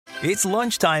It's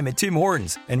lunchtime at Tim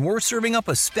Hortons, and we're serving up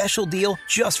a special deal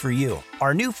just for you.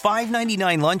 Our new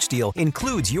 $5.99 lunch deal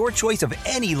includes your choice of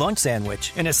any lunch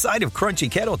sandwich and a side of crunchy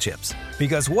kettle chips.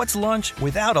 Because what's lunch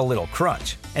without a little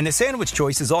crunch? And the sandwich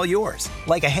choice is all yours,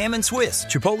 like a ham and Swiss,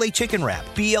 Chipotle chicken wrap,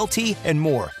 BLT, and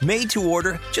more, made to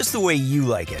order just the way you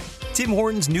like it. Tim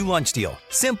Hortons' new lunch deal.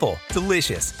 Simple,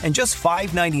 delicious, and just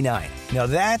 $5.99. Now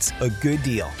that's a good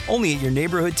deal. Only at your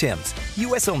neighborhood Tim's.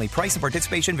 U.S. only. Price and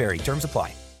participation vary. Terms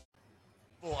apply.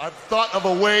 I've thought of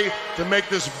a way to make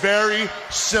this very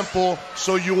simple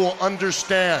so you will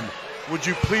understand. Would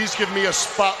you please give me a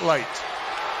spotlight?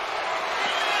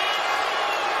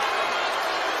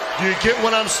 Do you get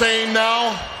what I'm saying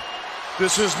now?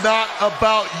 This is not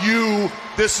about you.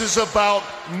 This is about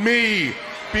me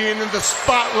being in the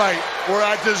spotlight where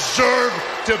I deserve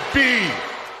to be.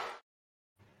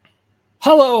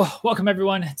 Hello, welcome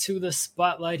everyone to the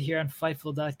Spotlight here on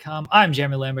Fightful.com. I'm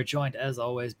Jeremy Lambert, joined as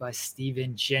always by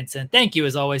Steven Jensen. Thank you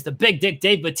as always, the Big Dick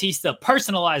Dave Batista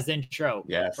personalized intro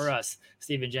for us.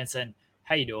 Steven Jensen,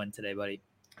 how you doing today, buddy?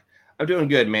 I'm doing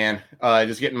good, man.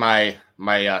 Just getting my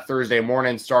Thursday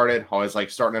morning started. Always like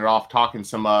starting it off talking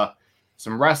some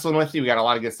wrestling with you. We got a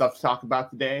lot of good stuff to talk about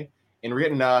today, and we're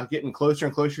getting closer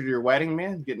and closer to your wedding,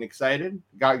 man. Getting excited.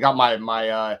 Got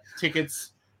my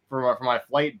tickets for my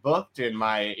flight booked and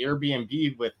my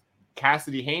Airbnb with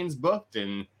Cassidy Haynes booked,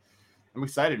 and I'm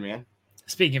excited, man.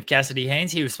 Speaking of Cassidy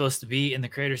Haynes, he was supposed to be in the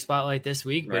Creator Spotlight this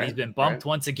week, but he's been bumped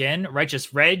once again.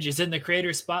 Righteous Reg is in the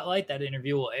Creator Spotlight. That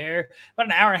interview will air about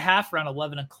an hour and a half, around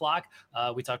 11 o'clock.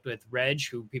 We talked with Reg,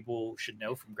 who people should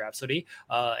know from Grapsody,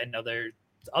 and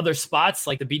other spots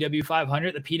like the BW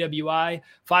 500, the PWI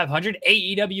 500,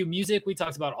 AEW music. We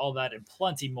talked about all that and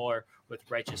plenty more with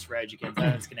Righteous Reg. Again,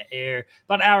 that's going to air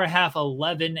about an hour and a half,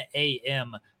 11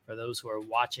 a.m. for those who are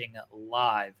watching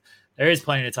live. There is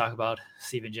plenty to talk about,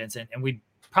 Steven Jensen, and we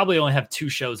probably only have 2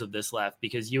 shows of this left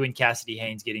because you and Cassidy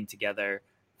Haynes getting together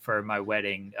for my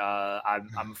wedding.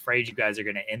 I'm afraid you guys are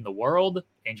going to end the world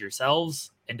and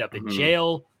yourselves, end up in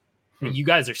jail. You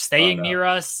guys are staying near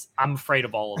us. I'm afraid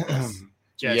of all of this.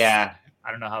 I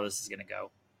don't know how this is going to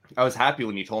go. I was happy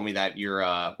when you told me that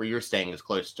where you're staying is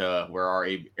close to where our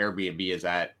Airbnb is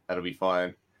at. That'll be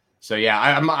fun. So yeah,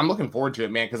 I'm looking forward to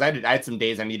it, man. Because I had some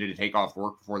days I needed to take off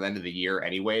work before the end of the year,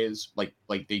 anyways. Like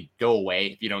they go away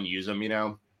if you don't use them, you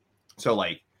know. So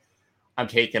like, I'm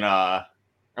gonna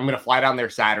fly down there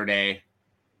Saturday.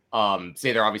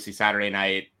 Stay there obviously Saturday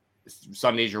night.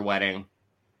 Sunday's your wedding.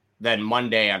 Then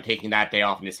Monday I'm taking that day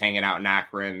off and just hanging out in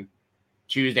Akron.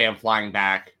 Tuesday I'm flying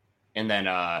back. And then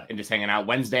and just hanging out.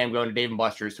 Wednesday, I'm going to Dave &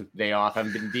 Buster's, took the day off. I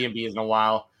haven't been to DMB's in a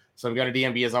while. So I'm going to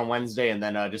DMB's on Wednesday, and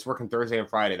then just working Thursday and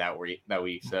Friday that week.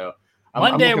 So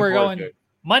Monday we're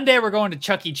going to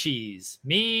Chuck E. Cheese.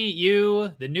 Me,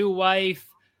 you, the new wife,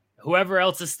 whoever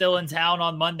else is still in town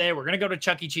on Monday. We're going to go to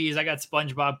Chuck E. Cheese. I got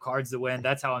SpongeBob cards to win.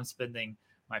 That's how I'm spending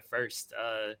my first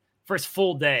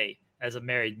full day as a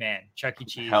married man. Chuck E.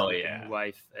 Cheese, the new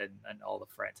wife, and all the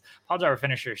friends. Paul Driver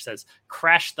Finisher says,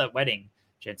 crash the wedding.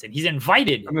 Jensen, he's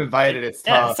invited. I'm invited. It's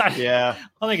tough. I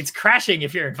don't think it's crashing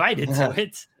if you're invited to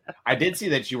it. I did see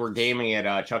that you were gaming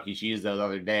at Chuck E. Cheese the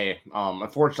other day.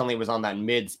 Unfortunately, it was on that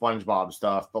mid SpongeBob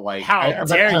stuff. But like, how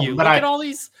dare you? Look at all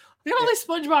these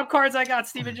SpongeBob cards I got,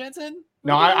 Steven Jensen.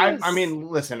 No, I mean,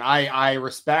 listen, I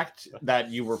respect that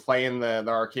you were playing the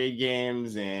arcade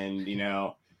games, and you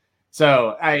know,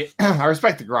 so I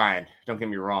respect the grind. Don't get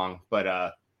me wrong,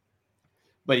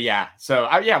 But yeah, so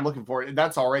I'm looking forward.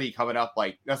 That's already coming up.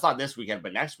 Like that's not this weekend,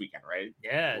 but next weekend, right?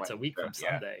 Yeah, it's a week from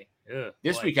Sunday.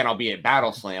 This weekend I'll be at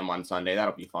Battle Slam on Sunday.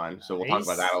 That'll be fun. So we'll talk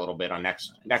about that a little bit on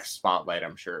next Spotlight,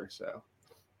 I'm sure. So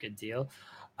good deal.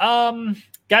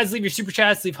 Guys, leave your super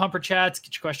chats, leave Humper chats,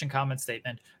 get your question, comment,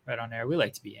 statement right on there. We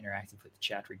like to be interactive with the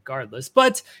chat regardless.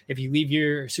 But if you leave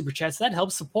your super chats, that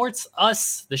helps supports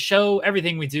us, the show,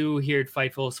 everything we do here at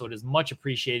Fightful. So it is much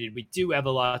appreciated. We do have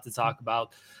a lot to talk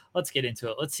about. Let's get into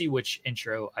it. Let's see which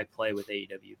intro I play with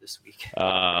AEW this week.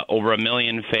 Over 1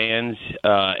 million fans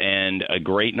and a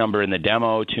great number in the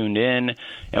demo tuned in. And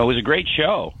it was a great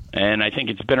show. And I think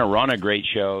it's been a run of great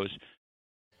shows.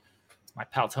 My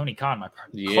pal Tony Khan, my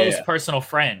close personal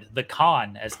friend, the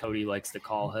Khan, as Cody likes to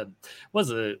call him, was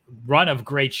a run of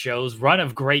great shows, run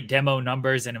of great demo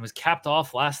numbers, and it was capped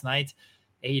off last night.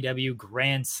 AEW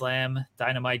Grand Slam,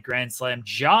 Dynamite Grand Slam.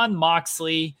 Jon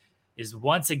Moxley is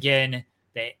once again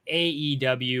the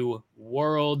AEW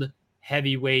World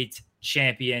Heavyweight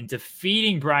Champion,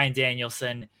 defeating Bryan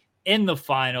Danielson in the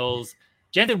finals.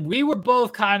 Jensen, we were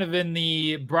both kind of in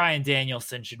the Bryan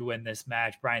Danielson should win this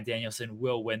match. Bryan Danielson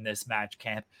will win this match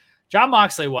camp. Jon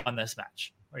Moxley won this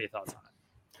match. What are your thoughts on it?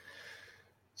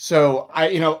 So I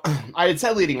had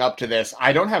said leading up to this,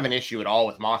 I don't have an issue at all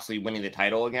with Moxley winning the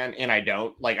title again, and I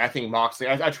don't. Like, I think Moxley,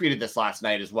 I tweeted this last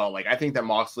night as well. Like, I think that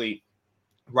Moxley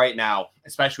right now,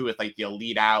 especially with like the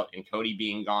Elite out and Cody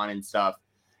being gone and stuff,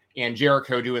 and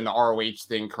Jericho doing the ROH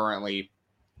thing currently,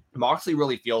 Moxley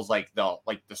really feels like the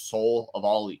soul of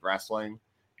All Elite Wrestling.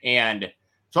 And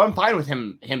so I'm fine with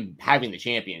him having the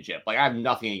championship. Like, I have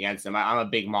nothing against him. I'm a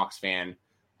big Mox fan.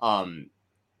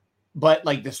 But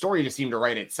like the story just seemed to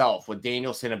write itself with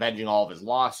Danielson avenging all of his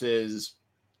losses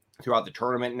throughout the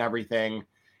tournament and everything.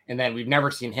 And then we've never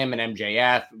seen him and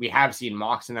MJF. We have seen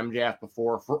Mox and MJF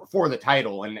before for the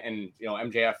title. And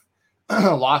MJF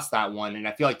lost that one. And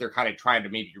I feel like they're kind of trying to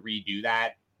maybe redo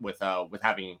that with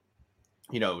having,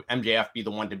 MJF be the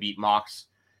one to beat Mox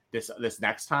this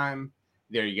next time.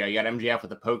 There you go. You got MJF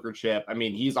with a poker chip. I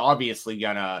mean, he's obviously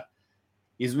gonna.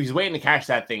 He's waiting to cash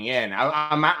that thing in.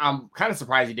 I'm kind of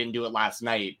surprised he didn't do it last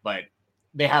night, but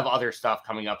they have other stuff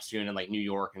coming up soon in like New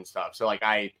York and stuff. So like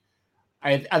I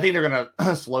think they're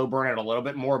gonna slow burn it a little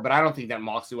bit more, but I don't think that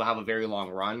Moxley will have a very long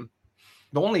run.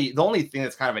 The only thing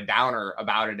that's kind of a downer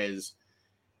about it is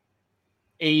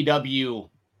AEW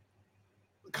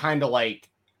kind of like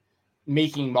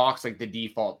making Mox like the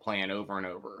default plan over and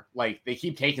over. Like they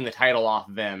keep taking the title off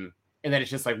of him, and then it's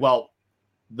just like, well,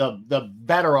 the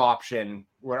better option,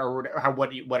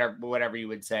 whatever you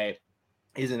would say,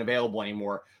 isn't available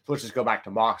anymore. So let's just go back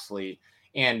to Moxley.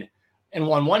 And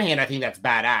on one hand, I think that's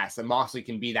badass, and Moxley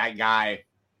can be that guy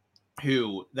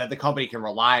that the company can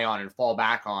rely on and fall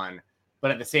back on.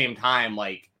 But at the same time,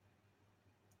 like,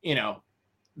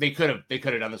 they could have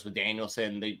done this with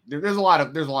Danielson. There's a lot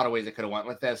of ways they could have went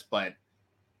with this, but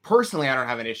personally, I don't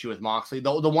have an issue with Moxley.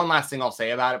 The one last thing I'll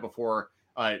say about it before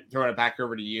throwing it back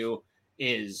over to you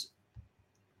is,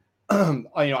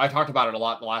 I talked about it a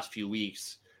lot the last few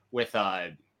weeks with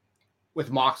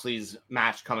Moxley's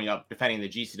match coming up, defending the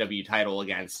GCW title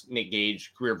against Nick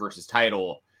Gage, career versus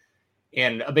title.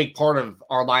 And a big part of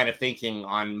our line of thinking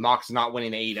on Mox not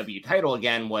winning the AEW title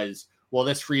again was, well,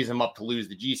 this frees him up to lose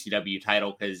the GCW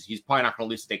title because he's probably not going to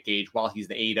lose to Nick Gage while he's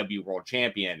the AEW world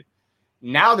champion.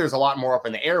 Now there's a lot more up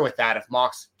in the air with that if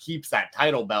Mox keeps that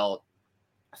title belt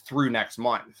through next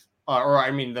month.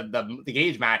 The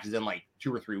Gage match is in like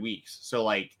 2 or 3 weeks. So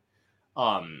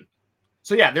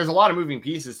there's a lot of moving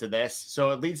pieces to this.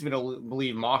 So it leads me to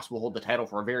believe Mox will hold the title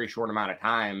for a very short amount of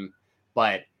time.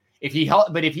 But if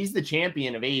he's the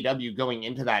champion of AEW going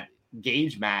into that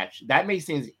Gage match, that makes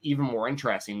things even more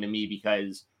interesting to me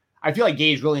because I feel like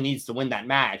Gage really needs to win that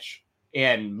match.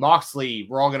 And Moxley,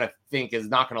 we're all going to think is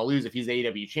not going to lose if he's the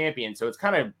AEW champion. So it's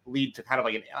kind of lead to kind of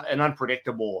like an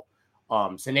unpredictable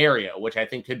scenario, which I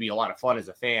think could be a lot of fun as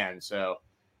a fan. So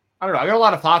I don't know. I got a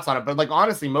lot of thoughts on it, but like,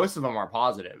 honestly, most of them are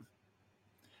positive.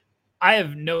 I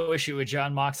have no issue with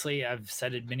Jon Moxley. I've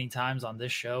said it many times on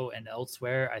this show and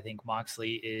elsewhere. I think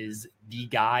Moxley is the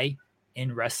guy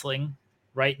in wrestling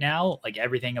right now. Like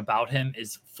everything about him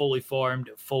is fully formed,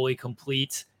 fully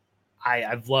complete.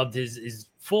 I've loved his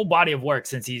full body of work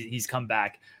since he's come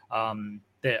back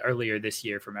earlier this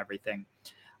year from everything.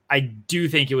 I do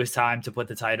think it was time to put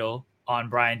the title on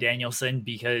Bryan Danielson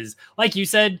because, like you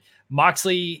said,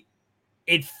 Moxley,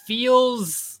 it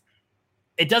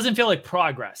doesn't feel like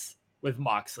progress with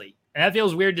Moxley. And that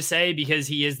feels weird to say because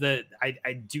he is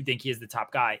I do think he is the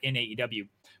top guy in AEW.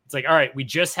 It's like, all right, we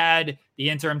just had the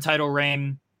interim title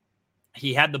reign.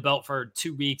 He had the belt for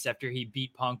 2 weeks after he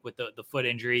beat Punk with the foot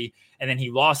injury, and then he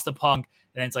lost to Punk.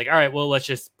 And then it's like, all right, well, let's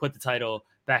just put the title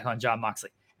back on Jon Moxley.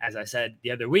 As I said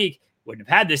the other week, wouldn't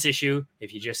have had this issue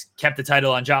if you just kept the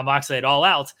title on Jon Moxley at All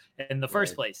Out in the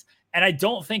first place. And I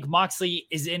don't think Moxley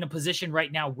is in a position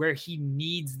right now where he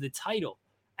needs the title.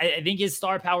 I think his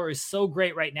star power is so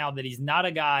great right now that he's not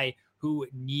a guy who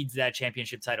needs that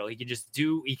championship title. He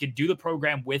could do the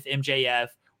program with MJF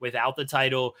without the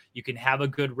title. You can have a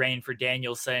good reign for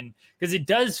Danielson because it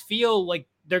does feel like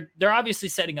they're obviously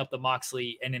setting up the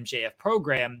Moxley and MJF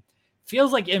program.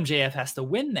 Feels like MJF has to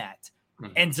win that.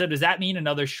 Mm-hmm. And so does that mean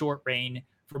another short reign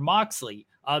for Moxley?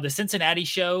 The Cincinnati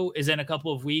show is in a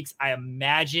couple of weeks. I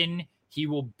imagine he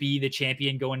will be the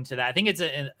champion going into that. I think it's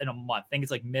in a month. I think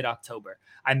it's like mid-October.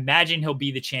 I imagine he'll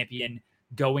be the champion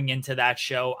going into that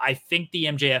show. I think the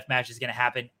MJF match is going to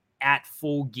happen at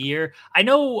Full Gear. I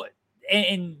know,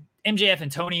 and MJF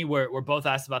and Tony were both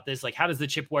asked about this. Like, how does the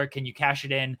chip work? Can you cash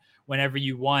it in whenever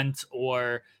you want?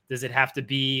 Or does it have to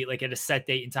be like at a set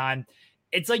date and time?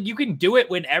 It's like you can do it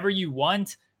whenever you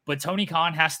want, but Tony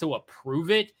Khan has to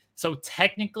approve it. So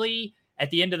technically, at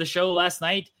the end of the show last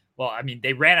night, well, I mean,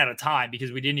 they ran out of time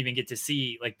because we didn't even get to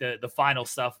see like the final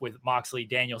stuff with Moxley,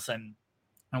 Danielson,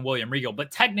 and William Regal.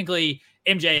 But technically,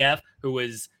 MJF, who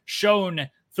was shown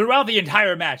throughout the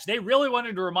entire match. They really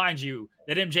wanted to remind you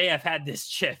that MJF had this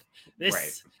chip.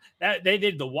 That they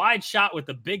did the wide shot with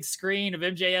the big screen of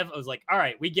MJF. I was like, all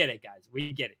right, we get it, guys.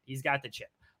 We get it. He's got the chip.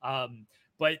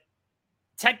 But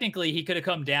technically, he could have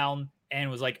come down and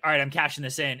was like, all right, I'm cashing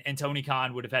this in. And Tony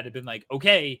Khan would have had to been like,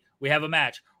 okay, we have a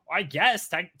match. Or I guess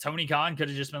Tony Khan could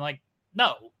have just been like,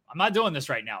 no, I'm not doing this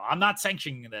right now. I'm not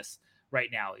sanctioning this right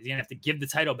now. He's going to have to give the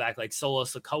title back like Solo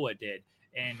Sikoa did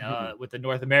with the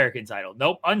North American title.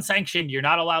 Nope, unsanctioned. You're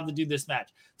not allowed to do this match.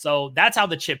 So that's how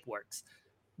the chip works.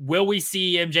 Will we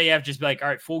see MJF just be like, all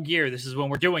right, full gear, this is when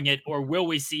we're doing it? Or will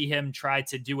we see him try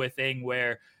to do a thing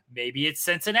where maybe it's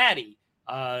Cincinnati,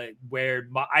 where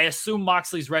I assume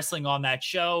Moxley's wrestling on that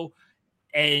show.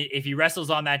 And if he wrestles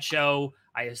on that show,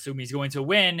 I assume he's going to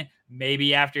win.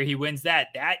 Maybe after he wins that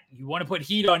you want to put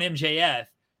heat on MJF,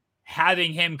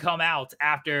 having him come out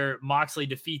after Moxley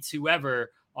defeats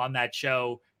whoever on that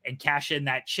show and cash in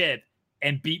that chip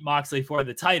and beat Moxley for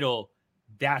the title.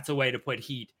 That's a way to put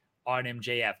heat on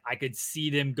MJF. I could see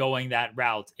them going that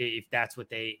route if that's what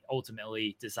they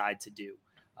ultimately decide to do.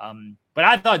 But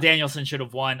I thought Danielson should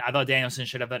have won. I thought Danielson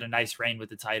should have had a nice reign with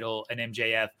the title, and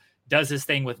MJF does his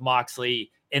thing with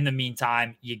Moxley. In the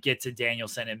meantime, you get to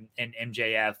Danielson and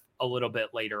MJF a little bit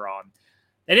later on.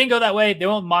 They didn't go that way. They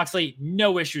went with Moxley.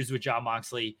 No issues with Jon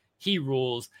Moxley. He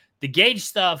rules. The Gage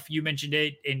stuff, you mentioned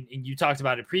it, and you talked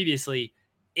about it previously,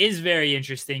 is very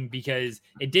interesting because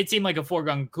it did seem like a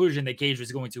foregone conclusion that Gage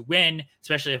was going to win,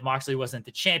 especially if Moxley wasn't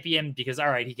the champion, because, all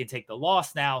right, he can take the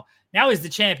loss now. Now he's the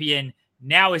champion.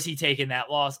 Now is he taking that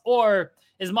loss? Or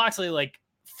is Moxley like,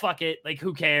 fuck it, like,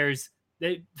 who cares?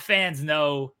 The fans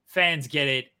know, fans get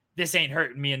it. This ain't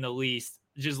hurting me in the least.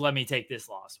 Just let me take this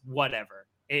loss. Whatever.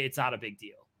 It's not a big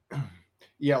deal.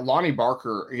 Yeah, Lonnie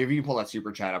Barker, if you can pull that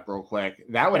super chat up real quick,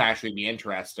 that would actually be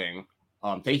interesting.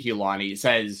 Thank you, Lonnie. It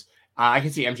says, I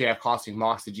can see MJF costing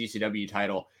Mox the GCW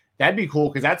title. That'd be cool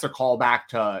because that's a callback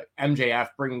to MJF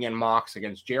bringing in Mox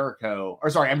against Jericho. Or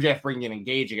sorry, MJF bringing in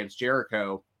Engage against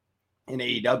Jericho in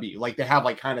AEW. Like they have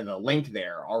like kind of the link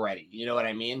there already. You know what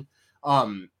I mean?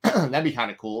 That'd be kind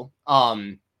of cool.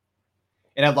 And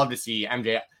I'd love to see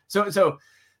MJF. So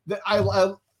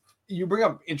you bring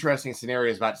up interesting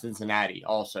scenarios about Cincinnati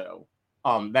also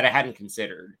that I hadn't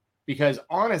considered. Because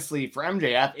honestly, for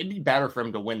MJF, it'd be better for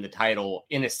him to win the title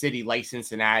in a city like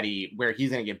Cincinnati where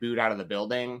he's going to get booed out of the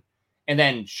building and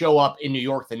then show up in New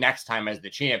York the next time as the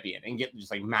champion and get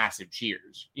just like massive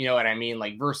cheers. You know what I mean?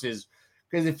 Like versus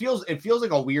because it feels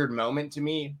like a weird moment to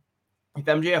me if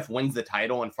MJF wins the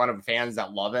title in front of fans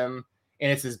that love him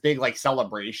and it's this big like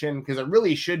celebration because it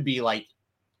really should be like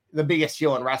the biggest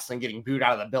heel in wrestling getting booed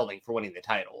out of the building for winning the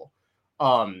title.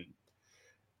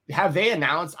 Have they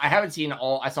announced? I haven't seen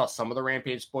all. I saw some of the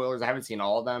Rampage spoilers. I haven't seen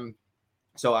all of them.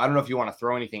 So I don't know if you want to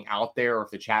throw anything out there or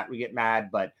if the chat would get mad.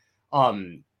 But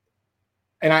and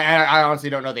I honestly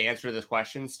don't know the answer to this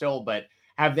question still. But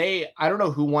have they? I don't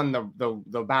know who won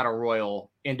the Battle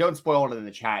Royal. And don't spoil it in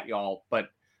the chat, y'all. But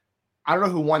I don't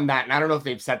know who won that, and I don't know if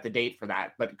they've set the date for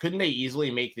that. But couldn't they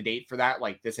easily make the date for that,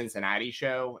 like the Cincinnati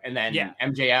show, and then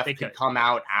MJF could come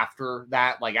out after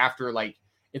that, like after like.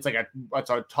 It's like it's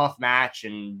a tough match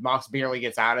and Mox barely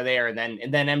gets out of there. And then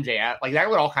MJF, like that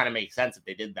would all kind of make sense if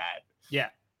they did that. Yeah.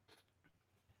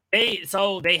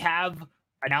 They have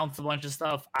announced a bunch of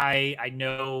stuff. I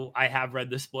know I have read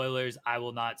the spoilers. I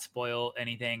will not spoil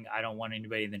anything. I don't want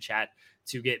anybody in the chat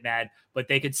to get mad, but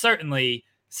they could certainly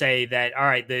say that, all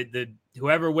right, the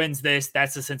whoever wins this,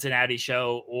 that's the Cincinnati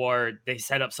show, or they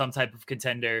set up some type of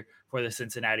contender for the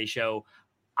Cincinnati show.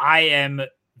 I am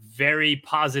very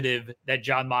positive that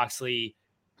Jon Moxley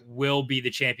will be the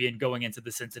champion going into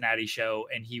the Cincinnati show,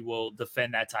 and he will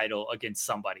defend that title against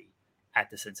somebody at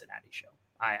the Cincinnati show.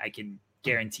 I can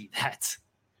guarantee that.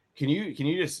 Can you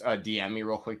just DM me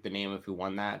real quick the name of who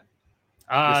won that?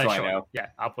 Sure. I know. Yeah,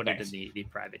 I'll put it in the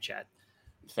private chat.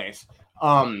 Thanks.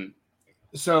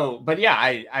 But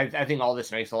yeah, I think all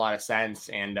this makes a lot of sense.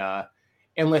 And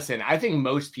listen, I think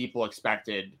most people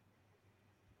expected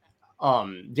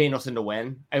Danielson to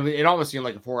win. It almost seemed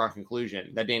like a foregone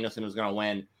conclusion that Danielson was going to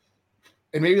win.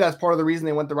 And maybe that's part of the reason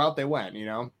they went the route they went, you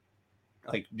know?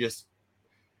 Like just,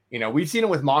 you know, we've seen it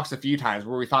with Mox a few times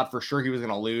where we thought for sure he was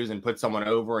going to lose and put someone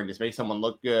over and just make someone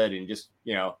look good and just,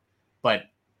 you know, but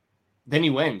then he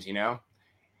wins, you know?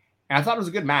 And I thought it was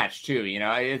a good match too, you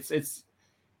know? It's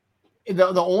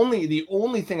the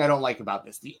only thing I don't like about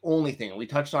this, the only thing, and we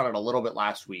touched on it a little bit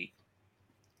last week,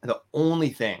 the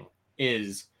only thing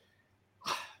is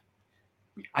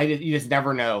you just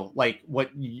never know, like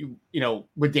what you know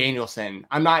with Danielson.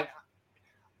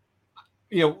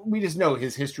 we just know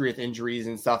his history with injuries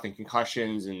and stuff and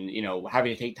concussions and,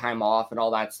 having to take time off and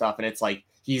all that stuff. And it's like,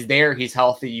 he's there, he's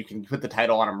healthy. You can put the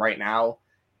title on him right now.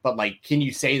 But like, can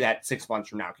you say that 6 months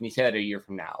from now? Can you say that a year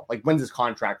from now? Like, when's his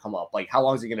contract come up? Like, how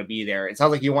long is he going to be there? It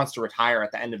sounds like he wants to retire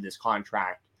at the end of this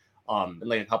contract in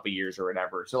like a couple of years or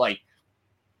whatever. So like,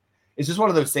 it's just one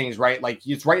of those things, right? Like,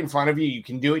 it's right in front of you. You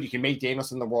can do it. You can make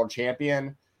Danielson the world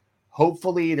champion.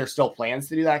 Hopefully there's still plans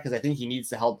to do that, because I think he needs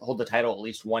to hold the title at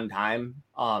least one time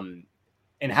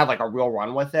and have like a real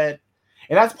run with it.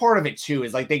 And that's part of it too,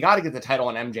 is like they got to get the title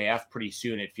on MJF pretty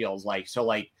soon, it feels like. So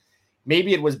like,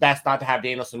 maybe it was best not to have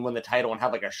Danielson win the title and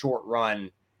have like a short run.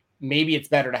 Maybe it's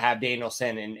better to have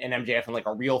Danielson and MJF in like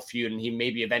a real feud, and he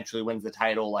maybe eventually wins the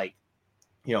title like,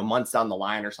 months down the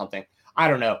line or something. I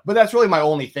don't know. But that's really my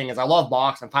only thing is I love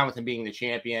Mox. I'm fine with him being the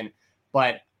champion,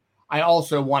 but I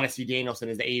also want to see Danielson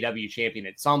as the AEW champion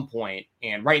at some point.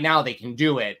 And right now they can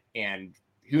do it. And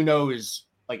who knows,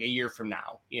 like a year from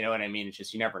now, you know what I mean? It's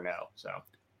just, you never know. So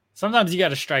sometimes you got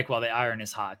to strike while the iron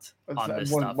is hot on this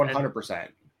stuff. 100%.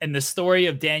 And the story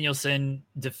of Danielson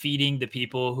defeating the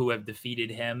people who have defeated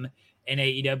him in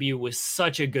AEW was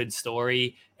such a good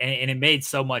story. And it made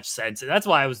so much sense. And that's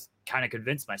why I was kind of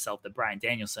convinced myself that Bryan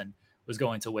Danielson was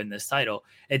going to win this title.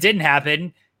 It didn't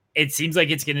happen. It seems like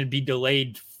it's going to be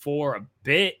delayed for a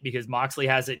bit because Moxley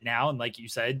has it now. And like you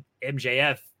said,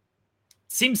 MJF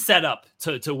seems set up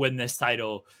to win this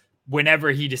title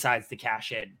whenever he decides to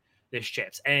cash in this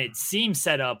chips. And it seems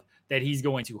set up that he's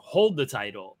going to hold the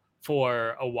title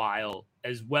for a while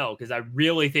as well, because I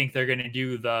really think they're going to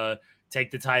do the take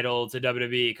the title to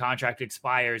WWE, contract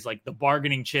expires, like the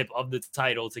bargaining chip of the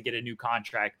title to get a new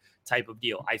contract type of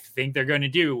deal. I think they're going to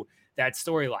do that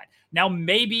storyline. Now,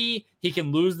 maybe he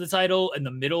can lose the title in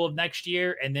the middle of next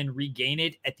year and then regain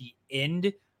it at the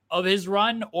end of his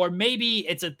run, or maybe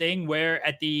it's a thing where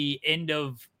at the end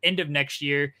of next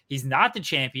year, he's not the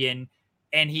champion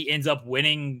and he ends up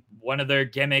winning one of their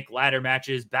gimmick ladder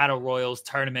matches, battle royals,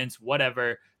 tournaments,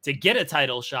 whatever, to get a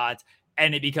title shot.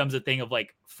 And it becomes a thing of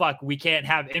like, fuck, we can't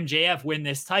have MJF win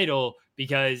this title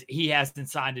because he hasn't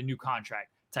signed a new contract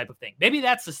type of thing. Maybe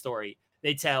that's the story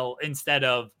they tell instead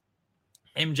of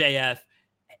MJF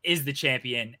is the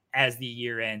champion as the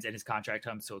year ends and his contract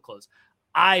comes to a close.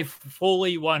 I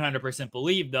fully 100%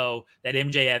 believe, though, that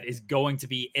MJF is going to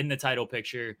be in the title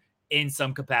picture in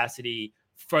some capacity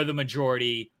for the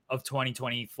majority of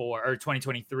 2024 or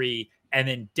 2023. And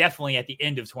then definitely at the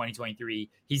end of 2023,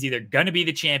 he's either going to be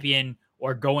the champion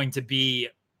or going to be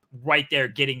right there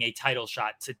getting a title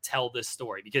shot to tell this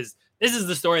story, because this is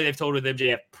the story they've told with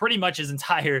MJF pretty much his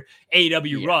entire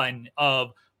AEW run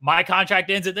of my contract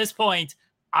ends at this point.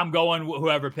 I'm going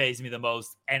whoever pays me the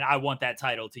most, and I want that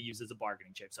title to use as a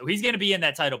bargaining chip. So he's going to be in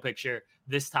that title picture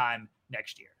this time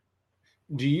next year.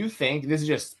 Do you think, this is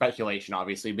just speculation,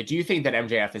 obviously, but do you think that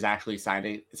MJF has actually signed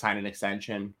an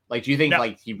extension? Like, do you think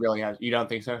like he really has? You don't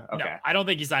think so? Okay. No, I don't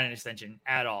think he signed an extension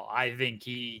at all. I think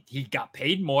he got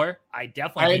paid more. I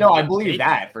believe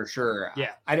that for sure.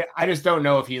 Yeah. I just don't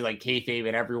know if he's like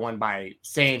kayfabe everyone by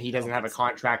saying he doesn't have a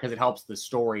contract, because it helps the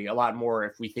story a lot more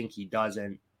if we think he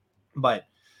doesn't. But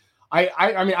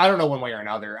I mean, I don't know one way or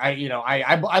another.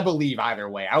 I believe either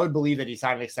way. I would believe that he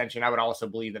signed an extension. I would also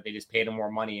believe that they just paid him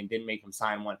more money and didn't make him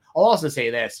sign one. I'll also say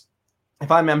this. If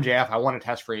I'm MJF, I want to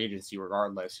test free agency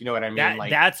regardless. You know what I mean?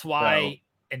 That's why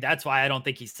I don't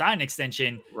think he signed an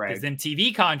extension, because then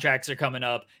TV contracts are coming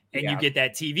up and you get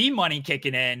that TV money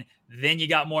kicking in. Then you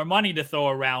got more money to throw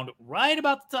around right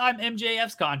about the time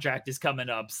MJF's contract is coming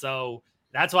up. So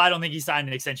that's why I don't think he signed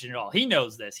an extension at all. He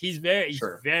knows this. He's very,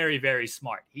 very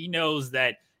smart. He knows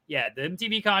that, the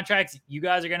MTV contracts, you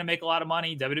guys are going to make a lot of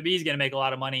money. WWE is going to make a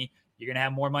lot of money. You're going to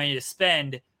have more money to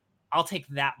spend. I'll take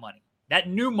that money. That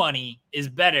new money is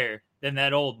better than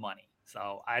that old money.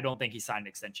 So I don't think he signed an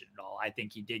extension at all. I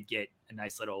think he did get a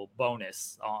nice little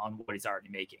bonus on what he's already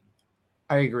making.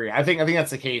 I agree. I think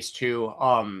that's the case too.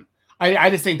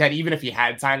 I just think that even if he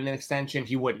had signed an extension,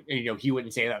 he wouldn't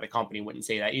say that. The company wouldn't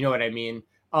say that. You know what I mean?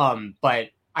 But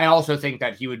I also think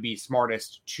that he would be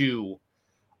smartest to,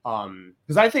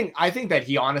 because I think that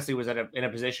he honestly was in a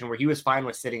position where he was fine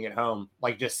with sitting at home,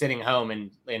 like just sitting home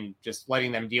and just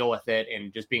letting them deal with it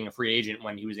and just being a free agent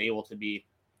when he was able to be.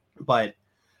 But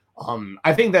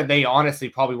I think that they honestly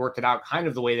probably worked it out kind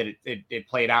of the way that it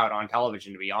played out on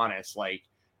television, to be honest. Like,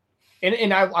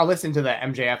 and I listened to the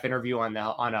MJF interview on the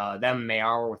MMA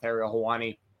Hour with Ariel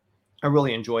Helwani. I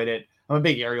really enjoyed it. I'm a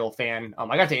big Ariel fan.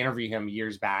 I got to interview him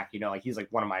years back. He's like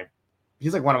one of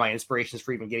my inspirations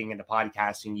for even getting into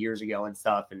podcasting years ago and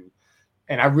stuff.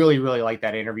 And I really, really like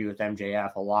that interview with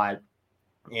MJF a lot.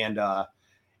 And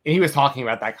he was talking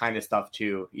about that kind of stuff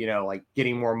too, you know, like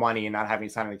getting more money and not having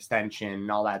to sign an extension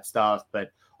and all that stuff,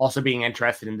 but also being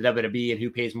interested in the WWE and who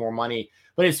pays more money.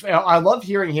 But I love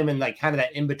hearing him in like kind of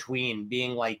that in between,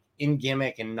 being like in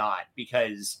gimmick and not,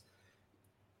 because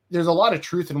there's a lot of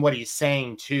truth in what he's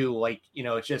saying too. Like, you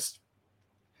know, it's just,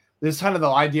 this kind of the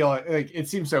ideal, like, it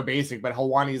seems so basic, but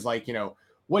Helwani's like, you know,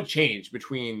 what changed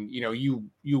between, you know,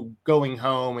 you going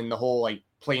home and the whole like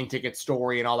plane ticket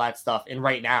story and all that stuff, and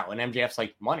right now, and MJF's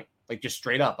like, money, like just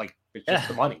straight up, like it's just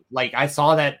the money. Like I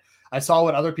saw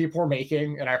what other people were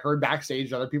making, and I heard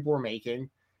backstage other people were making,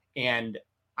 and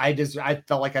I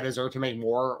felt like I deserved to make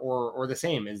more or the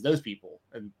same as those people.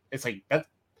 And it's like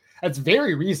that's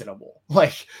very reasonable.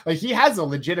 Like he has a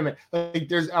legitimate, like,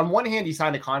 there's, on one hand he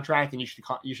signed a contract and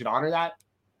you should honor that,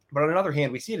 but on another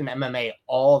hand we see it in MMA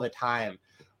all the time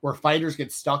where fighters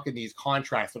get stuck in these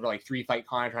contracts that are like 3-fight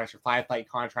contracts or 5-fight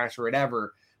contracts or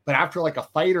whatever, but after like a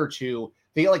fight or two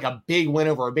they get like a big win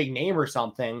over a big name or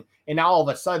something, and now all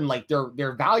of a sudden like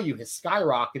their value has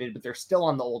skyrocketed, but they're still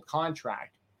on the old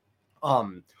contract.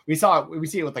 We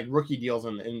see it with like rookie deals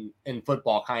in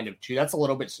football kind of too. That's a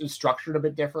little bit structured a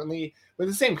bit differently, but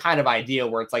the same kind of idea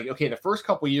where it's like, okay, the first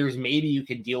couple of years, maybe you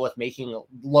can deal with making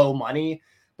low money,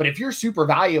 but if you're super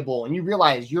valuable and you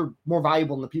realize you're more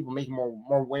valuable than the people making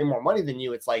way more money than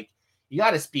you, it's like, you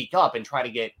got to speak up and try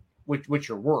to get what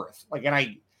you're worth. Like, and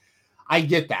I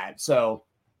get that. So,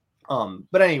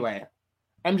 but anyway,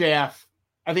 MJF,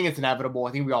 I think it's inevitable.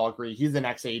 I think we all agree he's the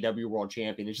next AEW world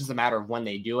champion. It's just a matter of when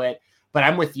they do it. But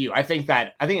I'm with you. I think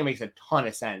it makes a ton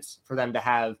of sense for them to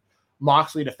have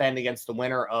Moxley defend against the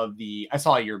winner of I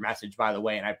saw your message, by the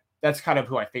way, and that's kind of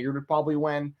who I figured would probably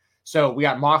win. So we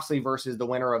got Moxley versus the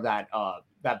winner of that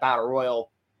battle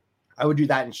royal. I would do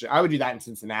that in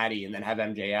Cincinnati, and then have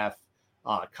MJF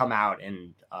come out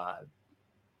and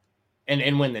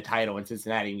win the title in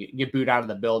Cincinnati and get booed out of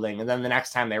the building. And then the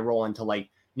next time they roll into like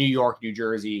New York, New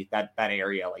Jersey, that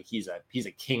area, like he's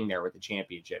a king there with the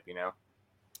championship, you know?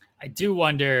 I do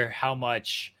wonder how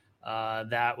much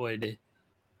that would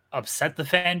upset the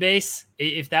fan base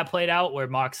if that played out, where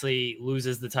Moxley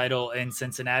loses the title in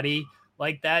Cincinnati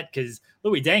like that. Because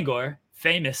Louis Dangor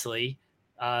famously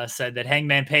said that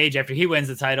Hangman Page, after he wins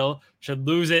the title, should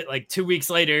lose it like 2 weeks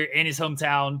later in his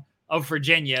hometown of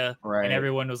Virginia. Right. And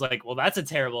everyone was like, well, that's a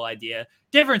terrible idea.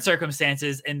 Different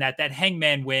circumstances in that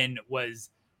Hangman win was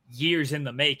years in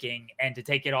the making, and to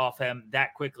take it off him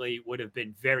that quickly would have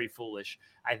been very foolish.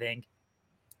 I think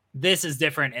this is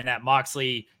different in that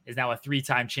Moxley is now a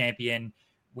 3-time champion.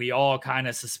 We all kind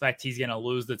of suspect he's going to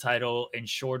lose the title in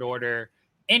short order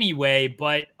anyway,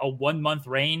 but a 1-month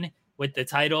reign with the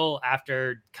title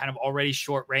after kind of already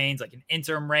short reigns, like an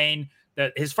interim reign,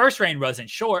 his first reign wasn't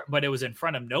short, but it was in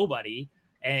front of nobody.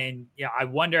 And I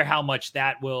wonder how much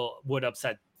that would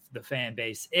upset the fan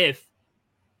base if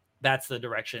that's the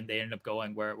direction they ended up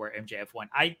going, where MJF won.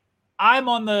 I'm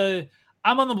on the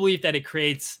belief that it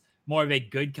creates more of a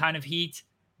good kind of heat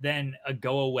than a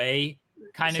go away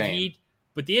kind of heat.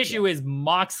 But the issue is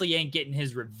Moxley ain't getting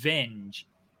his revenge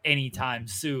anytime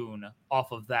soon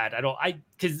off of that.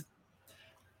 Because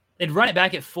they'd run it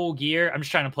back at Full Gear. I'm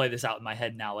just trying to play this out in my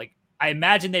head now. Like, I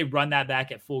imagine they run that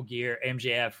back at Full Gear.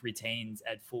 MJF retains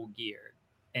at Full Gear.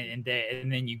 And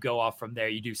then you go off from there.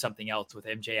 You do something else with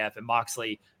MJF and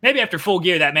Moxley. Maybe after Full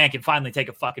Gear, that man can finally take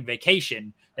a fucking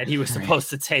vacation that he was supposed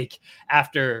to take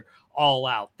after All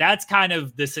Out. That's kind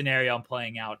of the scenario I'm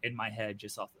playing out in my head,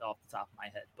 just off the top of my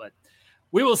head. But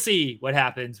we will see what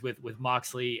happens with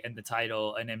Moxley and the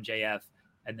title and MJF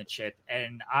and the chip.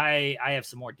 And I have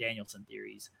some more Danielson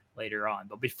theories later on.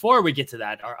 But before we get to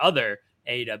that, our other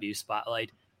AEW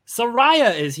spotlight,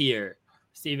 Saraya is here.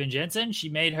 Steven Jensen, she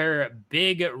made her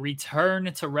big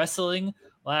return to wrestling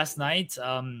last night.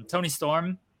 Toni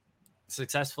Storm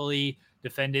successfully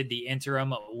defended the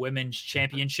interim women's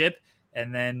championship.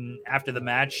 And then after the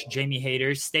match, Jamie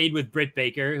Hayter stayed with Britt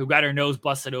Baker, who got her nose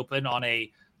busted open on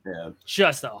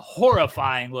just a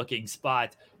horrifying looking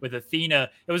spot with Athena.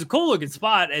 It was a cool looking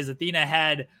spot as Athena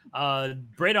had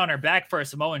Britt on her back for a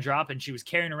Samoan drop, and she was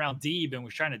carrying around Deeb and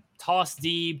was trying to toss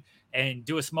Deeb and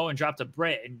do a Samoan drop to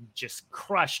Britt and just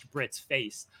crushed Britt's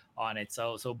face on it.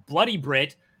 So Bloody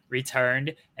Britt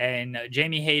returned, and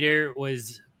Jamie Hayter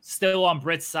was still on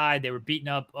Britt's side. They were beating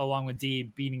up along with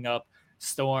Deeb, beating up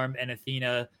Storm and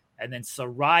Athena. And then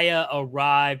Saraya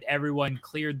arrived. Everyone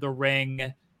cleared the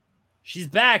ring. She's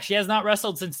back. She has not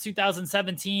wrestled since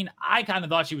 2017. I kind of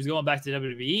thought she was going back to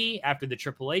WWE after the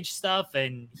Triple H stuff,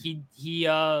 and he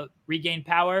regained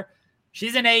power.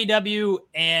 She's in AEW,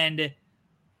 and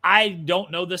I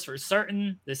don't know this for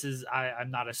certain.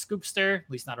 I'm not a scoopster, at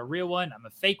least not a real one. I'm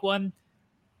a fake one.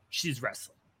 She's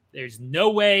wrestling. There's no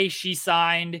way she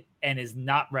signed and is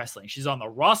not wrestling. She's on the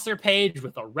roster page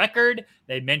with a record.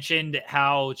 They mentioned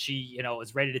how she,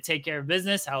 is ready to take care of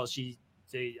business, how she's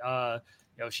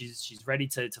ready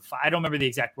to fight. I don't remember the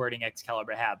exact wording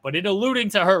Excalibur had, but it alluding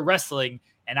to her wrestling,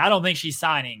 and I don't think she's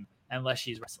signing unless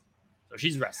she's wrestling. So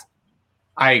she's wrestling.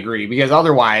 I agree, because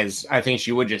otherwise I think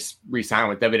she would just re-sign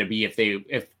with WWE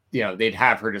if they'd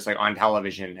have her just like on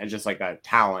television as just like a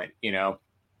talent,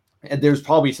 And there's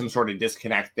probably some sort of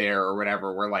disconnect there or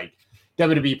whatever, where like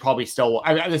WWE probably still,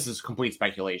 this is complete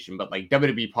speculation, but like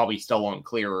WWE probably still won't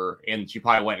clear her, and she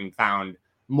probably went and found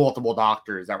multiple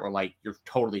doctors that were like, you're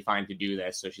totally fine to do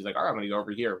this. So she's like, all right, I'm going to go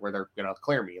over here where they're going to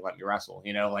clear me, let me wrestle,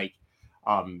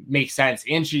 makes sense.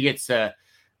 And she gets to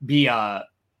be,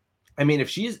 if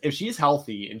she's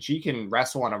healthy and she can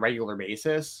wrestle on a regular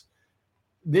basis,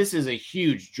 this is a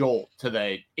huge jolt to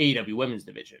the AEW women's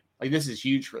division. Like, this is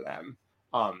huge for them.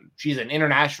 She's an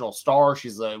international star.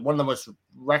 She's one of the most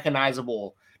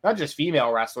recognizable, not just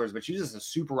female wrestlers, but she's just a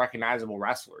super recognizable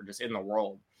wrestler just in the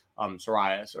world.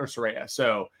 Saraya.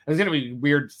 So it's going to be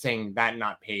weird saying that,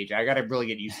 not Paige. I got to really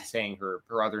get used to saying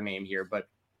her other name here, but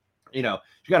she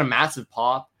got a massive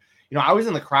pop. I was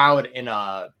in the crowd in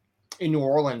New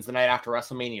Orleans the night after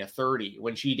WrestleMania 30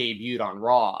 when she debuted on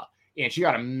Raw, and she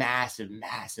got a massive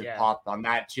pop on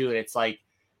that too. And it's like,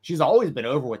 she's always been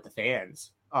over with the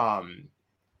fans.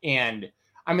 And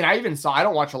I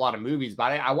don't watch a lot of movies,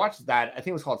 but I watched that. I think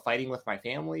it was called Fighting with My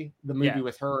Family, the movie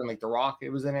with her and like The Rock, it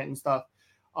was in it and stuff.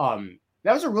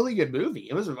 That was a really good movie.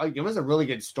 It was a really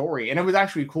good story. And it was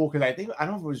actually cool because I don't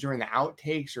know if it was during the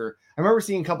outtakes, or I remember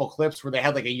seeing a couple clips where they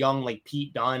had like a young, like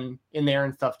Pete Dunne in there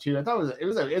and stuff too. I thought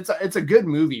it's a good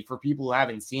movie for people who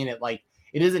haven't seen it. Like,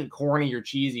 it isn't corny or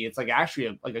cheesy. It's like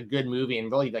actually a good movie,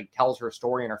 and really like tells her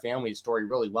story and her family's story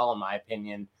really well, in my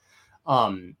opinion.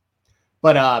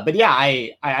 But yeah,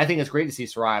 I think it's great to see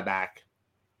Saraya back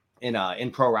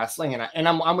in pro wrestling, and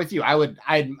I'm with you.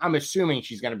 I'm assuming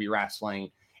she's going to be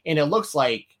wrestling, and it looks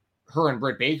like her and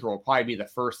Britt Baker will probably be the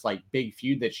first like big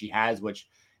feud that she has, which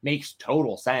makes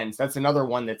total sense. That's another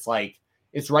one that's like,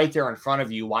 it's right there in front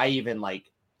of you. Why even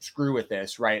like screw with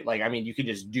this, right? Like, you could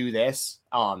just do this.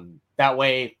 That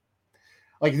way,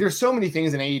 like, there's so many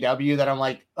things in AEW that I'm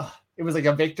like, ugh, it was like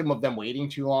a victim of them waiting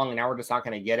too long, and now we're just not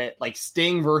going to get it. Like,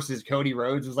 Sting versus Cody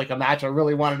Rhodes was like a match I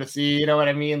really wanted to see. You know what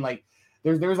I mean? Like,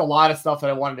 there's a lot of stuff that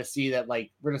I wanted to see that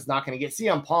like we're just not going to get.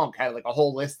 CM Punk had like a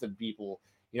whole list of people,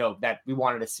 that we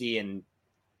wanted to see, and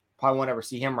probably won't ever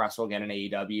see him wrestle again in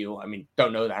AEW.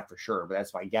 Don't know that for sure, but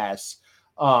that's my guess.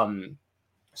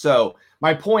 So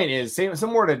my point is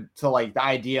similar to like the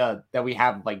idea that we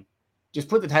have, like, just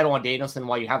put the title on Danielson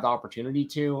while you have the opportunity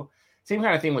to. Same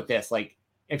kind of thing with this. Like,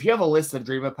 if you have a list of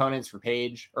dream opponents for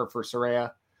Paige or for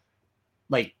Saraya,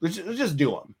 like, let's just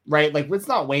do them, right? Like, let's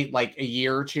not wait like a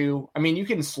year or two. You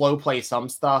can slow play some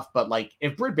stuff, but like,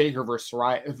 if Britt Baker versus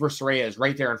Saraya is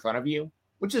right there in front of you,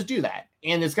 let's just do that.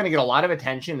 And it's going to get a lot of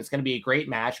attention. It's going to be a great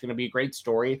match. Going to be a great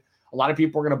story. A lot of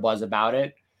people are going to buzz about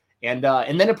it. And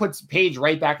then it puts Paige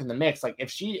right back in the mix. Like, if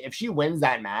she wins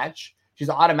that match, she's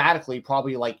automatically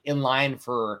probably like in line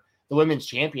for the women's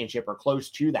championship or close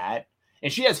to that.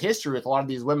 And she has history with a lot of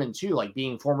these women too, like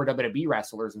being former WWE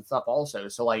wrestlers and stuff also.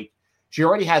 So like, she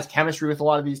already has chemistry with a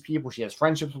lot of these people. She has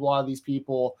friendships with a lot of these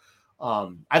people.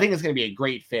 I think it's going to be a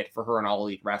great fit for her in All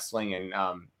Elite Wrestling. And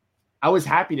I was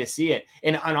happy to see it.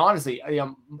 And honestly,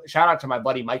 shout out to my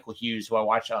buddy Michael Hughes, who I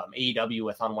watch AEW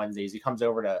with on Wednesdays. He comes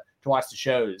over to watch the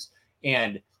shows.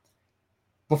 And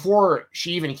before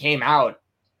she even came out,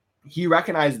 he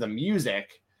recognized the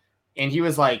music, and he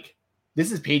was like,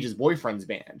 this is Paige's boyfriend's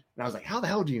band. And I was like, how the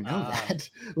hell do you know that?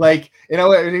 Like, and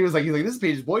he was like, this is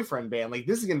Paige's boyfriend band. Like,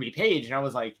 this is going to be Paige. And I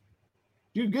was like,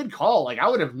 dude, good call. Like, I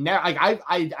would have never, like,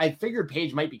 I figured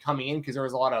Paige might be coming in because there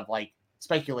was a lot of like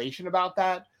speculation about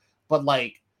that. But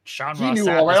like, Sean Ross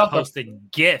Sapp was posting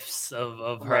GIFs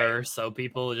of her. Right. So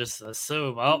people just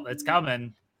assume, oh, it's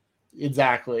coming.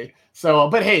 Exactly. So,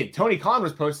 but hey, Tony Khan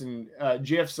was posting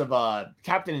GIFs of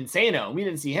Captain Insano. We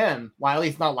didn't see him. Well, at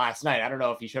least not last night. I don't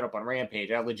know if he showed up on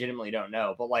Rampage. I legitimately don't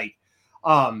know. But like,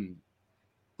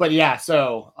 but yeah.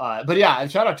 So, but yeah. And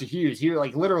shout out to Hughes. He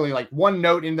like literally like one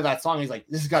note into that song, he's like,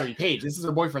 "This has got to be Paige. This is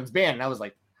her boyfriend's band." And I was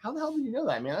like, "How the hell did you know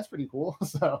that, man? That's pretty cool."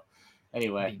 So,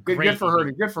 anyway, good for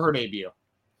her. Good for her debut.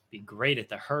 Be great at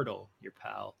the hurdle, your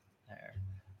pal there.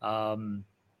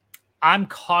 I'm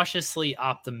cautiously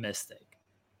optimistic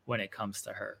when it comes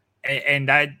to her. And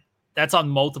that's on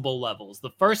multiple levels.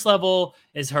 The first level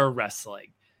is her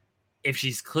wrestling. If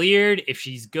she's cleared, if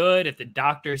she's good, if the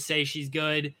doctors say she's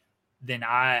good, then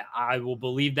I will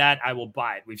believe that. I will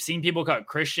buy it. We've seen people cut.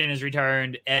 Christian has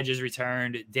returned. Edge has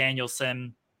returned.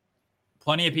 Danielson.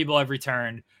 Plenty of people have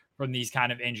returned from these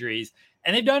kind of injuries,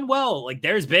 and they've done well. Like,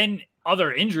 there's been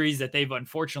other injuries that they've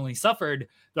unfortunately suffered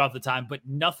throughout the time, but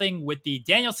nothing with the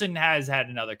Danielson has had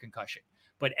another concussion.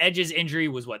 But Edge's injury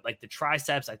was like the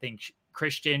triceps. I think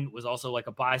Christian was also like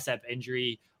a bicep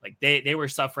injury. Like they were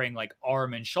suffering like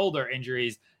arm and shoulder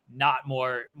injuries, not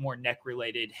more neck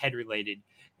related, head related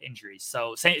injuries.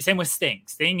 So same with Sting.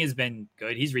 Sting has been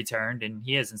good. He's returned and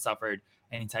he hasn't suffered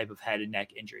any type of head and neck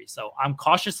injury. So I'm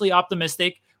cautiously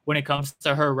optimistic when it comes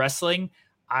to her wrestling.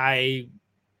 I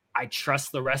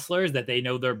trust the wrestlers that they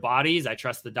know their bodies. I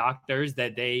trust the doctors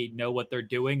that they know what they're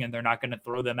doing and they're not going to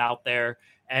throw them out there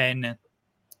and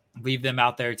leave them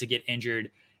out there to get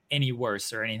injured any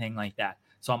worse or anything like that.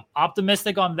 So I'm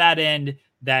optimistic on that end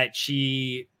that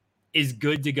she is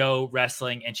good to go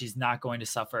wrestling and she's not going to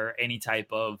suffer any type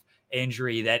of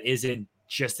injury that isn't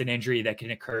just an injury that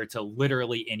can occur to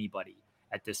literally anybody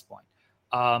at this point.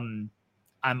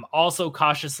 I'm also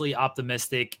cautiously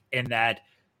optimistic in that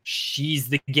she's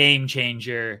the game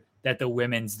changer that the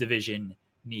women's division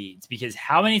needs, because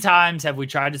how many times have we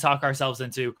tried to talk ourselves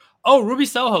into, oh, Ruby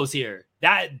Soho's here.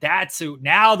 That's who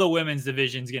now the women's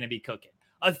division is going to be cooking.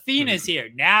 Athena's here.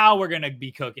 Now we're going to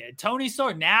be cooking. Toni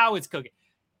Storm. Now it's cooking.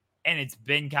 And it's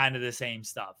been kind of the same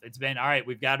stuff. It's been, all right,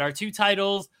 we've got our 2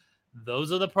 titles.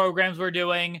 Those are the programs we're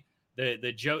doing.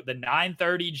 The joke, the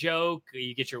 9:30 joke,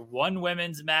 you get your 1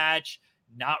 women's match,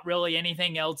 not really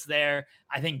anything else there.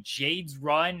 I think Jade's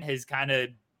run has kind of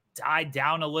died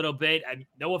down a little bit. I mean,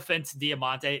 no offense to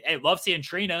Diamante. Hey, love seeing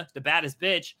Trina, the baddest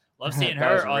bitch. Love seeing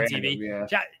her on TV.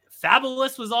 Yeah.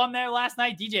 Fabulous was on there last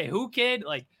night. DJ Who Kid,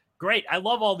 like, great. I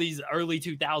love all these early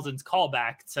 2000s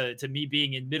callback to me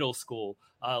being in middle school,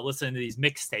 listening to these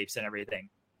mixtapes and everything.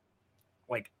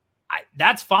 Like,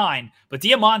 that's fine. But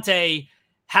Diamante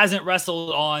hasn't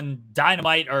wrestled on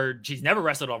Dynamite, or she's never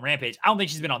wrestled on Rampage. I don't think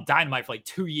she's been on Dynamite for like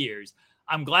 2 years.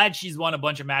 I'm glad she's won a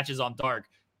bunch of matches on Dark,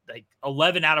 like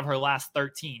 11 out of her last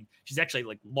 13. She's actually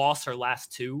like lost her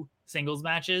last 2 singles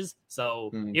matches. So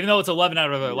even though it's 11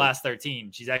 out of her last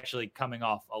 13, she's actually coming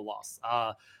off a loss.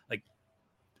 Like,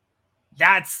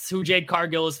 that's who Jade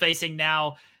Cargill is facing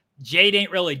now. Jade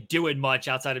ain't really doing much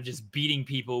outside of just beating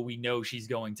people we know she's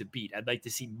going to beat. I'd like to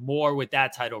see more with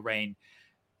that title reign.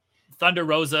 Thunder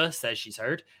Rosa says she's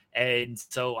hurt, and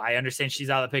so I understand she's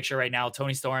out of the picture right now.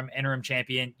 Toni Storm, interim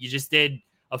champion. You just did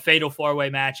a fatal 4-way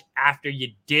match after you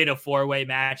did a 4-way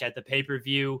match at the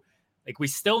pay-per-view. Like, we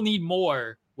still need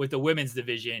more with the women's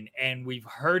division, and we've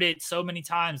heard it so many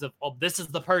times of, oh, this is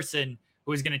the person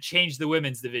who is going to change the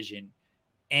women's division,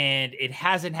 and it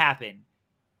hasn't happened.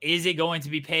 Is it going to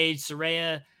be Paige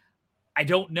Saraya? I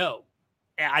don't know.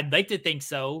 I'd like to think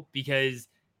so, because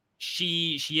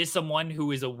she is someone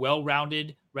who is a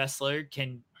well-rounded wrestler,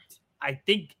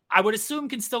 I would assume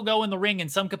can still go in the ring in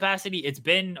some capacity. It's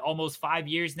been almost 5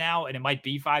 years now, and it might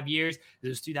be 5 years. It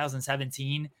was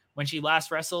 2017 when she last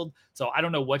wrestled. So I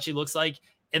don't know what she looks like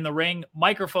in the ring.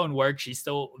 Microphone work, she's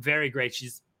still very great.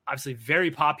 She's obviously very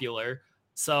popular.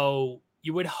 So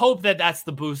you would hope that that's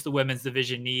the boost the women's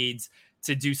division needs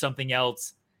to do something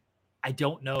else. I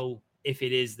don't know if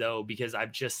it is, though, because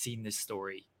I've just seen this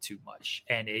story too much.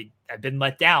 And I've been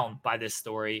let down by this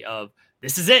story of,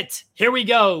 this is it, here we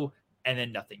go, and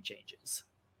then nothing changes.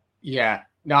 Yeah,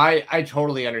 no, I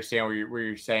totally understand what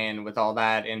you're saying with all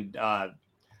that. And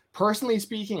personally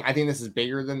speaking, I think this is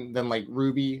bigger than like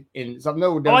Ruby. In some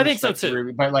I think so too.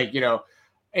 Ruby, but like, you know,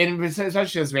 and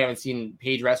especially because we haven't seen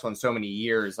Paige wrestle in so many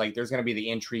years, like there's going to be the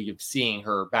intrigue of seeing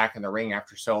her back in the ring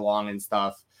after so long and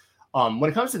stuff. When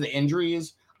it comes to the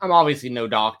injuries, I'm obviously no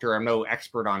doctor. I'm no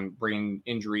expert on brain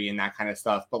injury and that kind of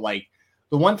stuff. But like,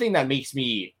 the one thing that makes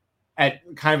me at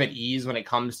ease when it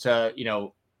comes to, you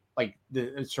know, like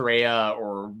the Saraya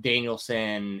or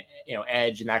Danielson, you know,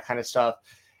 Edge and that kind of stuff,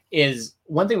 is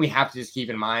one thing we have to just keep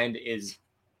in mind is,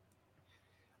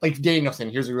 like,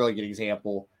 Danielson. Here's a really good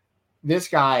example. This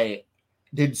guy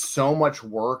did so much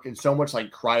work and so much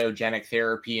like cryogenic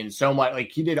therapy and so much,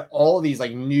 like, he did all of these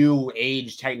like new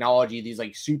age technology, these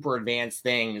like super advanced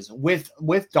things with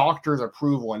doctor's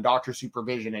approval and doctor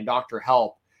supervision and doctor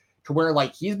help, to where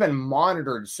like he's been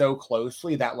monitored so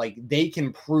closely that like they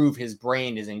can prove his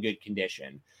brain is in good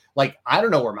condition. Like, I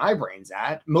don't know where my brain's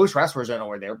at. Most wrestlers don't know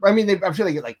where they're, I mean, I'm sure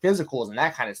they get like physicals and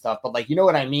that kind of stuff, but like, you know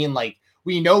what I mean? Like,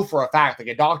 we know for a fact, like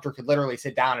a doctor could literally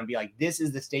sit down and be like, this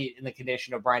is the state and the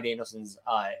condition of Bryan Danielson's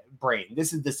brain.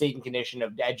 This is the state and condition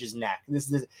of Edge's neck.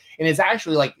 And it's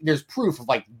actually like, there's proof of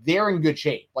like, they're in good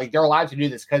shape. Like, they're allowed to do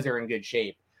this because they're in good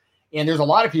shape. And there's a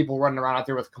lot of people running around out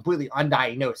there with completely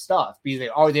undiagnosed stuff because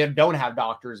they don't have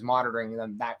doctors monitoring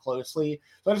them that closely.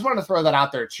 So I just wanted to throw that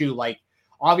out there too. Like,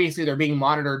 obviously they're being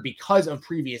monitored because of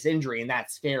previous injury, and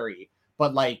that's scary.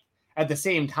 But like at the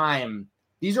same time,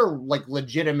 these are like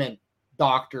legitimate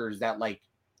doctors that like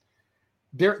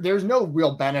there's no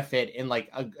real benefit in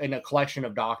like in a collection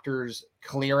of doctors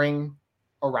clearing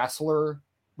a wrestler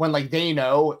when like they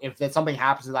know if that something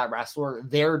happens to that wrestler,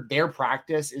 their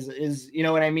practice is you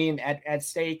know what I mean at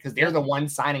stake because they're the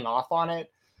ones signing off on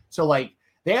it. So like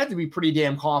they have to be pretty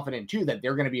damn confident too that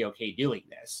they're going to be okay doing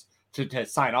this to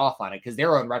sign off on it because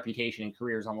their own reputation and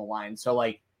careers on the line. So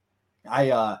like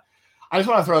I just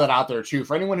want to throw that out there too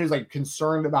for anyone who's like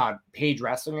concerned about Paige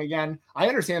wrestling again. I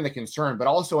understand the concern, but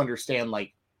also understand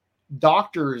like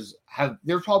there's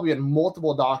probably been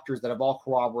multiple doctors that have all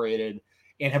corroborated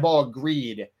and have all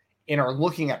agreed and are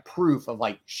looking at proof of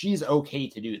like she's okay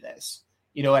to do this.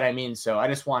 You know what I mean? So I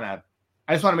just want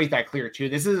to make that clear too.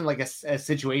 This isn't like a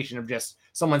situation of just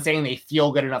someone saying they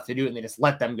feel good enough to do it and they just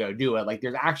let them go do it. Like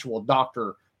there's actual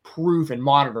doctor proof and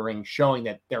monitoring showing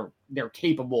that they're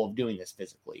capable of doing this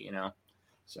physically, you know?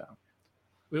 So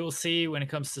we will see when it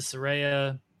comes to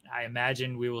Saraya. I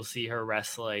imagine we will see her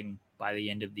wrestling by the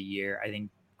end of the year. I think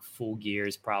Full Gear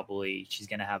is probably she's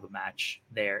going to have a match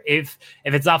there. If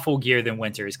it's not Full Gear, then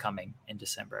Winter is coming in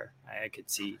December. I could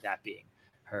see that being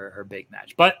her big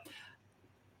match, but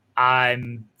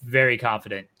I'm very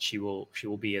confident she will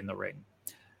be in the ring.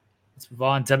 Let's move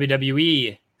on.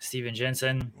 WWE, Steven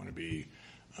Jensen. You want to be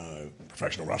a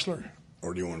professional wrestler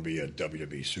or do you want to be a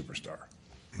WWE superstar?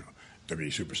 WWE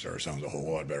superstar sounds a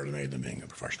whole lot better to me than being a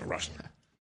professional wrestler.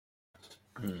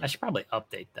 I should probably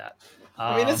update that.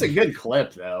 I mean, it's a good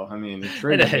clip, though. I mean, it's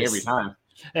true every time.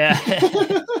 Yeah.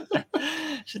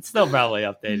 Should still probably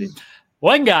update it.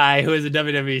 One guy who is a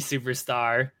WWE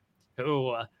superstar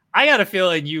who I got a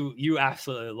feeling you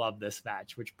absolutely love this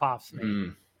match, which pops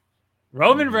me.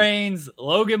 Roman Reigns,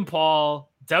 Logan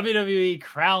Paul, WWE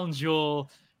Crown Jewel.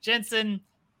 Jensen,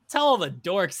 tell all the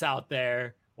dorks out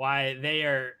there why they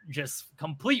are just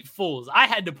complete fools. I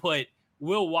had to put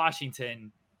Will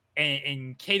Washington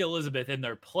and Kate Elizabeth in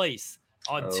their place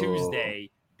on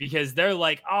Tuesday because they're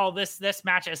like, oh, this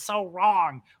match is so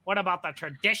wrong. What about the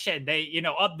tradition? They,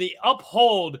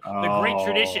 uphold the great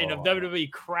tradition of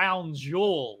WWE Crown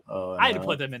Jewel. I had to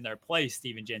put them in their place,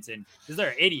 Steven Jensen, because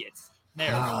they're idiots.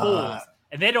 They're fools.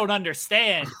 And they don't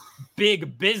understand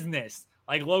big business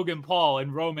like Logan Paul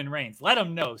and Roman Reigns. Let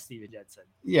them know, Steven Jensen.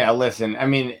 Yeah, listen, I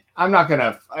mean, I'm not going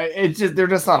to – it's just they're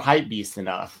just not hype beasts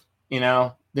enough, you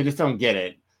know? They just don't get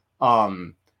it.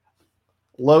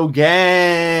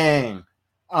 Logan.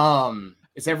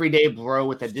 It's everyday bro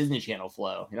with the Disney Channel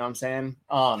flow. You know what I'm saying?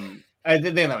 I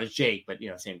did think that was Jake, but,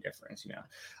 same difference,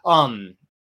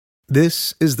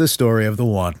 This is the story of the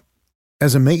one.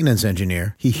 As a maintenance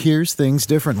engineer, he hears things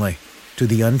differently. To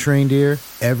the untrained ear,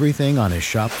 everything on his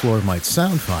shop floor might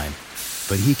sound fine,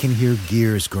 but he can hear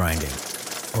gears grinding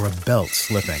or a belt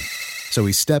slipping. So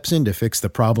he steps in to fix the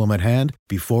problem at hand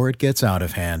before it gets out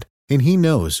of hand. And he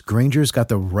knows Grainger's got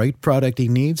the right product he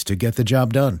needs to get the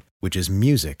job done, which is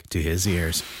music to his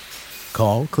ears.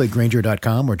 Call, click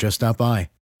Grainger.com, or just stop by.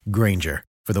 Grainger,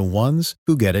 for the ones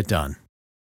who get it done.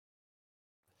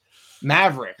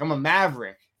 Maverick. I'm a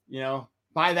Maverick,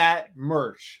 Buy that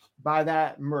merch.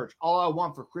 All I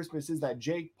want for Christmas is that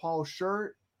Jake Paul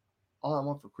shirt. All I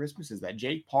want for Christmas is that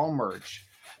Jake Paul merch.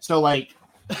 So,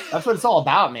 that's what it's all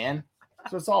about, man.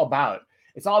 That's what it's all about.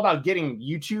 It's all about getting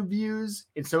YouTube views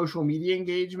and social media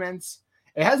engagements.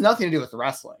 It has nothing to do with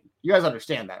wrestling. You guys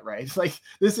understand that, right? It's like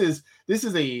this is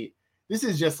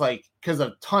just like because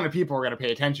a ton of people are going to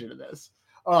pay attention to this.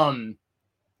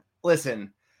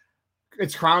 Listen,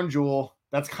 it's Crown Jewel.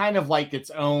 That's kind of like its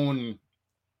own.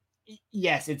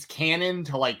 Yes, it's canon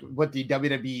to like what the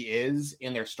WWE is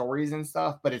in their stories and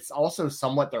stuff, but it's also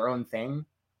somewhat their own thing.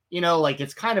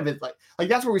 It's kind of like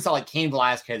that's where we saw like Cain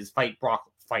Velasquez fight Brock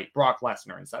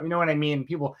Lesnar and stuff. You know what I mean?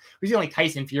 We see like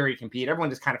Tyson Fury compete. Everyone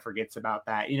just kind of forgets about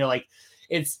that.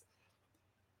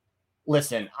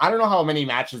 Listen, I don't know how many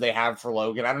matches they have for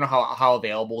Logan. I don't know how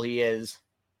available he is.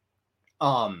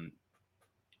 The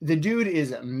dude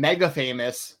is mega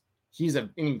famous. He's in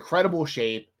incredible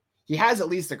shape. He has at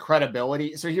least the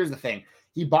credibility. So here's the thing.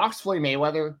 He boxed Floyd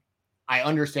Mayweather. I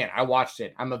understand. I watched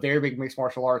it. I'm a very big mixed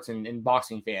martial arts and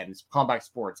boxing fan. It's combat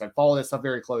sports. I follow this stuff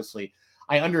very closely.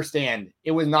 I understand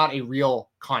it was not a real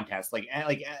contest. Like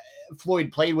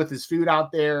Floyd played with his food out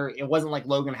there. It wasn't like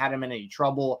Logan had him in any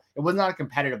trouble. It was not a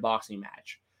competitive boxing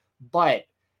match. But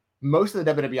most of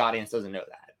the WWE audience doesn't know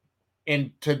that.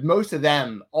 And to most of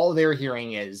them, all they're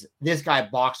hearing is this guy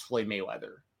boxed Floyd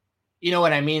Mayweather. You know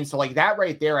what I mean? So like that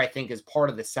right there, I think is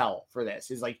part of the sell for this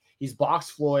is like he's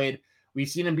boxed Floyd. We've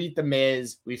seen him beat The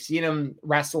Miz. We've seen him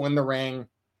wrestle in the ring.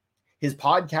 His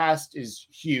podcast is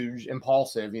huge,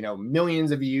 Impulsive,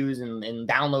 millions of views and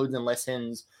downloads and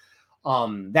listens.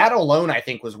 That alone, I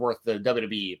think, was worth the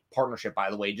WWE partnership, by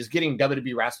the way. Just getting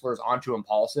WWE wrestlers onto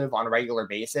Impulsive on a regular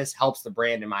basis helps the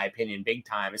brand, in my opinion, big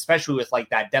time, especially with like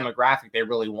that demographic they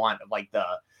really want of like the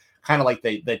kind of like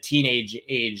the teenage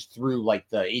age through like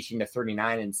the 18 to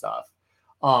 39 and stuff.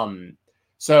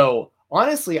 So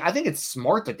honestly, I think it's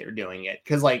smart that they're doing it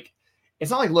because like it's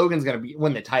not like Logan's going to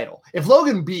win the title. If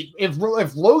Logan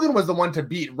was the one to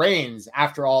beat Reigns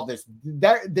after all this,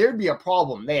 there'd be a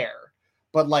problem there.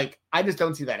 But like, I just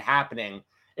don't see that happening.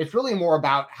 It's really more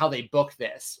about how they book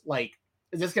this. Like,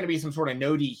 is this going to be some sort of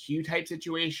no DQ type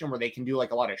situation where they can do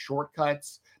like a lot of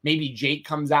shortcuts? Maybe Jake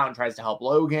comes out and tries to help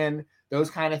Logan, those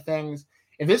kind of things.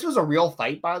 If this was a real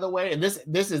fight, by the way, and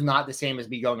this is not the same as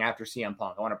me going after CM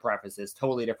Punk. I want to preface this,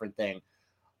 totally different thing.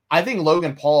 I think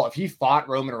Logan Paul, if he fought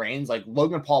Roman Reigns, like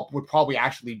Logan Paul would probably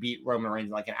actually beat Roman Reigns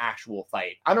in like an actual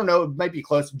fight. I don't know. It might be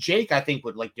close. Jake, I think,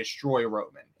 would like destroy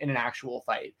Roman in an actual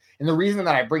fight. And the reason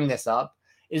that I bring this up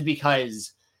is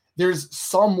because there's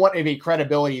somewhat of a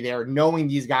credibility there knowing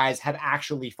these guys have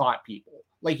actually fought people.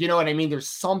 Like, you know what I mean? There's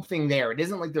something there. It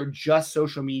isn't like they're just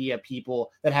social media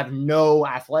people that have no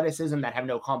athleticism, that have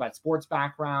no combat sports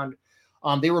background.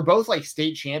 They were both like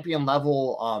state champion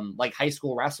level, like high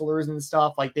school wrestlers and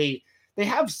stuff. Like they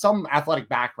have some athletic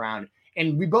background,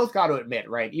 and we both got to admit,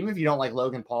 right? Even if you don't like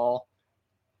Logan Paul,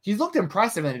 he's looked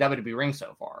impressive in the WWE ring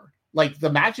so far. Like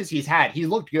the matches he's had, he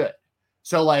looked good.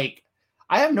 So like,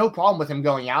 I have no problem with him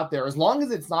going out there as long as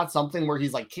it's not something where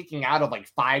he's like kicking out of like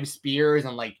 5 spears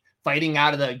and like fighting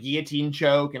out of the guillotine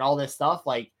choke and all this stuff.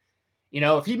 Like,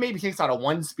 if he maybe kicks out of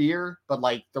 1 spear, but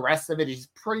like the rest of it, he's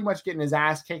pretty much getting his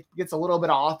ass kicked, gets a little bit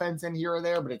of offense in here or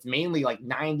there, but it's mainly like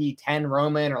 90-10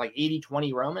 Roman or like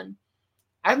 80-20 Roman.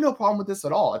 I have no problem with this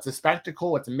at all. It's a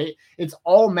spectacle. It's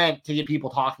all meant to get people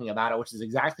talking about it, which is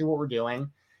exactly what we're doing.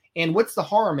 And what's the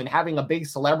harm in having a big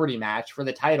celebrity match for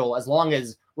the title as long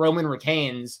as Roman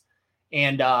retains?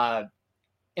 And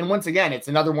once again, it's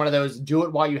another one of those do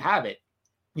it while you have it.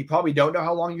 You probably don't know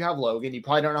how long you have Logan. You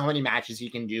probably don't know how many matches he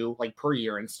can do like per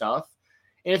year and stuff.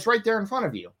 And it's right there in front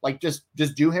of you. Like just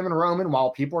do him and Roman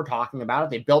while people are talking about it.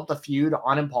 They built the feud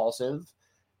on Impulsive.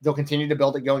 They'll continue to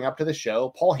build it going up to the show.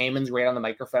 Paul Heyman's great on the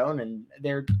microphone, and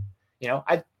they're,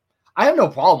 I have no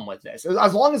problem with this.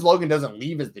 As long as Logan doesn't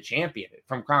leave as the champion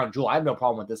from Crown Jewel, I have no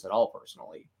problem with this at all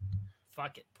personally.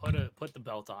 Fuck it. Put the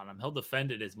belt on him. He'll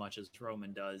defend it as much as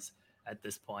Roman does at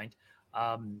this point.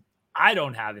 I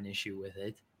don't have an issue with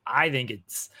it.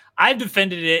 I've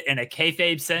defended it in a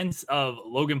kayfabe sense of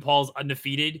Logan Paul's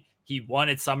undefeated. He won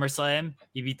at SummerSlam.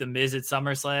 He beat The Miz at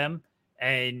SummerSlam.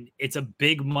 And it's a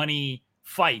big money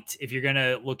fight if you're going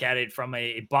to look at it from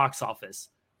a box office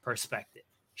perspective.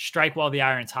 Strike while the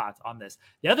iron's hot on this.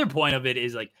 The other point of it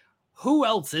is like, who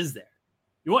else is there?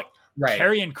 You want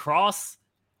Karrion Kross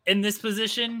in this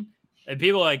position? And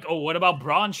people are like, oh, what about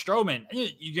Braun Strowman?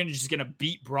 You're just going to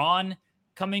beat Braun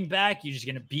coming back? You're just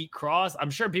going to beat Kross?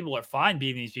 I'm sure people are fine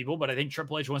beating these people, but I think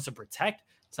Triple H wants to protect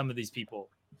some of these people.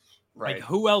 Right. Like,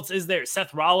 who else is there?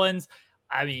 Seth Rollins.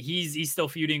 I mean, he's still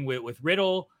feuding with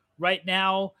Riddle right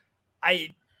now.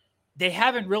 They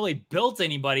haven't really built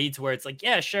anybody to where it's like,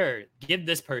 yeah, sure, give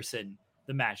this person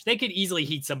the match. They could easily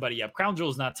heat somebody up. Crown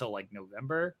Jewel's not till like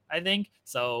November, I think.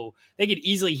 So they could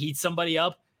easily heat somebody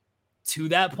up to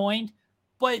that point,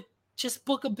 but just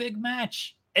book a big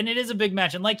match. And it is a big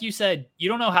match. And like you said, you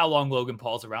don't know how long Logan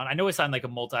Paul's around. I know he signed like a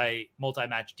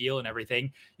multi-match deal and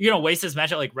everything. You're going to waste this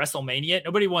match at like WrestleMania.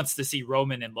 Nobody wants to see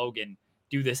Roman and Logan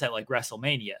do this at like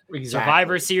WrestleMania. Exactly.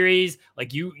 Survivor Series.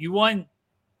 Like you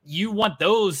want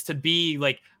those to be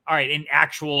like, all right, an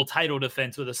actual title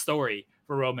defense with a story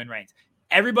for Roman Reigns.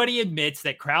 Everybody admits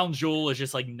that Crown Jewel is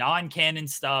just like non-canon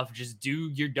stuff. Just do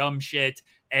your dumb shit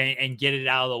and get it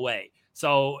out of the way.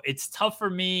 So it's tough for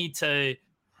me to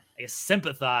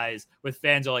sympathize with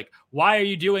fans who are like, why are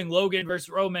you doing Logan versus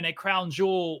Roman at Crown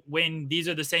Jewel when these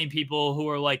are the same people who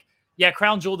are like, yeah,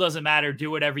 Crown Jewel doesn't matter. Do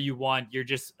whatever you want. You're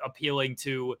just appealing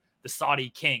to the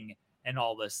Saudi king and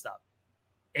all this stuff.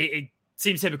 It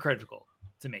seems hypocritical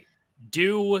to me.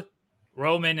 Do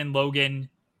Roman and Logan,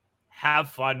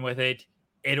 have fun with it.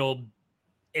 It'll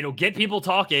get people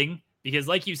talking because,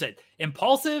 like you said,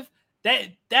 Impulsive,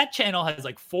 that channel has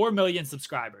like 4 million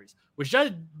subscribers, which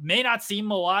may not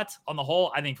seem a lot on the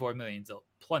whole. I think 4 million is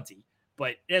plenty,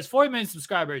 but it has 4 million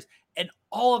subscribers, and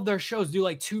all of their shows do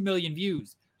like 2 million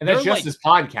views. And that's just his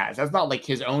podcast. That's not like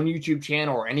his own YouTube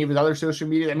channel or any of his other social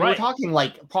media. I mean, we're talking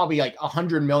like probably like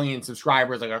 100 million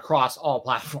subscribers, like across all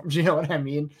platforms. You know what I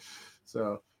mean?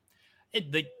 So,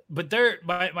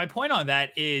 my point on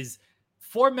that is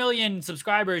 4 million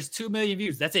subscribers, 2 million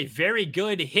views. That's a very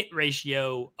good hit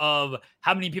ratio of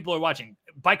how many people are watching.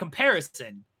 By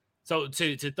comparison, so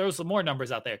to throw some more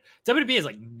numbers out there, WWE is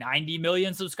like 90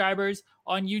 million subscribers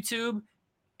on YouTube,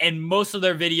 and most of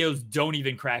their videos don't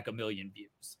even crack 1 million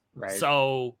views. Right.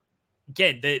 So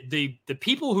again, the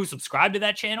people who subscribe to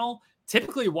that channel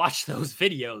typically watch those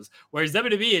videos, whereas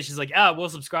WWE is just like, we'll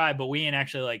subscribe, but we ain't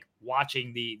actually like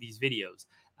watching these videos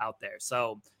out there.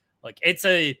 So like it's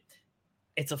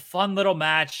a fun little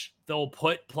match. They'll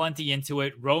put plenty into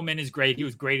it. Roman is great. He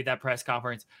was great at that press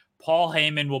conference. Paul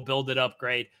Heyman will build it up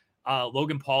great.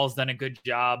 Logan Paul's done a good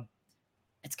job.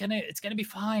 It's gonna be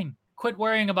fine. Quit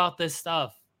worrying about this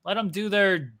stuff. Let them do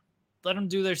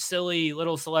their silly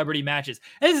little celebrity matches.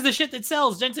 This is the shit that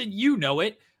sells, Jensen. You know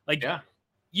it. Like,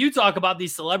 you talk about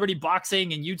these celebrity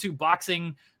boxing and YouTube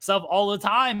boxing stuff all the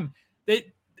time.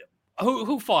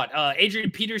 Who fought?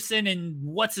 Adrian Peterson and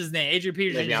what's his name? Adrian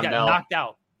Peterson just got knocked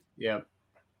out. Yeah.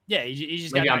 Yeah, he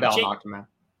just Le'Veon got knocked him out.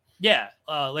 Yeah,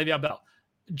 Le'Veon Bell.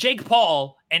 Jake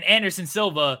Paul and Anderson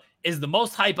Silva is the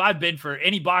most hype I've been for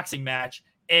any boxing match,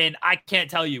 and I can't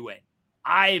tell you when.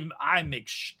 I'm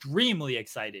extremely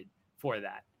excited for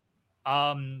that.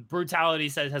 Brutality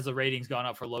says, has the ratings gone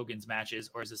up for Logan's matches,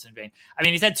 or is this in vain? I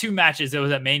mean, he's had 2 matches. It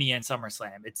was at Mania and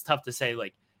SummerSlam. It's tough to say,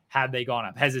 like, have they gone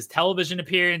up? Has his television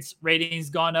appearance ratings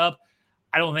gone up?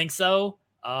 I don't think so.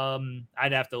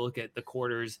 I'd have to look at the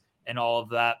quarters and all of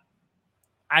that.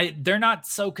 They're not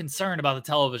so concerned about the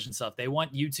television stuff. They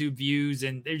want YouTube views,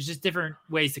 and there's just different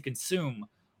ways to consume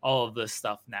all of this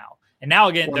stuff now. And now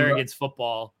again, they're against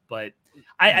football, but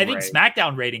I think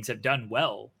SmackDown ratings have done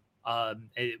well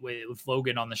with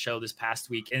Logan on the show this past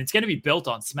week, and it's going to be built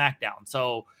on SmackDown.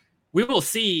 So we will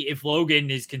see if Logan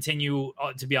is continue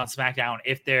to be on SmackDown,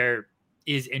 if there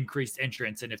is increased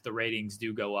entrance, and if the ratings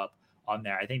do go up on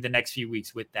there. I think the next few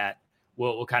weeks with that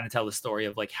will kind of tell the story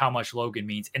of like how much Logan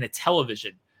means in a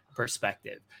television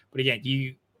perspective. But again,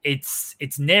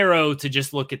 it's narrow to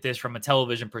just look at this from a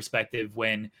television perspective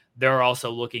when they're also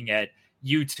looking at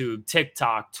YouTube,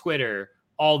 TikTok, Twitter,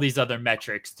 all these other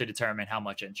metrics to determine how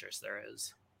much interest there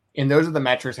is. And those are the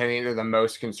metrics I think they're the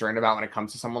most concerned about when it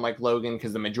comes to someone like Logan,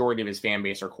 because the majority of his fan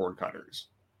base are cord cutters.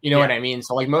 You know what I mean?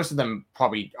 So like most of them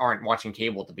probably aren't watching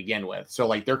cable to begin with. So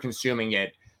like they're consuming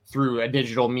it through a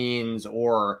digital means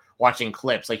or watching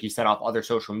clips, like you said, off other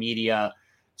social media.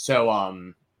 So,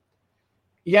 and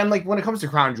like when it comes to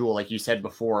Crown Jewel, like you said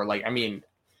before, like, I mean,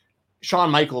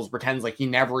 Shawn Michaels pretends like he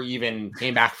never even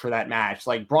came back for that match.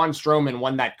 Like Braun Strowman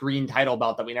won that green title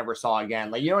belt that we never saw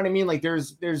again. Like, you know what I mean? Like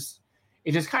there's, it's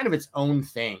just kind of its own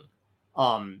thing.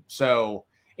 So,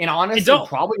 and honestly,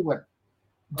 probably what,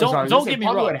 don't get me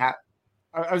wrong.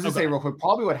 I was just saying real quick,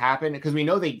 probably what happened, because we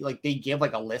know they give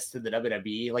like a list to the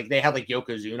WWE, like they had like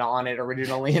Yokozuna on it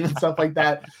originally and stuff like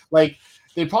that. Like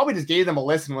they probably just gave them a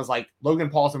list and was like, Logan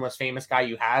Paul's the most famous guy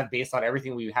you have based on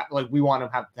everything we have. Like we want him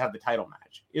to have the title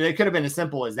match. It could have been as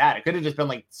simple as that. It could have just been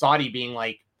like Saudi being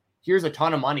like, here's a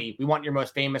ton of money. We want your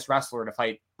most famous wrestler to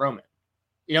fight Roman.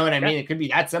 You know what I mean? It could be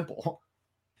that simple.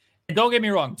 Don't get me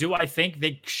wrong. Do I think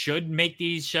they should make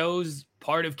these shows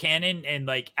part of canon and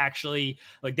like actually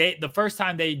like the first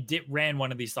time they ran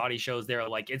one of these Saudi shows, they're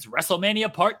like, it's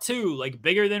WrestleMania Part 2, like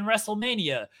bigger than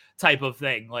WrestleMania type of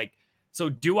thing. Like, so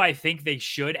do I think they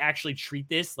should actually treat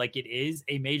this like it is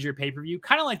a major pay-per-view,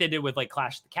 kind of like they did with like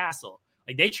Clash of the Castle?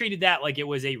 Like they treated that like it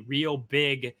was a real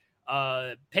big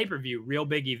pay-per-view, real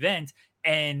big event,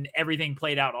 and everything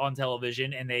played out on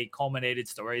television, and they culminated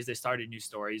stories, they started new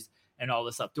stories and all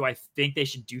this stuff. Do I think they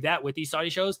should do that with these Saudi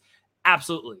shows?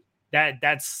 Absolutely.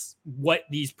 That's what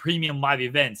these premium live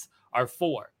events are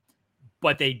for.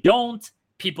 But they don't.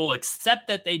 People accept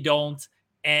that they don't.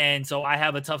 And so I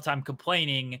have a tough time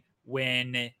complaining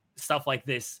when stuff like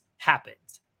this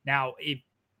happens. Now, if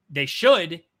they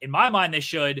should, in my mind, they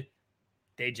should.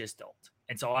 They just don't.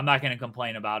 And so I'm not going to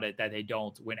complain about it that they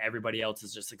don't when everybody else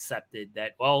has just accepted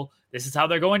that, well, this is how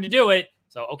they're going to do it.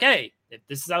 So, okay, if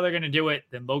this is how they're going to do it,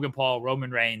 then Logan Paul,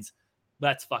 Roman Reigns,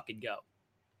 let's fucking go.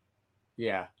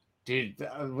 Yeah. Dude,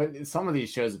 some of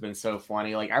these shows have been so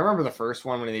funny. Like, I remember the first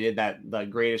one when they did the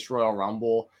Greatest Royal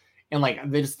Rumble, and like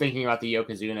they're just thinking about the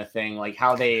Yokozuna thing, like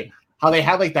how they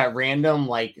had like that random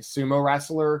like sumo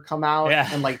wrestler come out,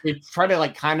 and like they try to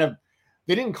like kind of,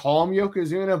 they didn't call him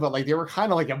Yokozuna, but like they were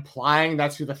kind of like implying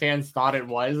that's who the fans thought it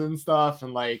was and stuff,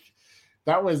 and like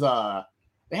that was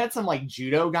they had some like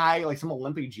judo guy, like some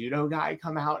Olympic judo guy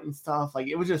come out and stuff. Like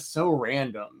it was just so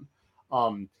random.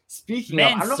 Speaking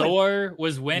Mansoor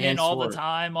was winning all the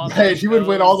time on he would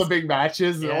win all the big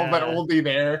matches and all that oldie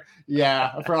there. Yeah,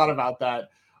 I forgot about that.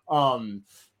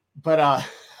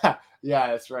 Yeah,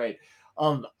 that's right.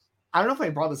 I don't know if I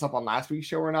brought this up on last week's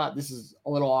show or not. This is a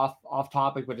little off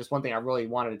topic, but just one thing I really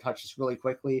wanted to touch just really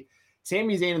quickly.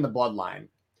 Sami Zayn in the Bloodline.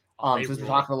 Since we're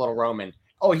talking a little Roman.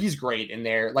 Oh, he's great in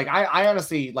there. Like I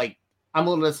honestly like I'm a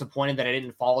little disappointed that I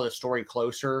didn't follow the story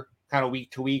closer kind of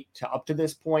week to week to up to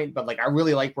this point, but like I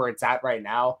really like where it's at right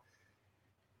now.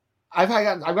 I've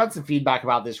got some feedback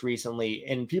about this recently,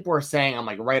 and people are saying I'm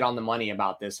like right on the money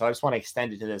about this. So I just want to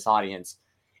extend it to this audience.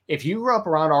 If you grew up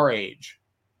around our age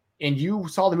and you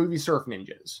saw the movie Surf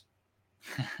Ninjas,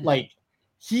 like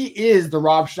he is the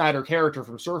Rob Schneider character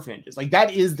from Surf Ninjas. Like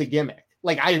that is the gimmick.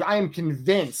 Like I am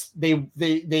convinced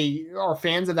they are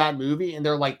fans of that movie and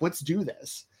they're like, let's do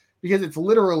this, because it's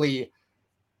literally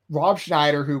Rob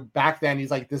Schneider, who back then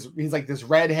he's like this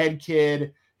redhead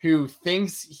kid who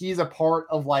thinks he's a part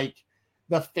of like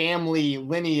the family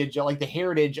lineage, like the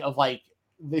heritage of like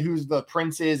who's the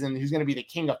princes and who's going to be the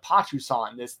king of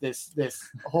Patusan,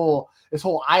 this whole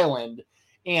island.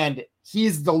 And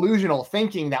he's delusional,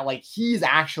 thinking that like he's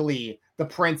actually the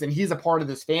prince and he's a part of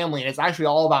this family and it's actually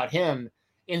all about him.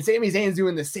 And Sami Zayn's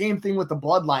doing the same thing with the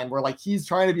bloodline, where like he's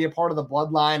trying to be a part of the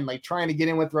bloodline, like trying to get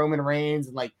in with Roman Reigns.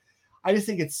 And like I just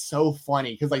think it's so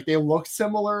funny because like they look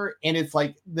similar and it's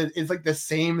like the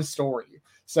same story.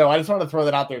 So I just want to throw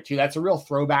that out there too. That's a real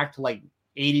throwback to like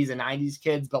 80s and 90s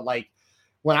kids. But like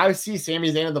when I see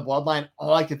Sami Zayn in the bloodline,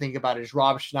 all I can think about is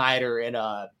Rob Schneider and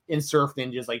in Surf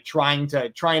Ninjas, like trying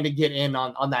to get in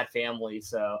on that family.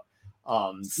 So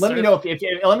let me know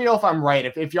if I'm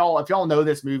right. If y'all know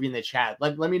this movie in the chat,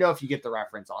 let me know if you get the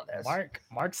reference on this.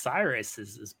 Mark Cyrus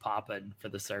is popping for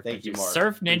the Surf Thank Ninjas. You, Mark.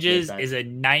 Surf Ninjas is a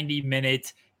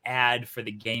 90-minute ad for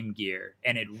the Game Gear,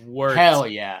 and it worked. Hell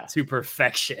yeah, to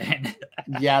perfection.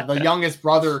 Yeah, the youngest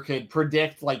brother could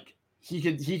predict like he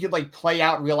could like play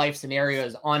out real life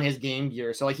scenarios on his Game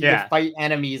Gear. So like he could fight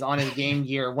enemies on his Game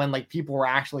Gear when like people were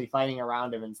actually fighting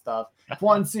around him and stuff.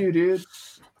 1-2, dude.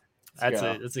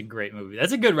 That's a great movie.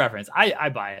 That's a good reference. I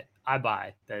buy it. I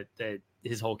buy that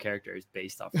his whole character is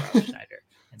based off Rob Schneider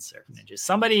and Surf Ninjas.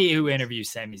 Somebody who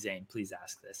interviews Sami Zayn, please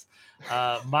ask this.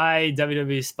 My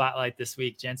WWE spotlight this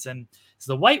week, Jensen, is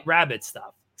the White Rabbit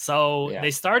stuff. So they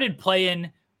started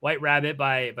playing White Rabbit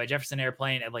by Jefferson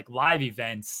Airplane at like live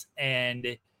events,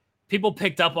 and people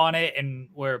picked up on it and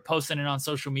were posting it on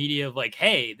social media of like,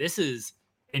 hey, this is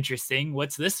interesting.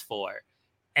 What's this for?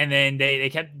 And then they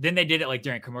did it like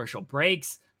during commercial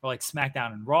breaks for like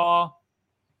SmackDown and Raw.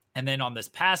 And then on this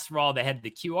past Raw, they had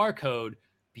the QR code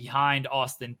behind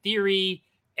Austin Theory.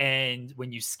 And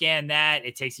when you scan that,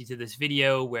 it takes you to this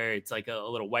video where it's like a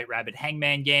little White Rabbit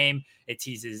Hangman game. It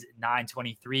teases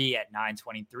 9/23 at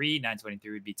 9/23.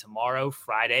 9/23 would be tomorrow,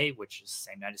 Friday, which is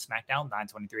the same night as SmackDown.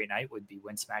 9/23 at night would be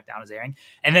when SmackDown is airing.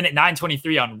 And then at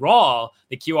 9/23 on Raw,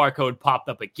 the QR code popped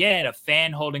up again, a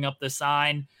fan holding up the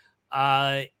sign.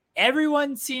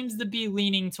 Everyone seems to be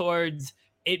leaning towards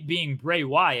it being Bray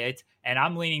Wyatt, and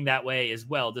I'm leaning that way as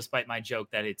well, despite my joke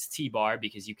that it's T-Bar,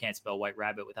 because you can't spell White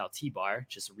Rabbit without T-Bar,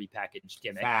 just a repackaged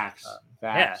gimmick. Facts.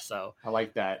 Yeah, so I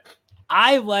like that.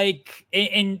 I like,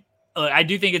 and I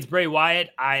do think it's Bray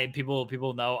Wyatt.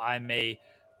 People know I'm a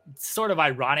sort of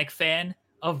ironic fan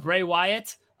of Bray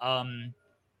Wyatt.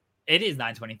 It is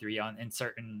 9/23 in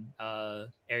certain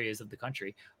areas of the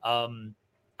country.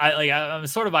 I'm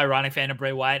sort of ironic fan of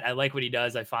Bray Wyatt. I like what he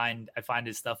does. I find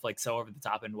his stuff like so over the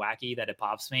top and wacky that it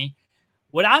pops me.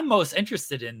 What I'm most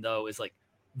interested in though is like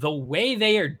the way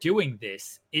they are doing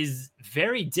this is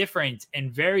very different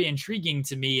and very intriguing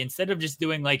to me. Instead of just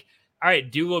doing like, all right,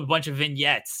 do a bunch of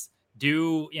vignettes,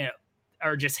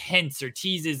 or just hints or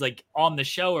teases like on the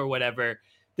show or whatever.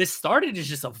 This started as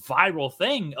just a viral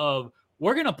thing of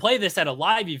we're going to play this at a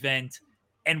live event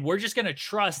and we're just going to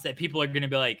trust that people are going to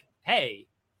be like, hey,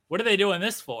 what are they doing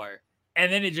this for?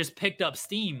 And then it just picked up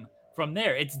steam from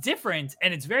there. It's different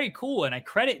and it's very cool. And I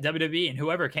credit WWE and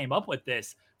whoever came up with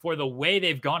this for the way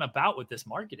they've gone about with this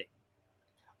marketing.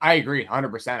 I agree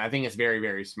 100%. I think it's very,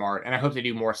 very smart. And I hope they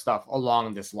do more stuff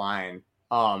along this line.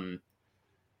 Like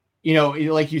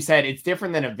you said, it's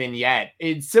different than a vignette.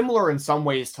 It's similar in some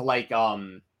ways to like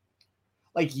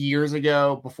years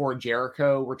ago before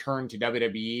Jericho returned to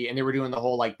WWE and they were doing the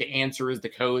whole, like the answer is the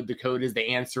code is the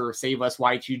answer, save us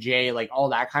Y2J, like all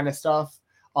that kind of stuff.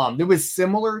 It was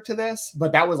similar to this,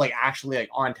 but that was like actually like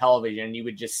on television. You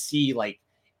would just see like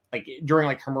during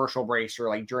like commercial breaks or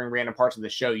like during random parts of the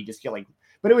show, you just get like,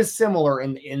 but it was similar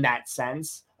in that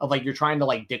sense of like, you're trying to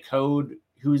like decode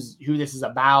who this is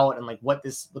about and like what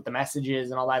the message is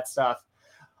and all that stuff.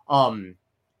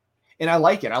 And I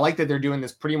like it. I like that they're doing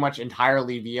this pretty much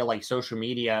entirely via like social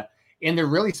media, and they're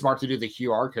really smart to do the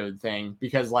QR code thing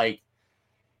because like,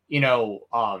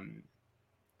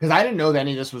 because I didn't know that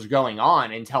any of this was going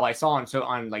on until I saw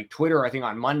on like Twitter, I think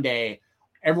on Monday,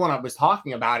 everyone was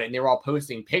talking about it and they were all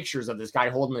posting pictures of this guy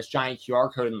holding this giant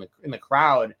QR code in the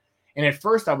crowd. And at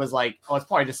first I was like, oh, it's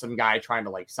probably just some guy trying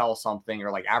to like sell something or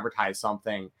like advertise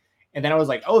something. And then I was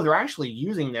like, oh, they're actually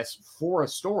using this for a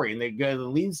story. And it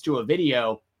leads to a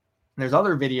video. There's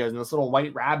other videos and this little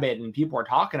white rabbit and people are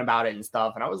talking about it and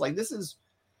stuff. And I was like, this is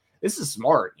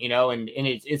smart, you know, and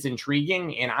it's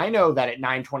intriguing. And I know that at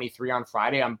 9:23 on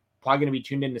Friday, I'm probably going to be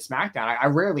tuned into SmackDown. I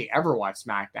rarely ever watch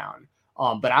SmackDown.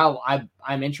 But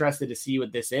I'm interested to see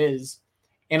what this is.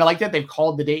 And I like that they've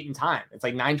called the date and time. It's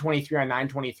like 9:23 on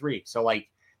 9:23. So like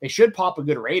they should pop a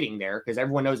good rating there because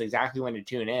everyone knows exactly when to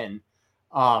tune in.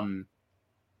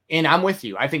 And I'm with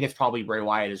you. I think it's probably Bray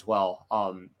Wyatt as well.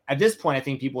 At this point, I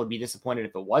think people would be disappointed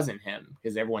if it wasn't him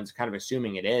because everyone's kind of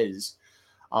assuming it is.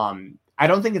 I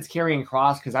don't think it's Karrion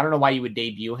Kross because I don't know why you would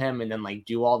debut him and then like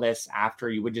do all this after.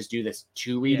 You would just do this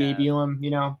to re-debut him,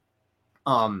 you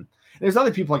know? There's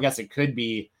other people I guess it could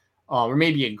be, or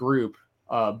maybe a group,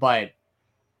 but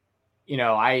you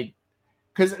know,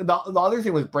 because the other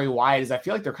thing with Bray Wyatt is I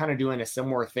feel like they're kind of doing a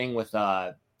similar thing with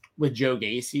Joe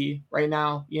Gacy right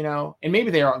now, you know, and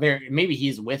maybe maybe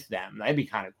he's with them. That'd be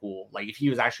kind of cool. Like if he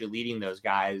was actually leading those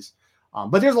guys.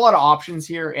 But there's a lot of options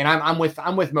here, and I'm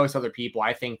with most other people.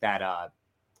 I think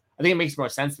it makes more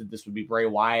sense that this would be Bray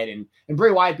Wyatt and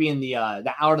Bray Wyatt being the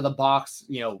out of the box,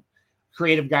 you know,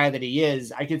 creative guy that he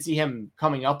is. I could see him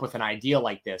coming up with an idea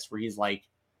like this where he's like,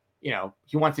 you know,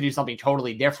 he wants to do something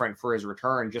totally different for his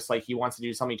return, just like he wants to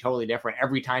do something totally different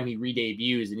every time he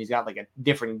re-debuts, and he's got like a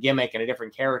different gimmick and a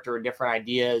different character and different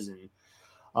ideas.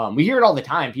 And we hear it all the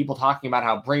time, people talking about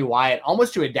how Bray Wyatt,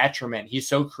 almost to a detriment, he's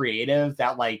so creative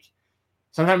that like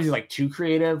sometimes he's like too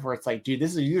creative where it's like, dude,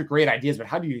 these are great ideas, but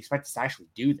how do you expect us to actually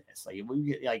do this?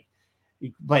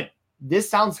 But this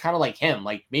sounds kind of like him.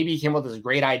 Like maybe he came up with this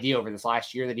great idea over this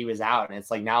last year that he was out, and it's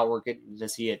like now we're getting to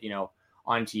see it, you know,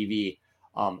 on TV.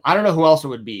 I don't know who else it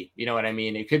would be. You know what I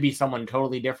mean? It could be someone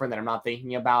totally different that I'm not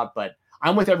thinking about, but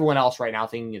I'm with everyone else right now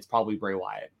thinking it's probably Bray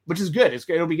Wyatt, which is good.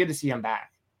 It'll be good to see him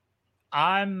back.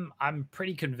 I'm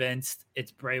pretty convinced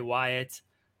it's Bray Wyatt.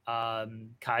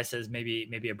 Kai says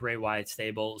maybe a Bray Wyatt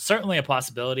stable. Certainly a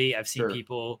possibility. I've seen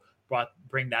people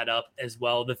bring that up as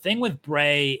well. The thing with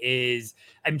Bray is,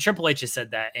 I mean, Triple H has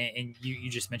said that, and you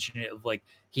just mentioned it, of like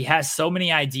he has so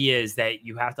many ideas that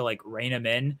you have to like rein him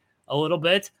in a little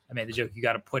bit. I made the joke, you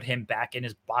got to put him back in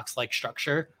his box-like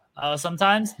structure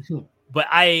sometimes. But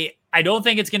I don't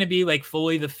think it's going to be like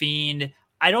fully the Fiend.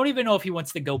 I don't even know if he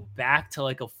wants to go back to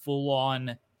like a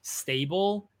full-on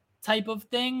stable type of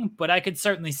thing, but I could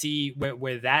certainly see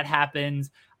where that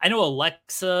happens. I know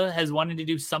Alexa has wanted to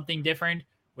do something different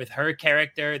with her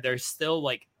character. There's still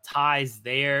like ties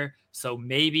there. So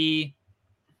maybe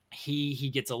he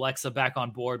gets Alexa back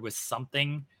on board with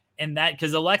something in that,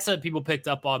 because Alexa, people picked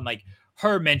up on like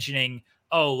her mentioning,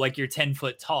 oh, like you're 10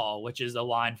 foot tall, which is a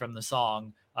line from the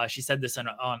song. She said this on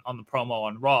the promo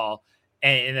on Raw,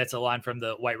 and that's a line from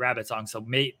the White Rabbit song. So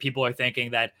people are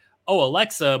thinking that, oh,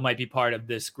 Alexa might be part of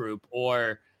this group.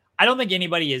 Or I don't think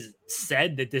anybody has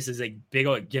said that this is a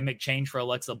big gimmick change for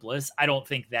Alexa Bliss. I don't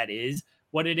think that is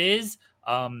what it is.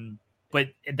 But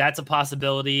that's a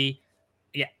possibility.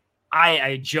 Yeah,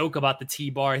 I joke about the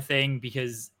T-bar thing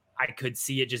because I could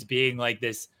see it just being like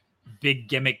this big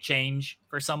gimmick change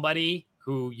for somebody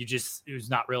who's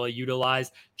not really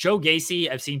utilized. Joe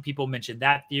Gacy, I've seen people mention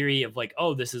that theory of like,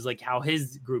 oh, this is like how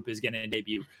his group is going to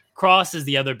debut. Cross is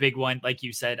the other big one. Like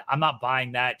you said, I'm not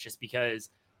buying that just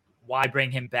because why bring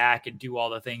him back and do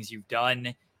all the things you've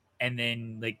done and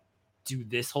then like do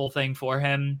this whole thing for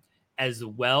him as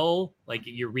well? Like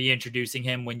you're reintroducing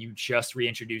him when you just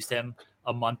reintroduced him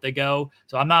a month ago.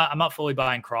 So I'm not fully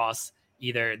buying Cross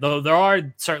either, though there are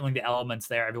certainly the elements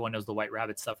there. Everyone knows the White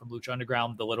Rabbit stuff from Lucha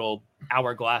Underground. The little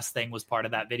hourglass thing was part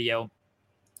of that video.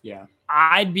 Yeah.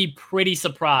 I'd be pretty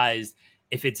surprised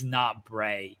if it's not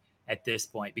Bray at this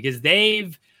point, because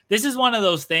this is one of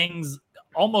those things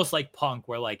almost like Punk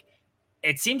where like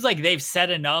it seems like they've said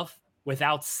enough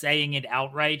without saying it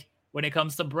outright when it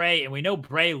comes to Bray. And we know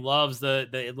Bray loves the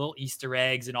little Easter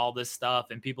eggs and all this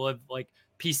stuff, and people have like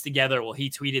pieced together, well, he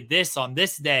tweeted this on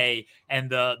this day, and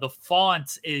the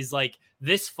font is like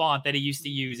this font that he used to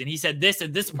use, and he said this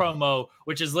in this promo,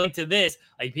 which is linked to this.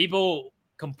 Like people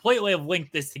completely have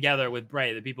linked this together with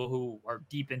Bray, the people who are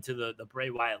deep into the Bray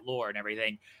Wyatt lore and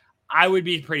everything. I would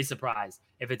be pretty surprised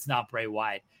if it's not Bray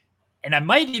Wyatt. And I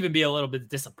might even be a little bit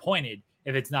disappointed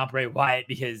if it's not Bray Wyatt,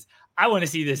 because I want to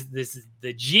see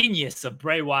the genius of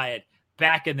Bray Wyatt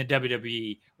back in the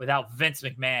WWE without Vince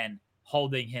McMahon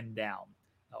holding him down.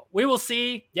 We will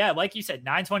see. Yeah, like you said,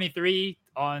 9:23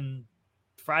 on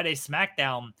Friday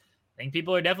SmackDown, I think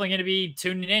people are definitely going to be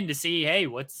tuning in to see, hey,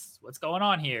 what's going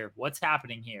on here? What's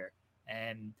happening here?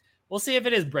 And we'll see if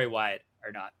it is Bray Wyatt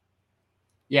or not.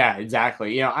 Yeah,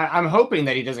 exactly. You know, I'm hoping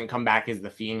that he doesn't come back as the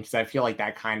Fiend, because I feel like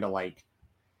that kind of like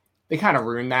they kind of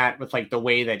ruined that with like the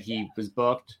way that he was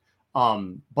booked.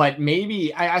 But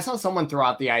maybe I saw someone throw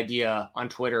out the idea on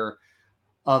Twitter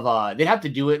of they'd have to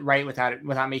do it right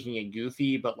without making it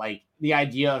goofy, but like the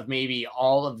idea of maybe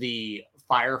all of the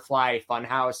Firefly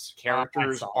Funhouse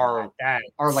characters are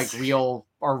like real.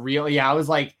 Yeah, I was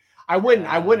like, I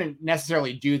wouldn't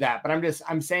necessarily do that, but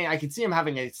I'm saying I could see him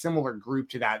having a similar group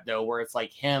to that though, where it's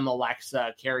like him,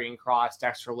 Alexa, Karrion Kross,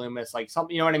 Dexter Lumis, like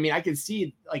something, you know what I mean? I could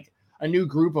see like a new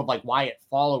group of like Wyatt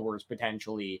followers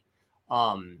potentially.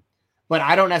 But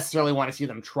I don't necessarily want to see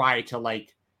them try to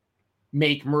like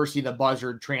make Mercy the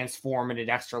Buzzard transform into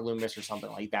Dexter Lumis or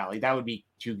something like that. Like that would be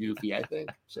too goofy, I think.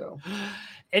 So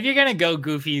if you're going to go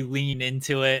goofy, lean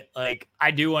into it. Like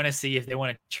I do want to see if they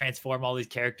want to transform all these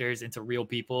characters into real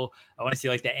people. I want to see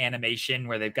like the animation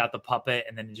where they've got the puppet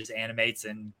and then it just animates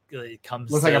and it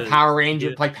comes. Looks like a Power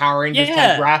Ranger, like Power Rangers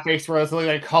type graphics where it's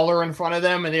like color in front of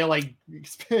them and they like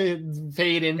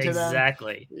fade into them.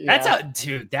 Exactly. Yeah. That's how,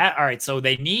 dude, that, all right. So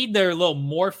they need their little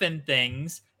morphin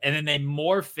things. And then they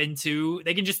morph into,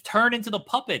 they can just turn into the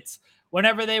puppets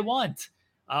whenever they want.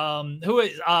 Who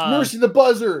is Mercy the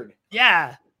Buzzard?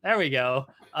 Yeah, there we go.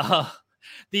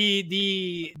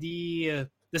 The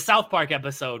South Park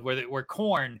episode where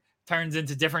corn turns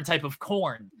into different type of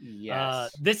corn.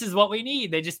 Yes. This is what we need.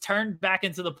 They just turn back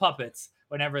into the puppets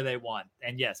whenever they want.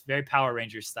 And yes, very Power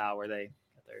Rangers style where they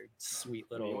got their sweet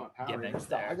little gimmicks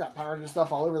there. I got Power Ranger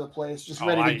stuff all over the place, just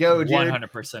ready to go, dude.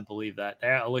 100% believe that.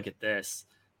 There, look at this.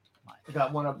 I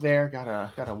got one up there.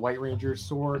 Got a White Ranger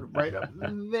sword right up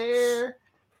there.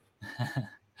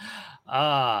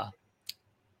 Power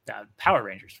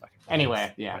Rangers fucking.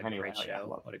 Anyway, yeah. Anyway,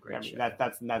 show. What a great show.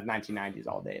 That's 1990s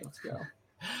all day. Let's go.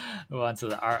 Move on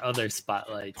to our other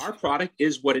spotlights. Our product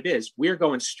is what it is. We're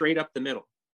going straight up the middle.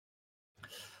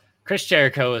 Chris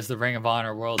Jericho is the Ring of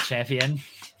Honor World Champion.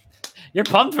 You're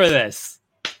pumped for this.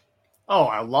 Oh,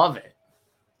 I love it.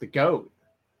 The GOAT.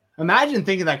 Imagine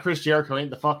thinking that Chris Jericho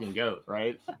ain't the fucking GOAT,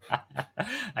 right?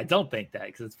 I don't think that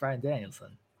because it's Bryan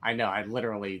Danielson. I know. I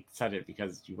literally said it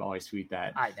because you always tweet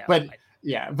that. I know. But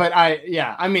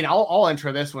I mean, I'll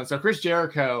intro this one. So Chris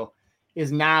Jericho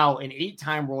is now an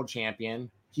 8-time world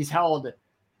champion. He's held,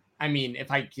 I mean,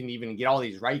 if I can even get all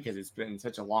these right, because it's been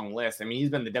such a long list. I mean, he's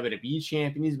been the WWE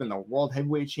champion. He's been the world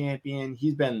heavyweight champion.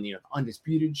 He's been the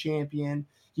undisputed champion.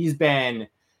 He's been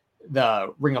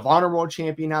the Ring of Honor world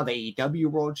champion now, the AEW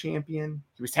world champion.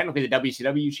 He was technically the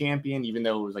WCW champion, even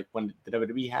though it was like when the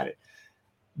WWE had it.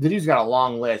 The dude's got a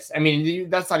long list. I mean,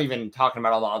 that's not even talking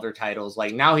about all the other titles.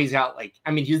 Like now he's got like,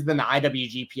 I mean, he's been the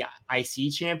IWGP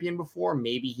IC champion before.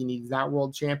 Maybe he needs that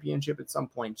world championship at some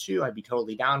point too. I'd be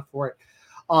totally down for it.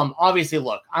 Obviously,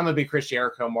 look, I'm a big Chris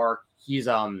Jericho mark. He's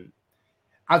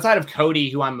outside of Cody,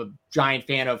 who I'm a giant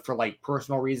fan of for like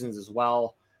personal reasons as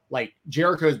well. Like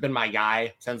Jericho's been my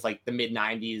guy since like the mid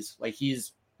 90s. Like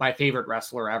he's my favorite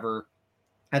wrestler ever.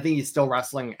 I think he's still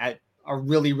wrestling at a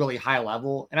really, really high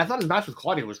level. And I thought his match with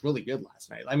Claudio was really good last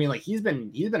night. I mean, like he's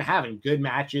been having good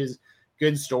matches,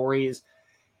 good stories.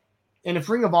 And if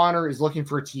Ring of Honor is looking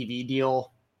for a TV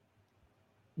deal,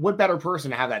 what better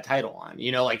person to have that title on?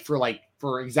 You know, like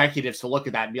for executives to look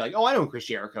at that and be like, oh, I know who Chris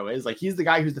Jericho is. Like he's the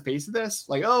guy who's the face of this.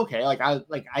 Like, oh, okay.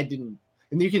 I didn't.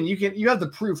 And you have the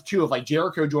proof too of like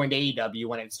Jericho joined AEW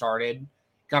when it started,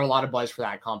 got a lot of buzz for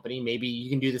that company. Maybe you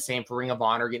can do the same for Ring of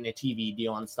Honor, getting a TV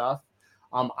deal and stuff.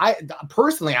 I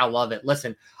personally love it.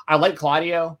 Listen, I like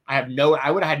Claudio. I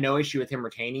would have had no issue with him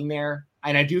retaining there.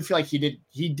 And I do feel like he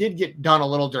did get done a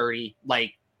little dirty,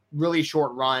 like really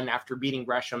short run after beating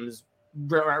Gresham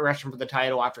for the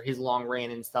title after his long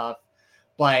reign and stuff.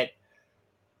 But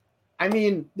I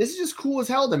mean, this is just cool as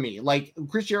hell to me. Like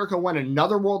Chris Jericho won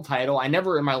another world title. I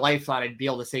never in my life thought I'd be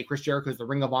able to say Chris Jericho is the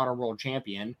Ring of Honor world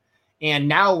champion. And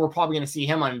now we're probably going to see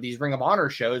him on these Ring of Honor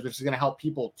shows, which is going to help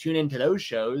people tune into those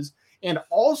shows. And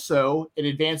also it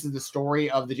advances the story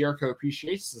of the Jericho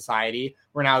Appreciation Society,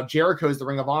 where now Jericho is the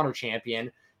Ring of Honor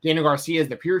champion. Daniel Garcia is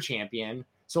the pure champion.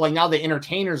 So like now the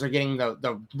entertainers are getting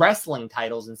the wrestling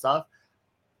titles and stuff.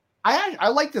 I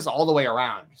like this all the way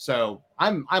around. So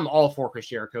I'm all for Chris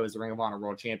Jericho as the Ring of Honor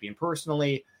world champion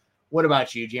personally. What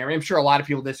about you, Jeremy? I'm sure a lot of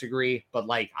people disagree, but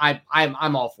like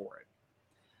I'm all for it.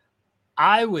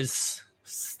 I was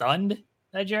stunned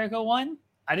that Jericho won.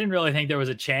 I didn't really think there was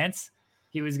a chance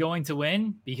he was going to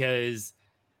win because,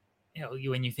 you know,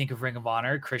 when you think of Ring of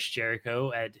Honor, Chris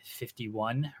Jericho at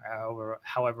 51,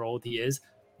 however old he is,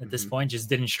 at this point. Just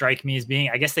didn't strike me as being.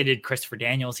 I guess they did Christopher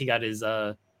Daniels. He got his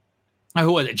who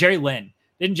was it? Jerry Lynn.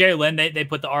 Didn't Jerry Lynn? They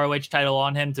put the ROH title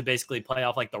on him to basically play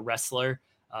off like the wrestler.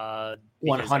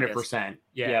 100%.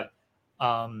 Yeah. Yep.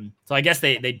 So I guess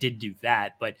they did do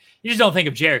that, but you just don't think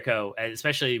of Jericho,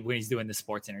 especially when he's doing the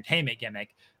sports entertainment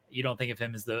gimmick. You don't think of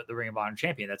him as the Ring of Honor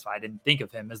champion. That's why I didn't think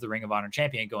of him as the Ring of Honor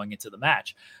champion going into the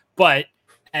match. But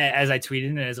as I tweeted,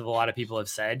 and as a lot of people have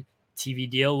said, TV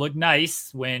deal looked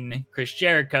nice when Chris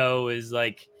Jericho is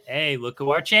like, hey, look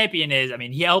who our champion is. I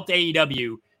mean, he helped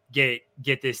AEW get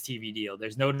this TV deal.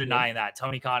 There's no denying that.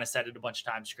 Tony Khan has said it a bunch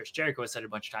of times. Chris Jericho has said it a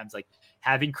bunch of times. Like,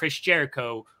 having Chris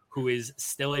Jericho, who is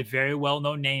still a very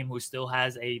well-known name, who still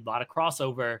has a lot of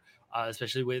crossover,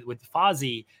 especially with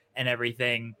Fozzy and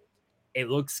everything. It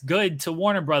looks good to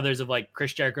Warner Brothers of like,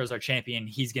 Chris Jericho's our champion.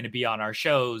 He's going to be on our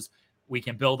shows. We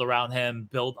can build around him,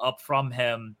 build up from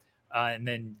him, and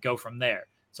then go from there.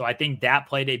 So I think that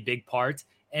played a big part.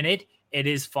 And it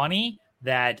is funny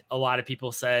that a lot of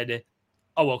people said,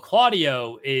 oh, well,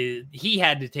 Claudio, he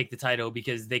had to take the title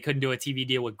because they couldn't do a TV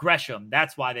deal with Gresham.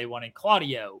 That's why they wanted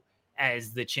Claudio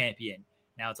as the champion.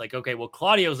 Now it's like, okay, well,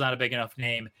 Claudio's not a big enough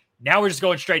name. Now we're just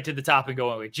going straight to the top and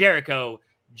going with Jericho.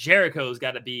 Jericho's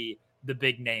got to be the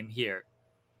big name here.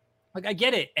 Like, I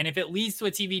get it. And if it leads to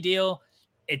a TV deal,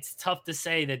 it's tough to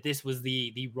say that this was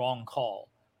the wrong call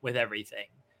with everything.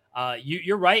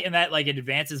 You're right in that, like, it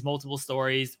advances multiple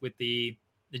stories with the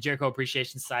Jericho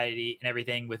Appreciation Society and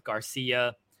everything with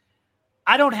Garcia.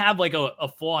 I don't have like a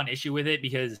full-on issue with it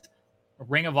because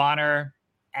Ring of Honor,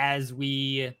 as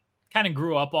we kind of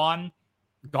grew up on,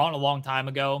 gone a long time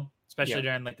ago, especially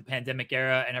during like the pandemic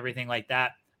era and everything like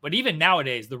that. But even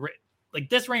nowadays,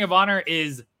 this Ring of Honor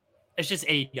it's just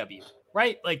AEW,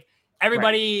 right? Like,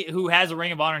 everybody who has a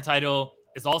Ring of Honor title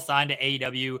is all signed to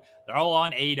AEW. They're all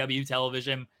on AEW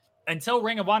television. Until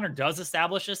Ring of Honor does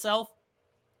establish itself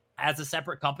as a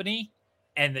separate company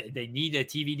and they need a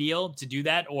TV deal to do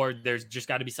that, or there's just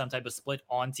got to be some type of split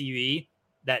on TV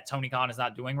that Tony Khan is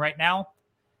not doing right now.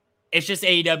 It's just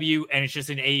AEW, and it's just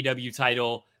an AEW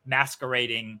title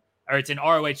masquerading, or it's an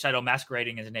ROH title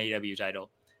masquerading as an AEW title.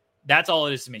 That's all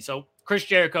it is to me. So Chris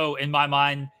Jericho, in my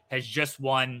mind, has just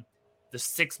won the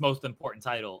 6th most important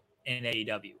title in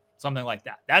AEW, something like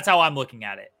that. That's how I'm looking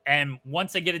at it. And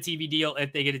once they get a TV deal,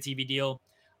 if they get a TV deal,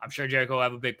 I'm sure Jericho will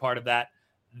have a big part of that.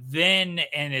 Then,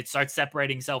 and it starts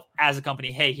separating itself as a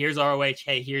company. Hey, here's ROH.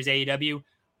 Hey, here's AEW.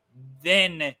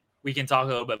 Then we can talk a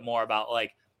little bit more about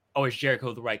like, oh, is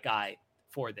Jericho the right guy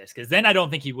for this? Because then I don't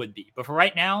think he would be. But for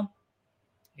right now,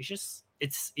 he's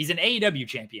an AEW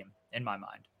champion in my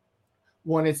mind.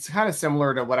 Well, it's kind of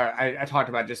similar to what I talked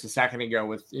about just a second ago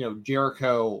with,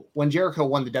 Jericho. When Jericho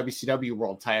won the WCW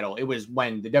world title, it was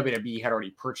when the WWE had already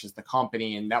purchased the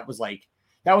company. And that was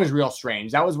real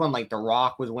strange. That was when like The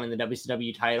Rock was winning the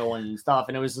WCW title and stuff.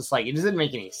 And it was just like, it doesn't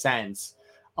make any sense.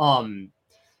 And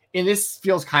this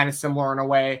feels kind of similar in a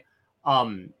way.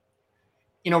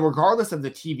 Regardless of the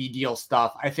TV deal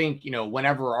stuff, I think,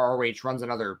 whenever ROH runs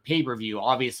another pay-per-view,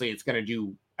 obviously it's going to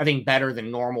do, I think, better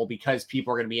than normal because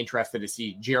people are going to be interested to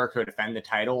see Jericho defend the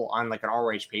title on like an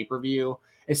ROH pay-per-view,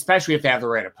 especially if they have the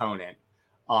right opponent.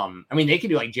 They could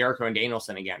do like Jericho and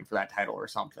Danielson again for that title or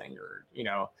something, or,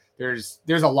 there's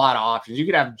a lot of options. You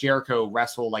could have Jericho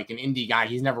wrestle like an indie guy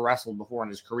he's never wrestled before in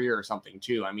his career or something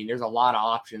too. I mean, there's a lot of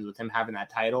options with him having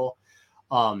that title.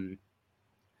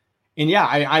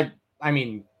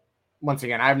 Once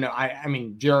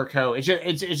again, Jericho, it's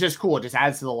just cool. It just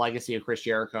adds to the legacy of Chris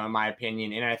Jericho, in my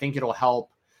opinion. And I think it'll help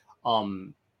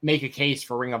make a case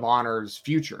for Ring of Honor's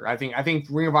future. I think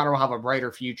Ring of Honor will have a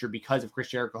brighter future because of Chris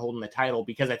Jericho holding the title,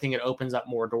 because I think it opens up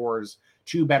more doors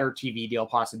to better TV deal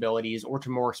possibilities or to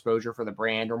more exposure for the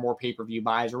brand or more pay-per-view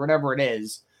buys or whatever it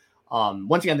is.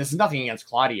 Once again, this is nothing against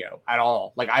Claudio at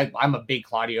all. Like, I'm a big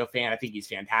Claudio fan. I think he's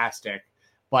fantastic.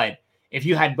 But if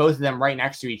you had both of them right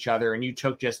next to each other and you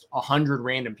took just 100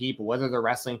 random people, whether they're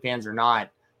wrestling fans or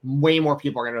not, way more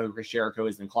people are going to know who Chris Jericho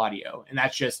is than Claudio. And I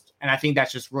think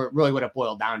that's just really what it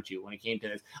boiled down to when it came to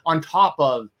this. On top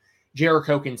of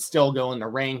Jericho can still go in the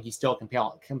ring. He's still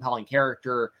a compelling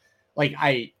character. Like,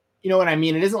 you know what I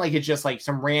mean? It isn't like it's just like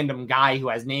some random guy who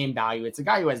has name value. It's a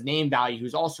guy who has name value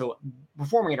who's also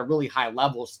performing at a really high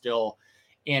level still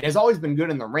and has always been good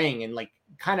in the ring and like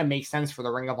kind of makes sense for the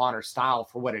Ring of Honor style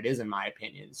for what it is, in my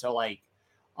opinion. So like,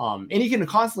 and he can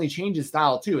constantly change his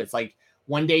style too. It's like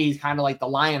one day he's kind of like the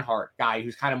Lionheart guy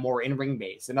who's kind of more in ring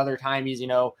based. Another time he's,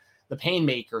 the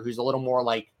Painmaker who's a little more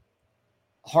like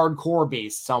hardcore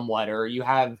based somewhat. Or you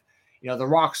have, the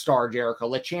rock star Jericho,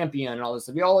 Le Champion, and all this.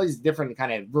 All these different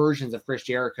kind of versions of Chris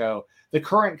Jericho. The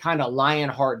current kind of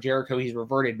Lionheart Jericho he's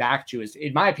reverted back to is,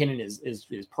 in my opinion,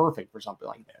 is perfect for something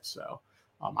like this. So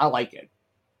I like it.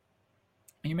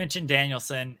 You mentioned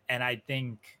Danielson, and I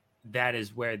think that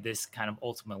is where this kind of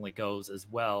ultimately goes as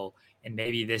well. And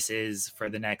maybe this is for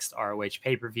the next ROH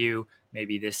pay-per-view.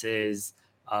 Maybe this is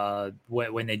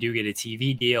when they do get a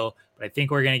TV deal. But I think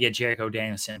we're going to get Jericho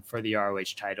Danielson for the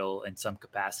ROH title in some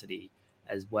capacity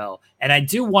as well. And I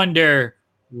do wonder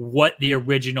what the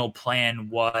original plan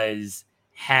was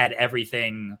had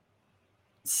everything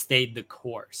stayed the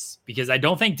course. Because I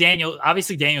don't think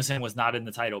obviously Danielson was not in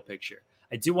the title picture.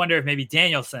 I do wonder if maybe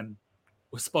Danielson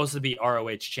was supposed to be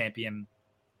ROH champion.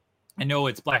 I know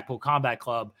it's Blackpool Combat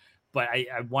Club, but I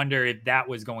wonder if that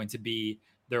was going to be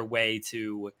their way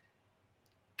to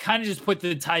kind of just put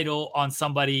the title on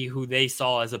somebody who they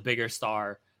saw as a bigger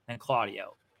star than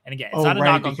Claudio. And again, it's not a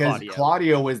knock on Claudio.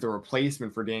 Claudio was the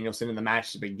replacement for Danielson in the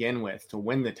match to begin with to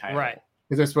win the title. Right.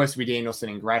 Because it was supposed to be Danielson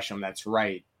and Gresham. That's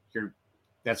right.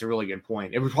 That's a really good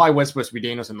point. It probably was supposed to be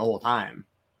Danielson the whole time.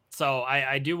 So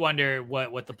I do wonder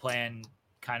what the plan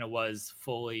kind of was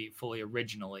fully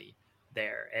originally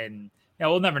there. And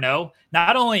we'll never know.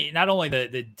 Not only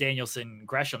the Danielson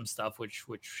Gresham stuff, which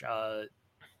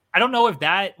I don't know if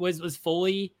that was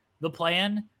fully the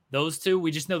plan. Those two,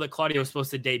 we just know that Claudio was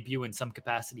supposed to debut in some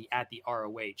capacity at the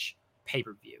ROH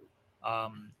pay-per-view.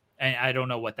 And I don't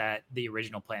know what the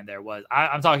original plan there was.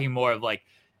 I'm talking more of like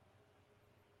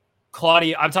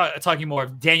Claudio. I'm talking more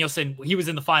of Danielson. He was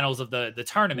in the finals of the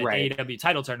tournament, right. The AEW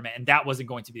title tournament, and that wasn't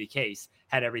going to be the case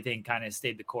had everything kind of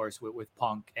stayed the course with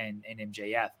Punk and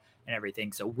MJF and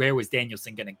everything. So where was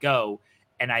Danielson going to go?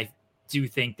 And I do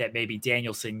think that maybe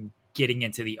Danielson getting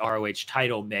into the ROH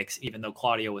title mix, even though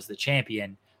Claudio was the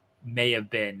champion, may have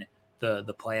been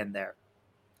the plan there.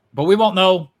 But we won't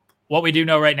know. What we do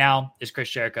know right now is Chris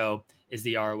Jericho is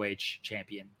the ROH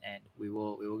champion, and we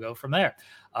will go from there.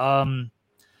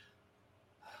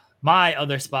 My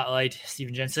other spotlight,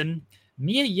 Steven Jensen,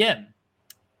 Mia Yim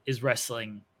is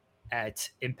wrestling at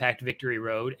Impact Victory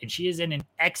Road, and she is in an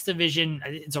X Division.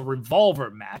 It's a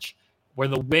revolver match where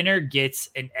the winner gets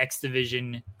an X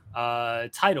Division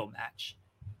title match.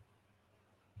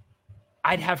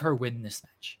 I'd have her win this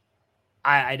match.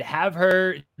 I'd have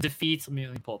her defeat. Let me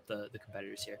pull up the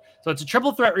competitors here. So it's a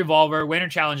triple threat revolver. Winner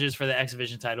challenges for the X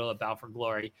Division title at Bound for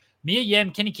Glory. Mia Yim,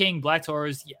 Kenny King, Black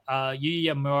Taurus, Yuya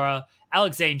Yamura,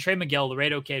 Alex Zane, Trey Miguel,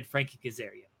 Laredo Kid, Frankie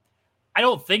Kazarian. I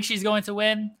don't think she's going to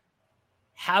win.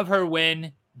 Have her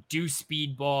win, do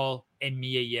Speedball and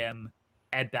Mia Yim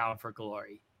at Bound for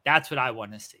Glory. That's what I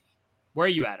want to see. Where are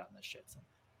you at on this shit?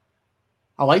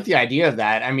 I like the idea of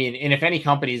that. I mean, and if any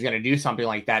company is going to do something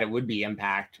like that, it would be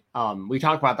Impact. We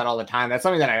talk about that all the time. That's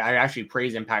something that I actually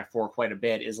praise Impact for quite a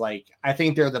bit. Is like I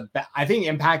think they're I think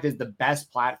Impact is the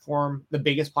best platform, the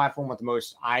biggest platform with the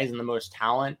most eyes and the most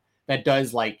talent that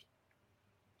does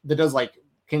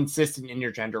consistent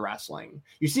intergender wrestling.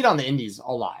 You see it on the indies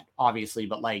a lot, obviously,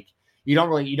 but like you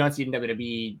don't see it in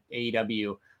WWE,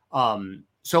 AEW.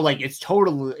 So like it's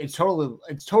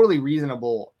totally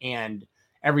reasonable and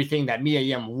everything that Mia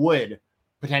Yim would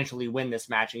potentially win this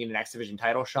match and get an X Division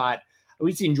title shot.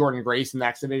 We've seen Jordan Grace in the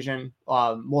X Division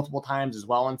multiple times as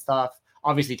well and stuff.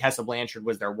 Obviously, Tessa Blanchard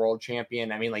was their world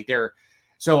champion. I mean,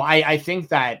 so I think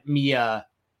that Mia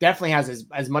definitely has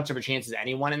as much of a chance as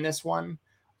anyone in this one.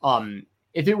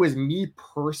 If it was me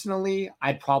personally,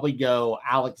 I'd probably go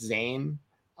Alex Zane,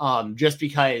 just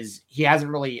because he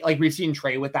hasn't really, like, we've seen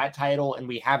Trey with that title and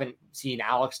we haven't seen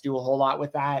Alex do a whole lot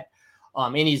with that.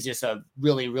 And he's just a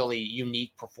really, really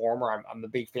unique performer. I'm a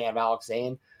big fan of Alex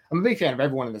Zane. I'm a big fan of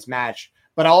everyone in this match.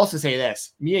 But I'll also say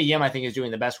this. Mia Yim, I think, is doing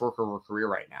the best work of her career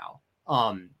right now.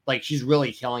 Like, she's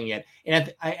really killing it.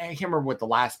 And I can't remember what the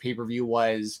last pay-per-view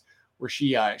was where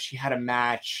she had a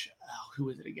match. Oh, who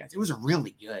was it against? It was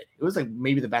really good. It was like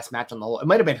maybe the best match on the whole. It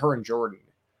might have been her and Jordan.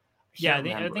 I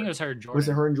think it was her and Jordan. Was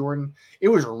it her and Jordan? It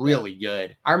was really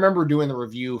good. I remember doing the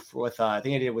review with I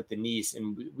think I did it with Denise,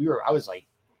 and I was like,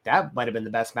 that might have been the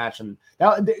best match, and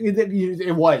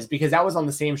it was, because that was on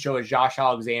the same show as Josh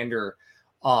Alexander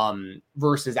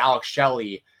versus Alex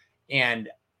Shelley, and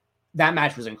that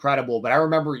match was incredible. But I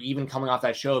remember even coming off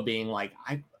that show being like,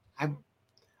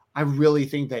 I really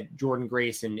think that Jordan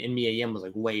Grace and Mia Yim was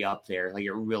like way up there, like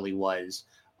it really was.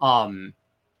 So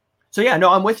yeah,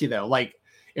 no, I'm with you though. Like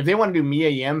if they want to do Mia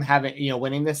Yim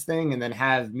winning this thing, and then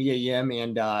have Mia Yim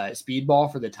and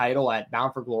Speedball for the title at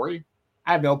Bound for Glory,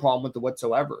 I have no problem with it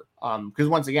whatsoever. Because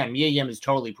once again, Mia Yim has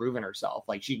totally proven herself.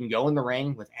 Like she can go in the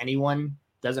ring with anyone,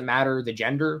 doesn't matter the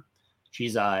gender.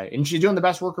 She's doing the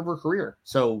best work of her career.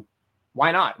 So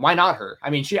why not? Why not her? I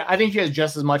mean, I think she has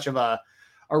just as much of a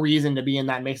reason to be in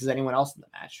that mix as anyone else in the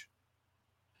match.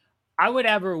 I would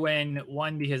have her win,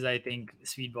 one, because I think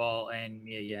Speedball and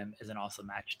Mia Yim is an awesome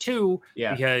match. Two,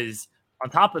 because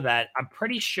on top of that, I'm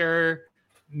pretty sure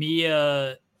her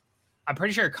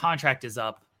contract is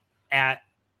up at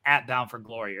Bound for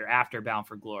Glory or after Bound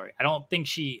for Glory. I don't think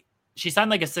she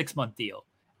signed like a 6-month deal,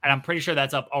 and I'm pretty sure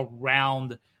that's up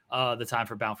around the time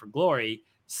for Bound for Glory.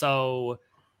 So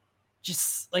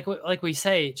just like we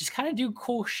say, just kind of do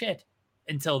cool shit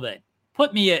until then.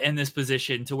 Put Mia in this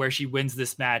position to where she wins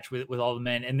this match with all the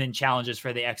men and then challenges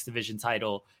for the X Division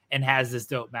title and has this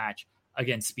dope match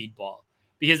against Speedball.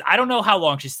 Because I don't know how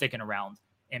long she's sticking around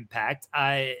Impact.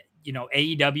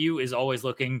 AEW is always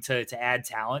looking to add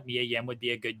talent. Mia Yim would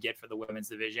be a good get for the women's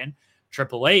division.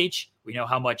 Triple H, we know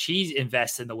how much he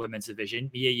invests in the women's division.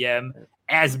 Mia Yim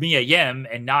as Mia Yim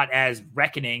and not as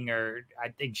Reckoning, or I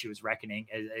think she was Reckoning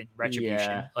as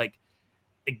Retribution.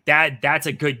 That's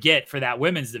a good get for that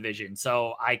women's division.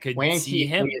 So I could see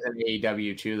him in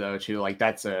AEW too, though. Like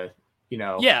that's that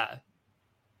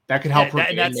could help her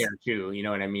in there too. You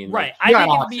know what I mean? Right. Like,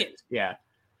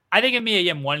 I think if Mia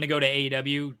Yim wanted to go to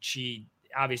AEW, she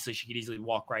could easily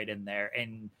walk right in there.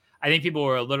 And I think people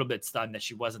were a little bit stunned that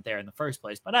she wasn't there in the first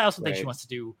place. But I also think she wants to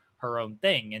do her own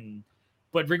thing.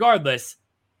 But regardless,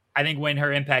 I think when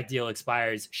her Impact deal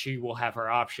expires, she will have her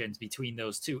options between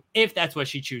those two if that's what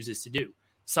she chooses to do.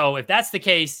 So if that's the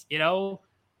case, do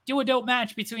a dope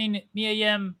match between Mia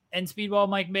Yim and Speedball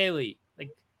Mike Bailey.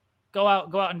 Like, go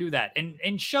out and do that,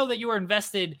 and show that you are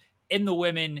invested in the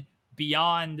women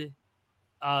beyond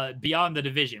the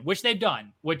division, which they've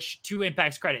done. Which, to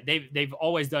Impact's credit, they've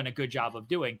always done a good job of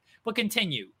doing, but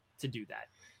continue to do that.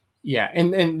 Yeah,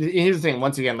 and here's the thing.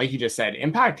 Once again, like you just said,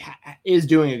 Impact is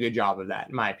doing a good job of that,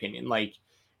 in my opinion. Like,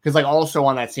 because also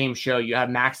on that same show, you have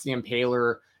Max the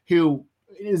Impaler, who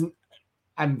is.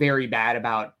 I'm very bad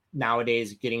about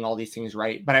nowadays getting all these things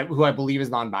right, but who I believe is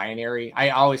non-binary. I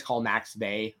always call Max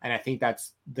they, and I think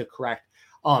that's the correct.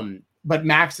 But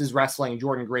Max is wrestling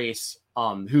Jordynne Grace,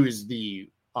 who's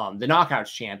the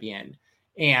Knockouts champion,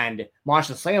 and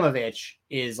Masha Slamovich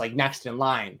is like next in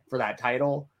line for that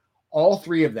title. All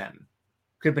three of them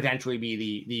could potentially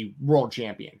be the world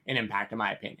champion in Impact, in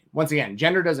my opinion. Once again,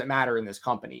 gender doesn't matter in this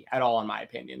company at all, in my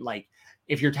opinion. Like,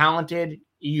 if you're talented,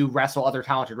 you wrestle other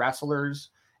talented wrestlers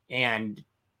and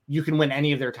you can win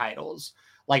any of their titles.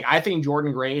 Like, I think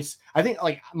Jordynne Grace, I think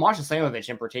like Masha Slamovich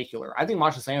in particular, I think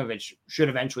Masha Slamovich should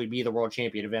eventually be the world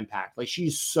champion of Impact. Like,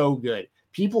 she's so good.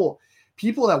 People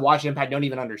that watch Impact don't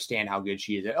even understand how good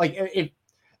she is. Like, if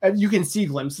you can see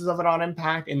glimpses of it on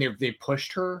Impact and they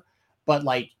pushed her, but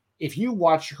like, if you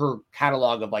watch her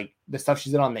catalog of like the stuff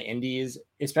she's done on the indies,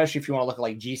 especially if you want to look at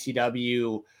like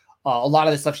GCW, a lot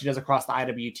of the stuff she does across the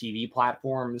IWTV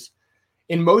platforms,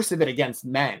 and most of it against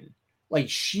men, like,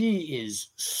 she is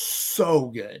so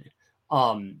good.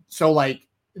 So like,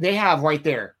 they have right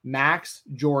there Max,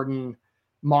 Jordynne,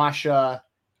 Masha,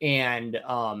 and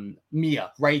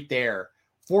Mia right there.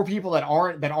 4 people that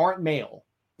aren't male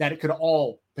that could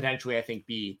all potentially, I think,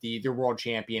 be the world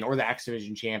champion or the X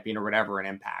Division champion or whatever in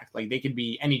Impact. Like, they could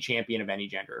be any champion of any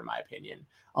gender, in my opinion.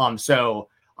 So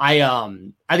I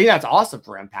think that's awesome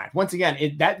for Impact. Once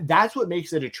again, that's what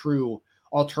makes it a true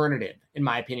alternative, in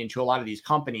my opinion, to a lot of these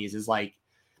companies. Is like,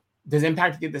 does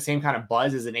Impact get the same kind of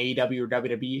buzz as an AEW or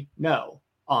WWE? No.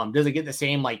 Does it get the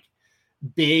same like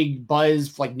big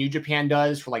buzz like New Japan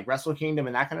does for like Wrestle Kingdom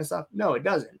and that kind of stuff? No, it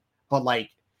doesn't. But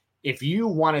like, if you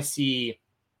want to see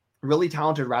really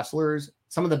talented wrestlers,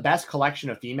 some of the best collection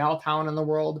of female talent in the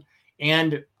world,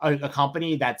 and a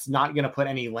company that's not going to put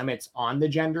any limits on the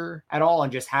gender at all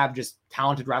and just have just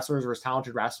talented wrestlers versus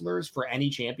talented wrestlers for any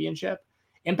championship,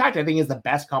 Impact, I think, is the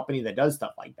best company that does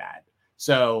stuff like that.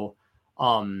 So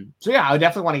yeah, I would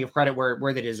definitely want to give credit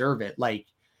where they deserve it. Like,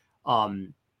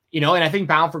 and I think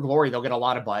Bound for Glory, they'll get a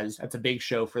lot of buzz. That's a big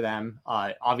show for them.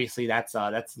 Obviously that's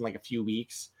in like a few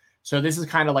weeks. So this is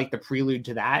kind of like the prelude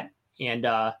to that. And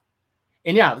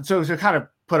yeah, so to kind of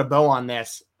put a bow on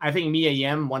this, I think Mia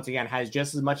Yim, once again, has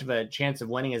just as much of a chance of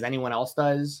winning as anyone else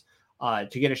does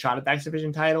to get a shot at the X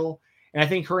Division title. And I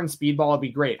think her and Speedball would be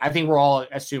great. I think we're all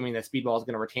assuming that Speedball is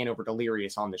going to retain over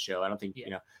Delirious on the show. I don't think,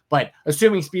 but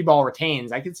assuming Speedball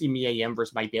retains, I could see Mia Yim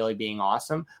versus Mike Bailey being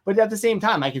awesome. But at the same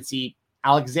time, I could see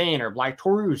Alex Zane or Black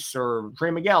Taurus or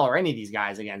Trey Miguel or any of these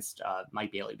guys against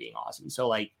Mike Bailey being awesome. So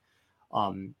like,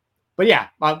 but yeah,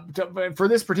 for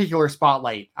this particular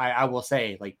spotlight, I will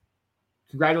say, like,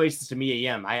 congratulations to Mia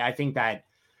Yim. I think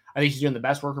she's doing the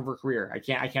best work of her career.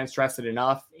 I can't stress it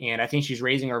enough. And I think she's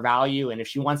raising her value. And if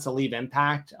she wants to leave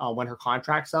Impact when her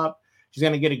contract's up, she's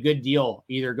going to get a good deal,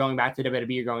 either going back to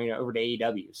WWE or going over to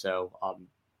AEW. So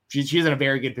she's in a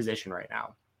very good position right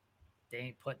now. They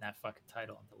ain't putting that fucking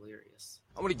title on Delirious.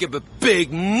 I'm going to give a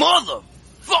big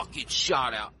motherfucking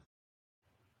shout out.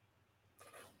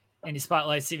 Indie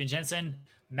Spotlight, Steven Jensen.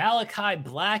 Malachi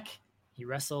Black, he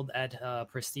wrestled at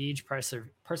Prestige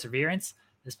Perseverance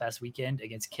this past weekend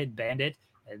against Kid Bandit,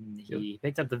 and he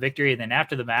picked up the victory. And then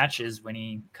after the match is when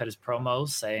he cut his promo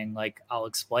saying, like, I'll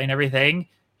explain everything.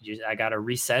 I got to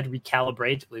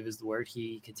recalibrate, I believe is the word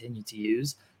he continued to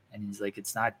use. And he's like,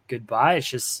 it's not goodbye.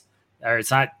 It's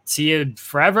not see you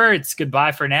forever. It's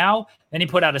goodbye for now. Then he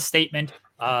put out a statement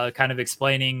kind of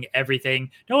explaining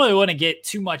everything. Don't really want to get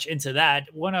too much into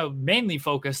that. Want to mainly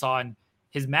focus on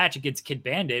his match against Kid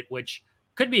Bandit, which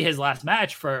could be his last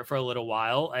match for a little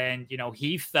while. And, you know,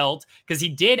 he felt, because he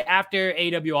did, after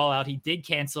AEW All Out, he did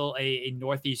cancel a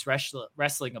Northeast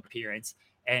wrestling appearance.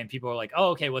 And people were like, oh,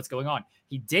 okay, what's going on?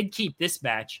 He did keep this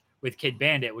match with Kid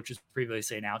Bandit, which was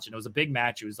previously announced. And it was a big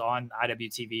match. It was on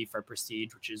IWTV for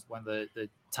Prestige, which is one of the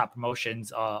top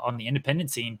promotions on the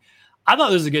independent scene. I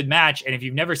thought it was a good match. And if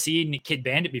you've never seen Kid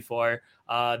Bandit before,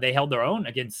 they held their own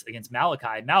against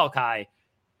Malachi. Malachi,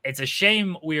 it's a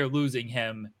shame we are losing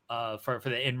him for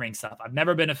the in-ring stuff. I've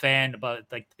never been a fan, but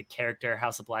like the character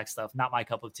House of Black stuff, not my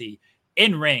cup of tea.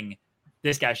 In-ring,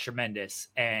 this guy's tremendous.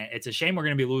 And it's a shame we're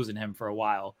going to be losing him for a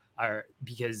while,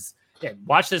 because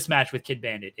watch this match with Kid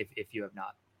Bandit if you have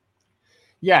not.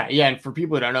 Yeah. And for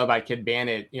people who don't know about Kid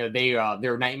Bandit, you know,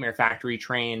 they're Nightmare Factory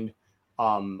trained.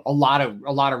 A lot of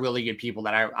really good people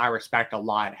that I respect a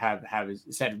lot have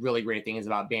said really great things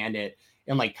about Bandit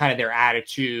and like kind of their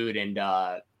attitude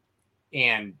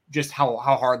and just how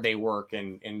hard they work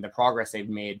and the progress they've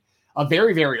made.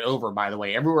 Very, very over, by the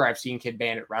way. Everywhere I've seen Kid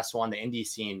Bandit wrestle on the indie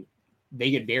scene, they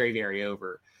get very, very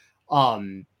over.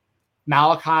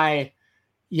 Malachi,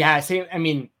 same. I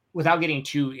mean, without getting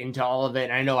too into all of it,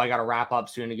 and I know I got to wrap up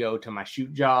soon to go to my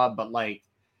shoot job, but like,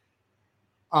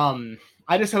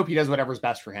 I just hope he does whatever's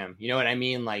best for him. You know what I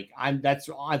mean? Like that's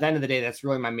at the end of the day, that's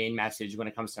really my main message when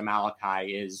it comes to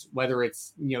Malachi is whether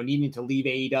it's, you know, needing to leave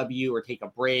AEW or take a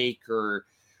break, or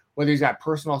whether he's got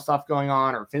personal stuff going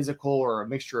on or physical or a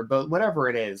mixture of both, whatever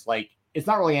it is, like, it's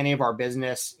not really any of our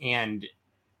business. And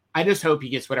I just hope he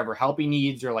gets whatever help he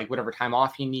needs or like whatever time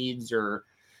off he needs, or,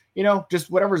 you know, just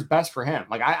whatever's best for him.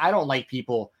 Like, I don't like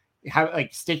people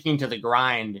sticking to the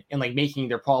grind and like making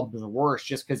their problems worse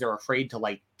just because they're afraid to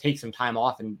like take some time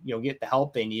off and, you know, get the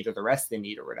help they need or the rest they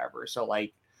need or whatever. So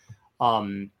like, I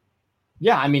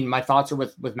mean, my thoughts are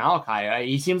with Malachi.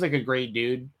 He seems like a great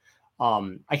dude.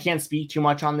 I can't speak too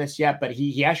much on this yet, but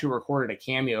he actually recorded a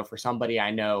cameo for somebody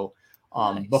I know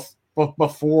nice.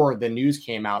 Before the news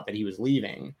came out that he was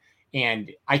leaving, and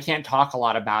I can't talk a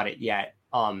lot about it yet.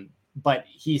 But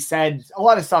he said a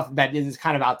lot of stuff that is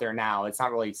kind of out there now. It's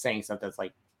not really saying stuff that's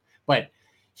like, but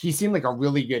he seemed like a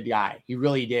really good guy. He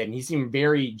really did. And he seemed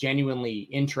very genuinely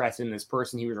interested in this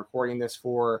person he was recording this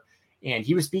for. And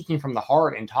he was speaking from the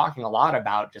heart and talking a lot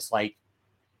about just like,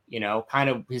 you know, kind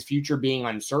of his future being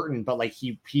uncertain, but like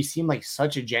he seemed like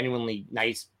such a genuinely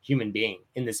nice human being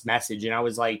in this message. And I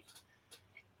was like,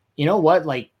 you know what,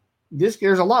 like there's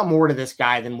a lot more to this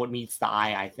guy than what meets the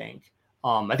eye, I think.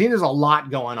 I think there's a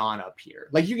lot going on up here.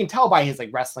 Like you can tell by his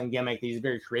like wrestling gimmick that he's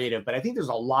very creative, but I think there's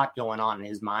a lot going on in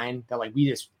his mind that like we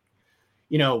just,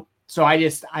 you know, so I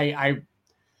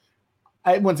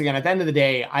once again, at the end of the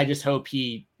day, I just hope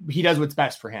he does what's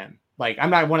best for him. Like,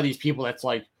 I'm not one of these people that's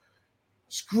like,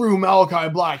 screw Malachi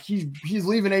Black. He's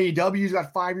leaving AEW. He's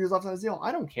got 5 years left on his deal.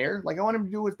 I don't care. Like, I want him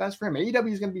to do what's best for him.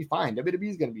 AEW is going to be fine. WWE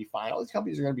is going to be fine. All these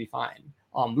companies are going to be fine.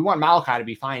 We want Malachi to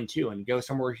be fine too and go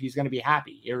somewhere he's going to be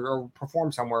happy, or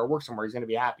perform somewhere or work somewhere he's going to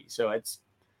be happy. So it's,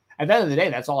 at the end of the day,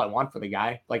 that's all I want for the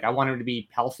guy. Like, I want him to be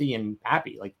healthy and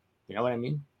happy. Like, you know what I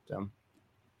mean? So.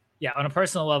 Yeah, on a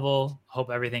personal level,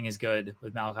 hope everything is good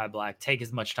with Malachi Black. Take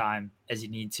as much time as you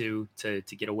need to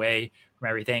get away from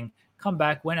everything. Come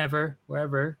back whenever,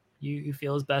 wherever you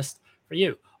feel is best for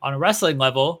you. On a wrestling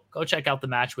level, go check out the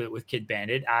match with Kid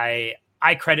Bandit. I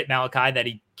credit Malachi that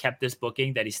he kept this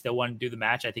booking, that he still wanted to do the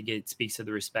match. I think it speaks to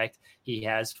the respect he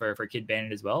has for Kid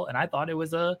Bandit as well. And I thought it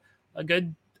was a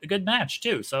good match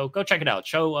too. So go check it out.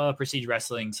 Show Prestige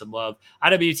Wrestling some love.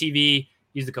 IWTV,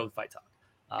 use the code Fight Talk.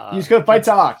 Use code Fight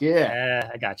Talk. Yeah,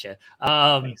 I got you.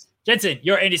 Jensen,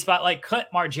 your Indie Spotlight. Clint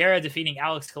Margera defeating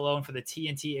Alex Colon for the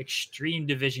TNT Extreme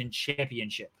Division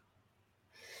Championship.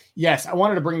 Yes, I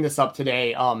wanted to bring this up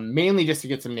today, mainly just to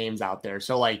get some names out there.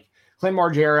 So like Clint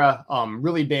Margera,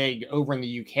 really big over in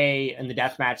the UK in the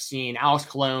deathmatch scene. Alex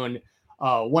Colon,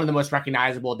 one of the most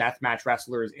recognizable deathmatch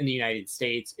wrestlers in the United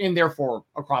States and therefore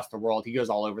across the world. He goes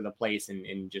all over the place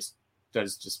and just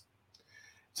does just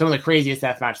some of the craziest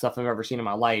deathmatch stuff I've ever seen in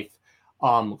my life.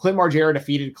 Clint Margera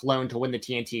defeated Colon to win the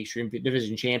TNT Extreme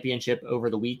Division Championship over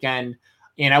the weekend.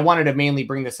 And I wanted to mainly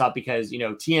bring this up because,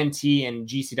 TNT and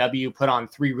GCW put on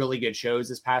 3 really good shows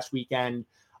this past weekend.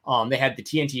 They had the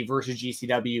TNT versus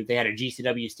GCW. They had a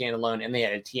GCW standalone, and they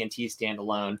had a TNT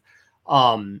standalone.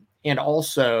 And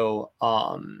also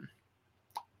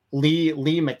Lee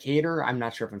McCader. I'm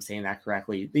not sure if I'm saying that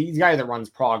correctly. The guy that runs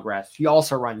Progress. He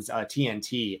also runs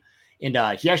TNT. And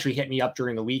he actually hit me up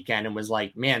during the weekend and was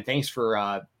like, man, thanks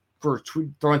for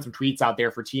throwing some tweets out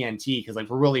there for TNT. Because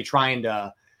we're really trying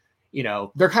to,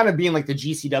 they're kind of being like the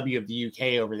GCW of the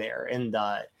UK over there. And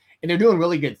they're doing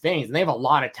really good things. And they have a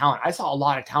lot of talent. I saw a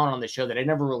lot of talent on the show that I'd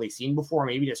never really seen before,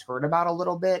 maybe just heard about a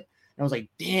little bit. And I was like,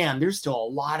 damn, there's still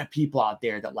a lot of people out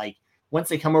there that once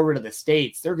they come over to the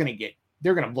States, they're going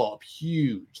to blow up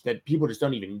huge, that people just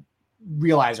don't even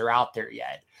realize are out there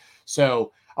yet.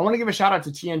 So I want to give a shout out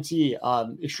to TNT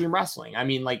Extreme Wrestling. I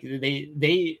mean,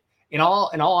 they in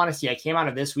all honesty, I came out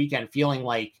of this weekend feeling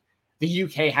like the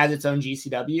UK has its own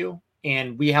GCW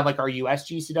and we have our US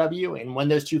GCW. And when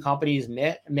those two companies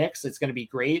mix, it's going to be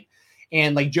great.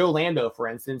 And Joe Lando, for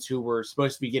instance, who we're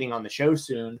supposed to be getting on the show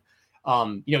soon,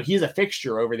 he's a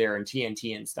fixture over there in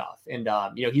TNT and stuff. And,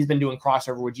 he's been doing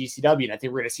crossover with GCW. And I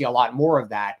think we're going to see a lot more of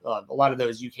that. A lot of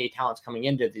those UK talents coming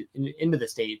into the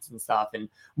States and stuff, and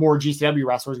more GCW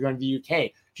wrestlers going to the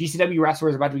UK. GCW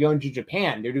wrestlers are about to be going to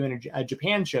Japan. They're doing a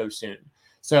Japan show soon.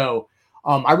 So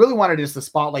I really wanted just to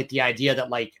spotlight the idea that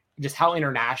just how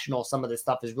international some of this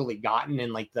stuff has really gotten,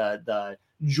 and the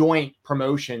joint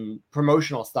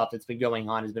promotional stuff that's been going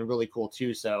on has been really cool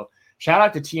too. So shout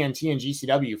out to TNT and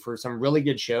GCW for some really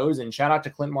good shows, and shout out to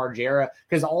Clint Margera,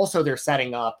 because also they're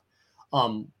setting up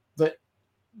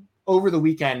over the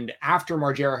weekend after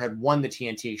Margera had won the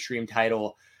TNT Extreme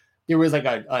title. There was a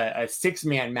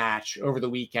 6-man match over the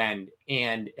weekend.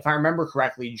 And if I remember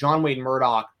correctly, John Wayne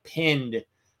Murdoch pinned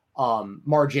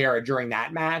Margera during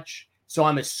that match. So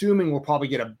I'm assuming we'll probably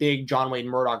get a big John Wayne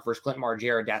Murdoch versus Clint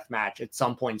Margera death match at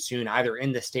some point soon, either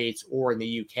in the States or in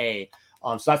the UK.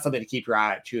 So that's something to keep your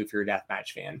eye out too if you're a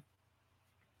deathmatch fan.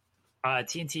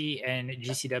 TNT and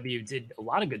GCW did a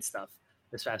lot of good stuff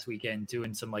this past weekend,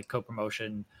 doing some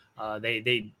co-promotion.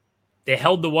 They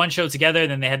held the one show together,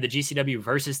 then they had the GCW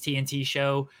versus TNT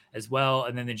show as well,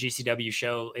 and then the GCW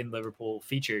show in Liverpool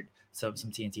featured some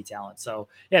TNT talent. So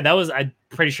yeah, I'm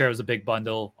pretty sure it was a big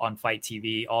bundle on Fight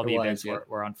TV. All the events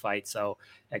were on Fight. So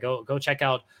yeah, go check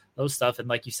out those stuff. And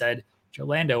like you said, Joe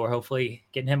Lando, we're hopefully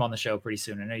getting him on the show pretty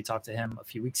soon. I know you talked to him a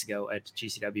few weeks ago at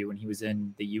GCW when he was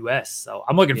in the US. So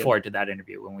I'm looking forward to that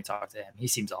interview when we talk to him. He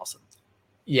seems awesome.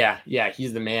 Yeah,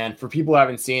 he's the man. For people who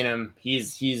haven't seen him,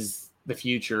 he's the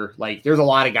future. There's a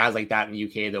lot of guys like that in the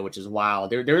UK though, which is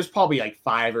wild. There's probably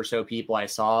 5 or so people I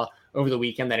saw over the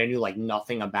weekend that I knew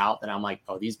nothing about, that I'm like,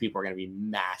 oh, these people are going to be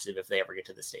massive if they ever get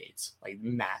to the States,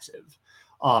 massive.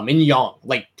 And young,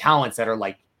 talents that are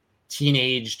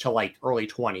teenage to early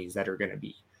 20s that are going to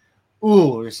be,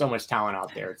 there's so much talent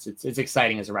out there. It's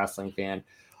exciting as a wrestling fan.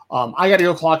 I got to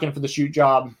go clock in for the shoot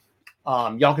job.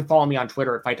 Y'all can follow me on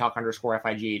Twitter at FightTalk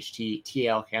 _FIGHT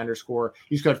TALK_.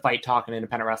 Use code FightTalk on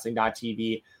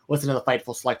IndependentWrestling.tv. Listen to the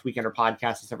Fightful Select Weekender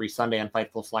podcast. It's every Sunday on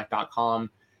FightfulSelect.com.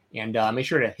 And make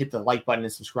sure to hit the like button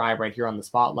and subscribe right here on the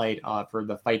Spotlight for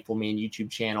the Fightful main YouTube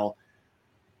channel.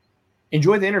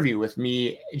 Enjoy the interview with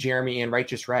me, Jeremy, and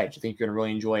Righteous Reg. I think you're going to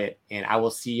really enjoy it. And I will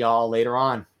see y'all later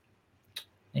on.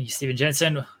 Thank you, Steven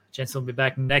Jensen. Jensen will be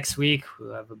back next week.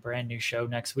 We'll have a brand new show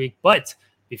next week. But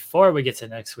before we get to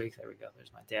next week, there we go.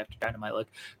 There's my Day After Dynamite look.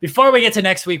 Before we get to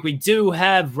next week, we do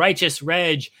have Righteous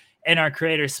Reg in our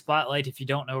Creator Spotlight. If you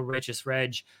don't know Righteous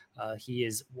Reg, he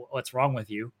is What's Wrong With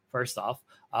You, first off.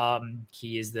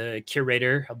 He is the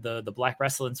curator of the Black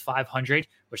Wrestling's 500,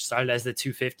 which started as the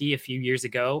 250 a few years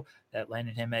ago. That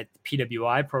landed him at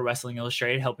PWI, Pro Wrestling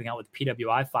Illustrated, helping out with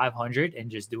PWI 500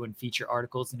 and just doing feature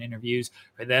articles and interviews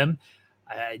for them.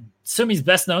 I assume he's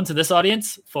best known to this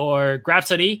audience for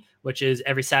Grapsody, which is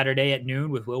every Saturday at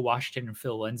noon with Will Washington and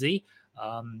Phil Lindsay.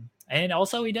 And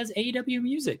also he does AEW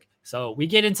music. So we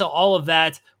get into all of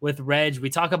that with Reg. We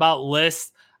talk about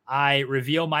lists. I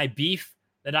reveal my beef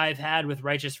that I've had with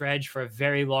Righteous Reg for a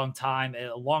very long time,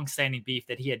 a long-standing beef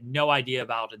that he had no idea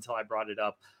about until I brought it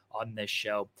up on this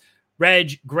show.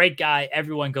 Reg, great guy.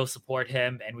 Everyone go support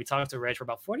him. And we talked to Reg for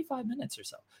about 45 minutes or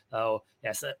so. So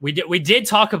yes, we did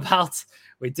talk about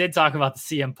the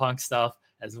CM Punk stuff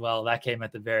as well. That came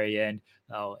at the very end.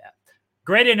 So yeah,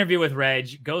 great interview with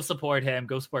Reg. Go support him.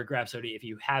 Go support Grapsody if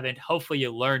you haven't. Hopefully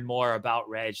you learn more about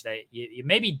Reg that you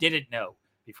maybe didn't know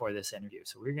before this interview.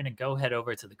 So we're going to go head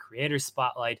over to the Creator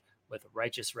Spotlight with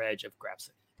Righteous Reg of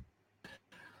Grapsody.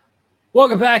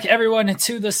 Welcome back, everyone,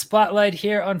 to the Spotlight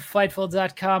here on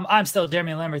Fightful.com. I'm still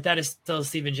Jeremy Lambert. That is still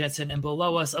Steven Jensen. And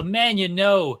below us, a man you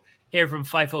know here from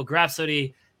Fightful,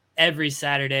 Grapsody, every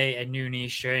Saturday at noon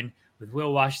Eastern with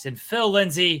Will Washington, Phil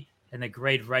Lindsay, and the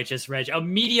great Righteous Reg, a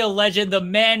media legend, the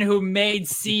man who made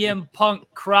CM Punk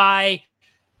cry,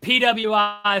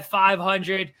 PWI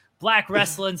 500, Black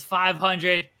Wrestling's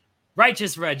 500.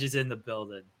 Righteous Reg is in the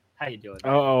building. How you doing?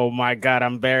 Oh my God,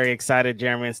 I'm very excited,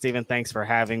 Jeremy and Steven. Thanks for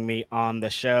having me on the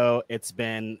show.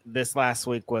 This last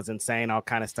week was insane. All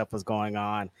kind of stuff was going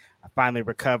on. I finally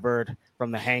recovered from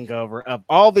the hangover of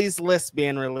all these lists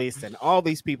being released and all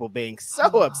these people being so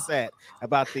upset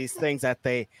about these things that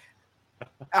they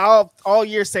all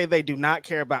year say they do not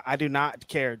care about. I do not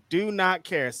care. Do not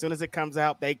care. As soon as it comes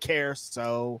out, they care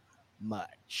so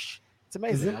much. It's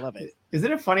amazing. I love it.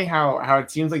 Isn't it funny how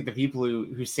it seems like the people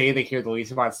who say they care the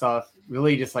least about stuff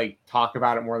really just like talk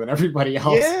about it more than everybody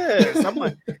else?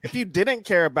 Yes. If you didn't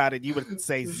care about it, you would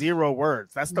say 0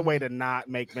 words. That's the way to not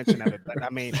make mention of it. But I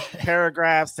mean,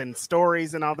 paragraphs and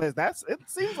stories and all this, it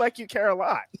seems like you care a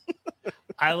lot.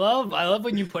 I love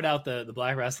when you put out the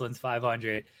Black Wrestling's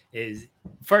 500. Is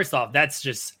first off, that's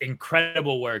just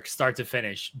incredible work start to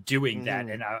finish doing that.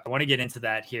 And I want to get into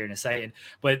that here in a second,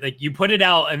 but like you put it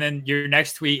out and then your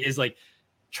next tweet is like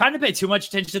trying to pay too much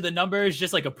attention to the numbers,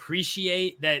 just like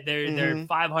appreciate that there are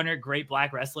 500 great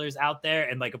Black wrestlers out there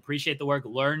and like appreciate the work,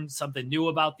 learn something new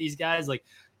about these guys. Like,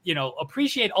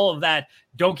 appreciate all of that.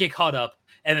 Don't get caught up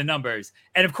in the numbers.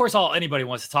 And of course, all anybody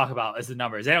wants to talk about is the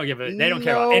numbers. They don't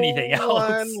care about anything else. No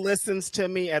one listens to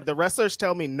me. And the wrestlers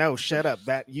tell me, no, shut up.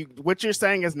 What you're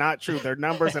saying is not true. They're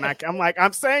numbers. And I'm like,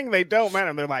 I'm saying they don't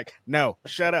matter. And they're like, no,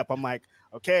 shut up. I'm like,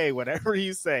 okay, whatever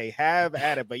you say, have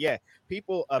at it. But yeah,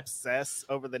 people obsess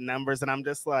over the numbers. And I'm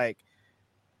just like,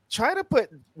 try to put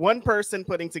one person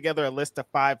putting together a list of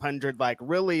 500, like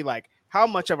really like, how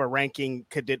much of a ranking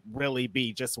could it really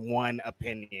be? Just one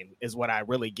opinion is what I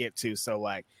really get to. So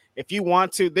like, if you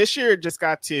want to, this year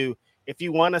if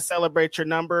you want to celebrate your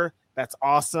number, that's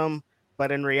awesome.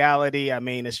 But in reality, I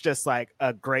mean, it's just like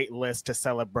a great list to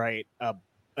celebrate an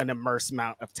immense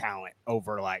amount of talent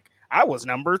over like, I was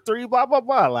number 3, blah, blah,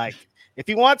 blah. Like, if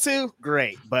you want to,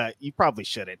 great, but you probably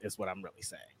shouldn't is what I'm really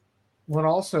saying. Well,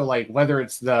 also like whether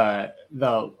it's the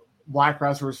Black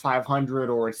Wrestlers 500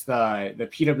 or it's the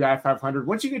PWI 500,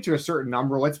 once you get to a certain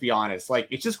number, let's be honest, like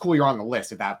it's just cool you're on the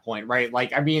list at that point, right?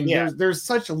 Like, I mean, there's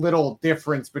such a little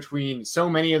difference between so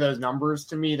many of those numbers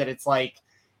to me that it's like,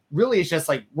 really, it's just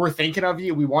like, we're thinking of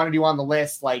you. We wanted you on the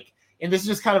list. Like, and this is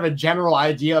just kind of a general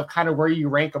idea of kind of where you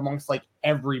rank amongst like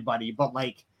everybody. But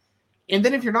like, and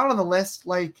then if you're not on the list,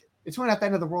 like, it's not at the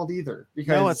end of the world either.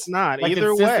 Because no, it's not like,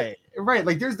 either way. Right.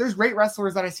 Like there's great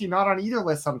wrestlers that I see not on either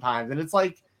list sometimes. And it's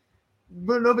like,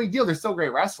 but no big deal. They're still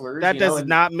great wrestlers. That does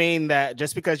not mean that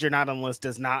just because you're not on the list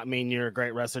does not mean you're a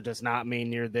great wrestler, does not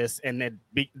mean you're this. And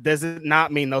does it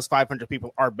not mean those 500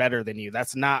 people are better than you.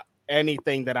 That's not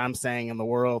anything that I'm saying in the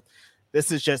world.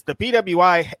 This is just the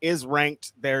PWI is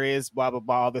ranked. There is blah, blah,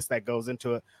 blah, all this that goes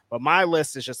into it. But my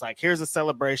list is just like, here's a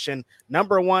celebration.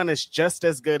 Number 1 is just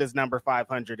as good as number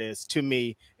 500 is to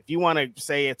me. If you want to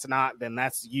say it's not, then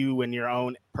that's you and your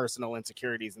own personal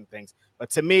insecurities and things. But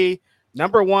to me,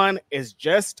 number 1 is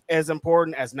just as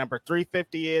important as number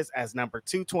 350 is, as number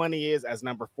 220 is, as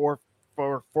number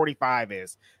 445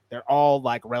 is. They're all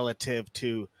like relative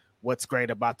to what's great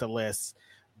about the list.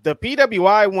 The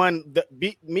PWI one,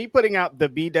 me putting out the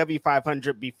BW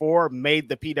 500 before made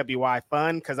the PWI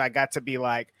fun because I got to be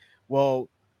like, well,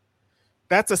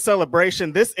 that's a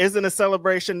celebration. This isn't a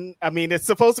celebration. I mean, it's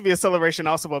supposed to be a celebration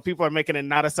also, but people are making it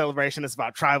not a celebration. It's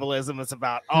about tribalism. It's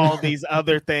about all these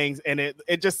other things. And it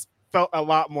just felt a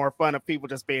lot more fun of people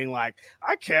just being like,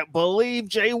 I can't believe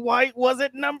Jay White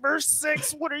wasn't number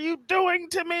 6. What are you doing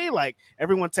to me? Like,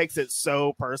 everyone takes it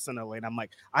so personally. And I'm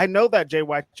like, I know that Jay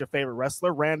White's your favorite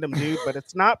wrestler, random dude, but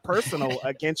it's not personal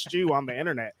against you on the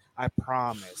internet. I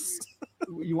promise.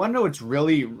 You want to know what's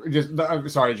really just, I'm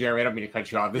sorry, Jeremy, I don't mean to cut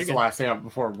you off. This is the last thing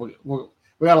before we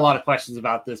got a lot of questions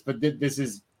about this, but this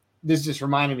just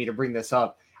reminded me to bring this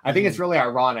up. I think it's really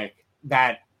ironic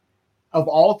that of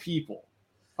all people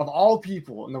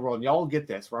in the world, and y'all get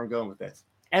this, where I'm going with this,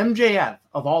 MJF,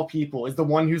 of all people, is the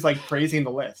one who's like praising the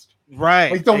list.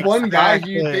 Right. Like the one guy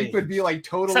you think would be like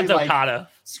totally Except like Okada.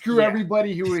 screw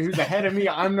everybody who's ahead of me.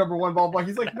 I'm number one, blah, blah.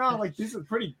 He's like, no, like, this is a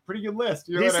pretty good list.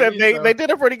 You know he said they did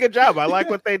a pretty good job. I like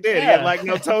what they did. Yeah. He like,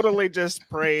 no, totally just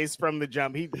praise from the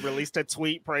jump. He released a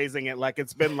tweet praising it. Like,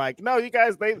 it's been like, no, you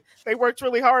guys, they worked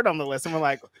really hard on the list. And we're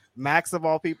like, Max of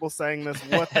all people saying this,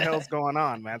 what the hell's going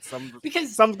on, man?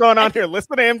 Something's going on here.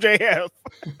 Listen to MJF.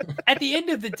 At the end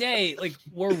of the day, like,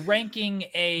 we're ranking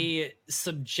a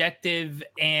subjective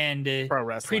and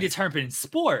predetermined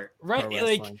sport, right?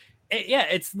 Like,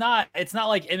 it's not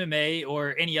like MMA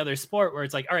or any other sport where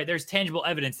it's like, all right, there's tangible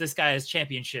evidence. This guy has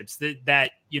championships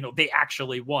that they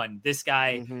actually won. This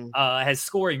guy has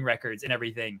scoring records and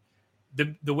everything.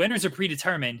 The winners are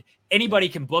predetermined. Anybody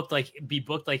can be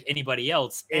booked like anybody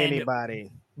else. Anybody.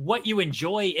 And what you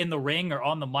enjoy in the ring or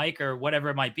on the mic or whatever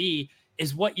it might be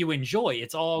is what you enjoy.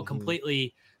 It's all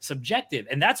completely subjective.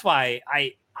 And that's why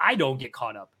I don't get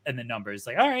caught up in the numbers.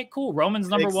 Like, all right, cool. Roman's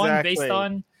number one based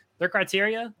on their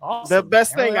criteria. Awesome. The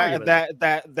best thing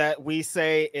that we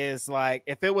say is, like,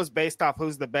 if it was based off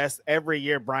who's the best every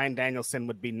year, Bryan Danielson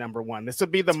would be number one. This would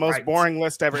be the most boring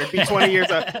list ever. It'd be 20 years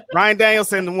of Bryan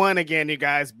Danielson won again, you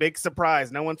guys. Big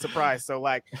surprise. No one's surprised. So,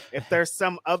 like, if there's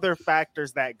some other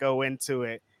factors that go into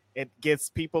it, it gives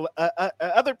people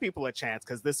other people a chance,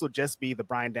 because this would just be the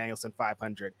Bryan Danielson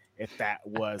 500 if that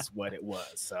was what it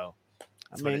was. So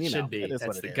That's what it should be.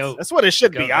 That's the GOAT. That's what it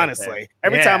should be, honestly.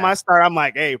 Every time I start, I'm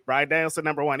like, hey, Bryan Danielson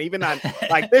number one. Even on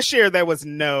like this year, there was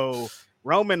no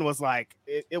Roman was like,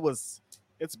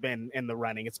 it's been in the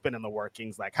running, it's been in the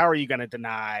workings. Like, how are you going to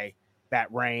deny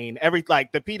that reign? The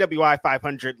PWI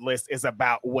 500 list is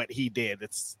about what he did.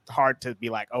 It's hard to be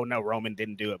like, oh no, Roman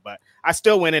didn't do it. But I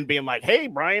still went in being like, hey,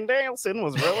 Bryan Danielson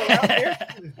was really out there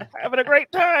having a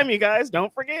great time, you guys.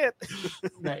 Don't forget.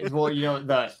 Well,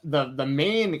 the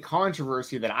main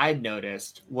controversy that I'd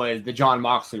noticed was the Jon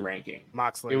Moxley ranking.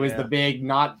 It was the big,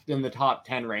 not in the top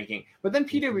 10 ranking. But then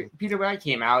PWI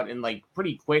came out and like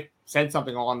pretty quick said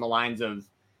something along the lines of,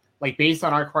 like, based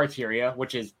on our criteria,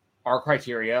 which is our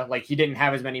criteria, like, he didn't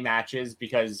have as many matches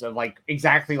because of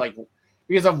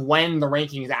because of when the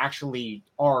rankings actually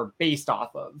are based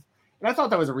off of. And I thought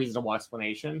that was a reasonable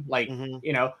explanation. Like,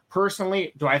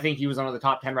 personally, do I think he was one of the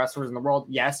top 10 wrestlers in the world?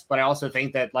 Yes. But I also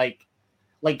think that like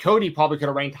Cody probably could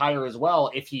have ranked higher as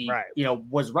well if he,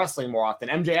 was wrestling more often.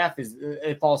 MJF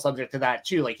it falls subject to that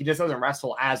too. Like, he just doesn't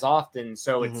wrestle as often.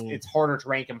 So it's harder to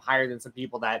rank him higher than some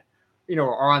people that,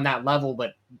 are on that level,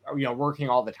 but, working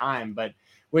all the time. But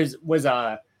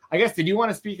I guess, did you want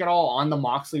to speak at all on the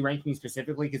Moxley ranking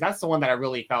specifically? Because that's the one that I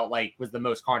really felt like was the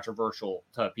most controversial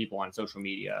to people on social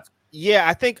media. Yeah,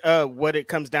 I think what it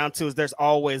comes down to is there's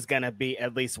always going to be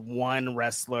at least one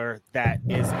wrestler that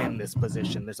is in this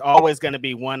position. There's always going to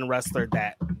be one wrestler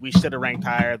that we should have ranked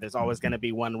higher. There's always going to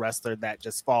be one wrestler that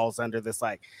just falls under this,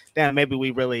 like, damn, maybe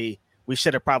we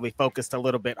should have probably focused a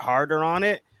little bit harder on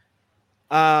it.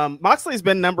 Moxley was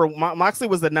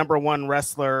the number one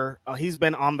wrestler. He's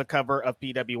been on the cover of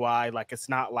PWI. Like, it's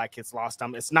not like it's lost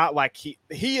him. It's not like he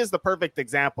is the perfect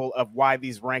example of why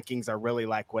these rankings are really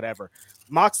like whatever.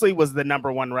 Moxley was the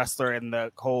number one wrestler in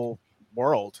the whole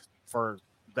world for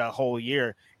the whole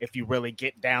year. If you really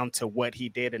get down to what he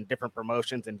did in different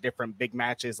promotions and different big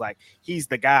matches, like, he's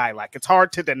the guy. Like, it's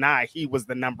hard to deny he was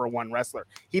the number one wrestler.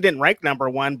 He didn't rank number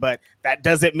one, but that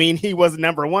doesn't mean he was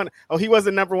number one. Oh, he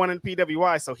wasn't number one in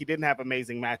PWI, so he didn't have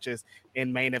amazing matches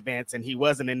in main events, and he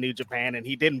wasn't in New Japan, and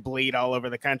he didn't bleed all over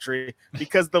the country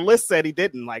because the list said he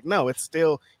didn't. Like, no, it's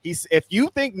still if you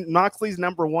think Moxley's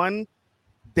number one,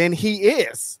 then he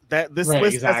is. That this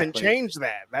list doesn't change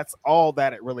that. That's all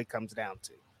that it really comes down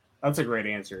to. That's a great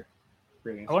answer.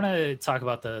 I want to talk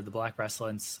about the Black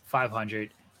Wrestling's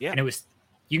 500. Yeah. And it was,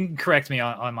 you can correct me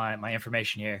on my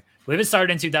information here. I believe it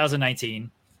started in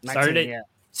 2019. Started at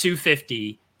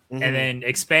 250 and then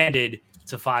expanded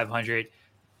to 500.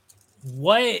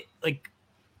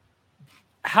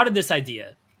 How did this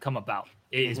idea come about?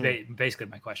 Is basically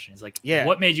my question. Is like,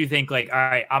 what made you think like, all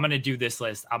right, I'm going to do this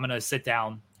list. I'm going to sit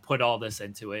down, put all this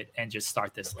into it, and just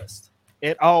start this list?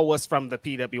 It all was from the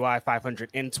PWI 500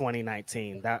 in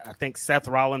 2019. I think Seth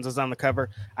Rollins was on the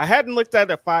cover. I hadn't looked at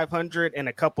the 500 in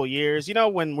a couple years.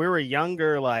 When we were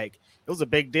younger, like, it was a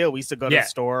big deal. We used to go to the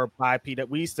store, buy PW.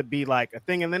 We used to be like a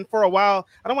thing. And then for a while,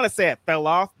 I don't want to say it fell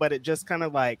off, but it just kind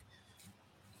of like,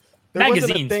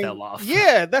 magazines fell off.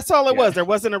 Yeah, that's all it was. There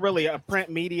wasn't a print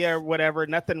media or whatever.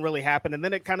 Nothing really happened. And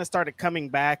then it kind of started coming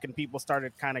back and people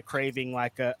started kind of craving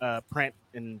like a print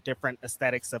and different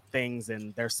aesthetics of things.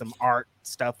 And there's some art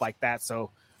stuff like that.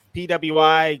 So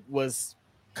PWI was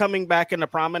coming back into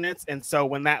prominence. And so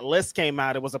when that list came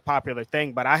out, it was a popular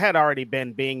thing. But I had already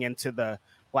been being into the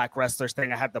Black wrestlers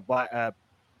thing. I had the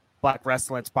Black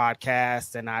Wrestling's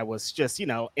podcast, and I was just,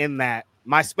 in that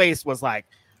my space was like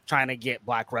trying to get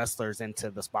Black wrestlers into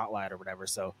the spotlight or whatever.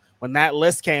 So when that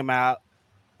list came out,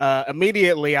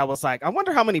 immediately I was like, I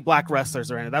wonder how many Black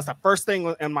wrestlers are in it. That's the first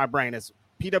thing in my brain is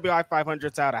PWI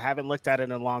 500's out. I haven't looked at it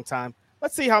in a long time.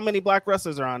 Let's see how many Black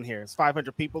wrestlers are on here. It's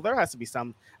 500 people. There has to be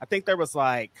some. I think there was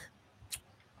like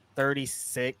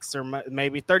 36 or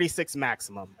maybe 36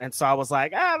 maximum. And so I was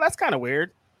like, that's kind of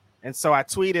weird. And so I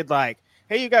tweeted like,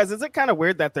 hey, you guys, is it kind of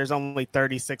weird that there's only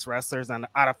 36 wrestlers out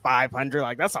of 500?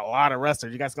 Like, that's a lot of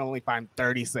wrestlers. You guys can only find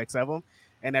 36 of them.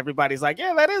 And everybody's like,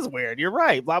 yeah, that is weird. You're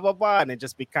right, blah, blah, blah. And it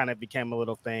just kind of became a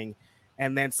little thing.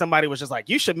 And then somebody was just like,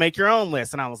 you should make your own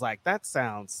list. And I was like, that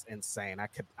sounds insane.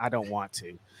 I don't want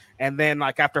to. And then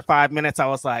like after 5 minutes, I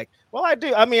was like, well, I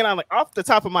do. I mean, I'm like off the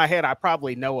top of my head, I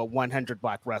probably know 100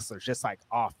 Black wrestlers, just like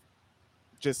off,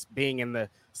 just being in the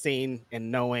scene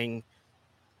and knowing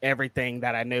everything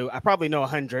that I knew. I probably know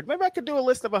 100. Maybe I could do a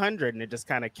list of 100. And it just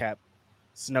kind of kept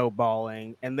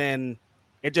snowballing. And then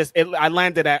I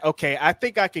landed at, okay, I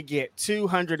think I could get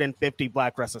 250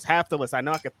 Black wrestlers, half the list. I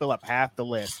know I could fill up half the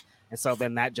list. And so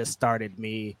then that just started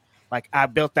me. Like I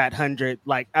built that 100.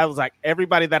 Like I was like,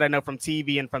 everybody that I know from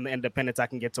TV and from the independents, I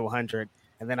can get to 100.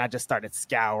 And then I just started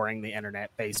scouring the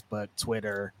internet, Facebook,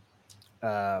 Twitter,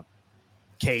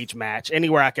 Cage Match,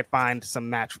 anywhere I could find some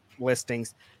match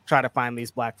listings, try to find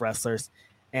these Black wrestlers.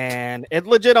 And it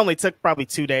legit only took probably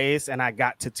 2 days. And I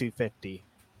got to 250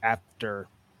 after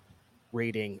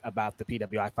reading about the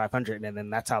PWI 500. And then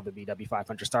that's how the BW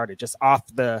 500 started, just off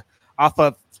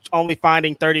of only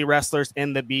finding 30 wrestlers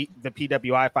in the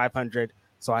PWI 500.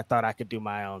 So I thought I could do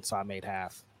my own. So I made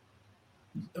half.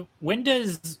 When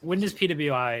does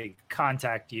PWI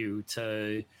contact you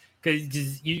to,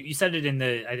 because you said it in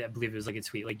I believe it was like a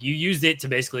tweet, like you used it to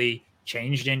basically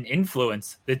change and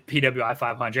influence the PWI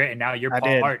 500. And now you're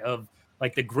part of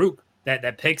like the group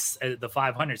that picks the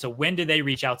 500. So when did they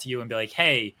reach out to you and be like,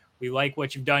 hey, we like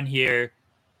what you've done here,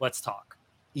 let's talk?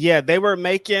 Yeah, they were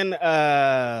making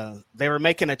a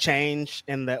change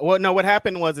in the. Well, no, what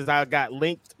happened was I got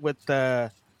linked with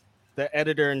the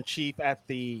editor-in-chief at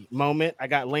the moment. I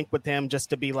got linked with him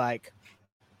just to be like,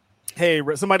 hey,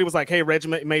 somebody was like, hey,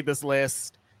 Regiment made this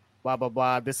list, blah, blah,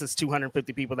 blah. This is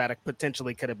 250 people that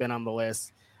potentially could have been on the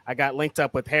list. I got linked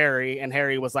up with Harry, and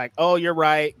Harry was like, oh, you're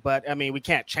right, but I mean, we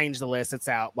can't change the list. It's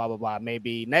out, blah, blah, blah.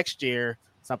 Maybe next year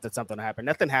something will happen.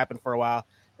 Nothing happened for a while.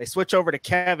 They switch over to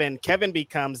Kevin. Kevin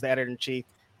becomes the editor-in-chief.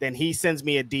 Then he sends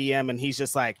me a DM, and he's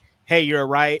just like, hey, you're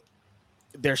right.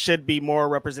 There should be more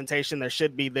representation. There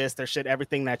should be this.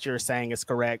 Everything that you're saying is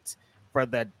correct. For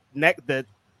the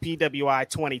PWI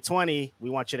 2020, we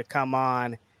want you to come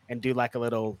on and do like a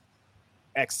little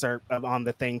excerpt on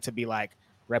the thing to be like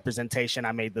representation.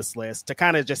 I made this list to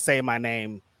kind of just say my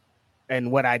name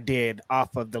and what I did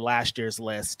off of the last year's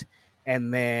list.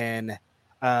 And then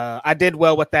I did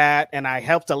well with that, and I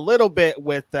helped a little bit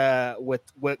with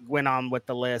what went on with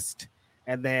the list.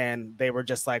 And then they were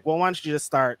just like, well, why don't you just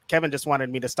start? Kevin just wanted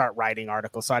me to start writing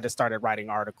articles, so I just started writing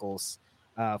articles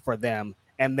for them.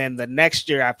 And then the next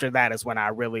year after that is when I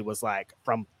really was like,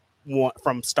 from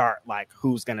start, like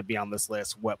who's going to be on this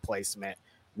list, what placement,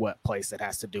 what place it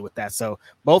has to do with that. So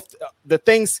both the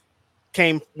things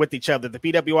came with each other. The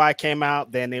PWI came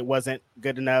out, then it wasn't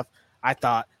good enough, I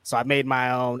thought. So I made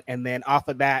my own. And then off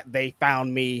of that, they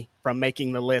found me from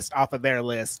making the list off of their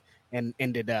list and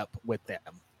ended up with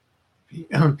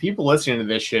them. People listening to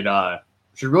this should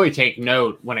really take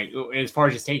note as far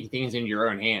as just taking things into your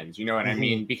own hands. You know what I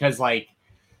mean? Because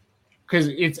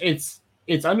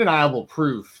it's undeniable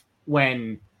proof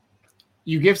when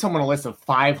you give someone a list of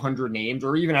 500 names,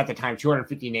 or even at the time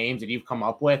 250 names that you've come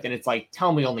up with, and it's like,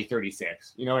 tell me only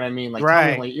 36. You know what I mean? Like,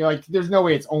 right. Tell me, you're like, there's no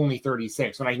way it's only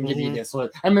 36 when I can give you this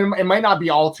list. I mean, it might not be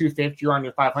all 250 or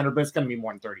under 500, but it's going to be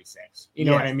more than 36. You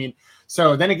know what I mean?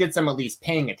 So then it gets them at least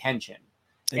paying attention.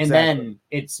 Exactly. And then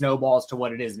it snowballs to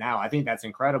what it is now. I think that's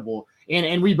incredible.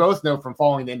 And we both know from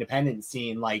following the independent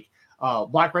scene, like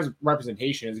Black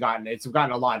representation has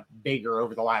gotten a lot bigger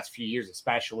over the last few years,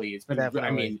 especially. It's been, definitely.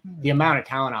 I mean, the amount of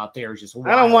talent out there is just wild.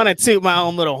 I don't want to toot my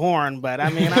own little horn, but I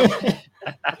mean,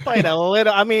 I played a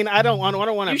little. I mean, I don't want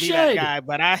to be that guy,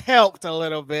 but I helped a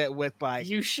little bit with like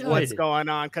what's going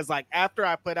on, because like after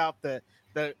I put out the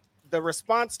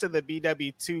response to the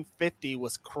BW 250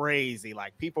 was crazy.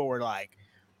 Like people were like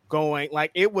going,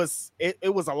 like it was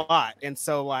a lot, and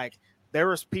so like there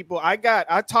was people I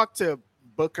talked to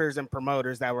bookers and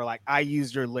promoters that were like, I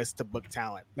used your list to book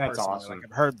talent. That's personally. awesome. Like,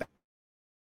 I've heard that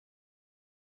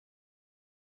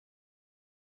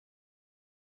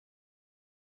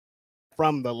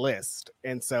from the list.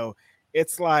 And so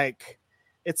it's like,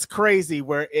 it's crazy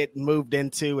where it moved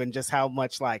into and just how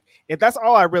much like if that's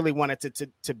all I really wanted it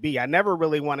to be. I never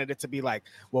really wanted it to be like,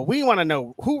 well, we want to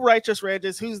know who Righteous Reg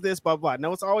is, who's this, blah, blah.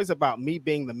 No, it's always about me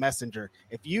being the messenger.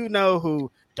 If you know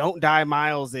who Don't Die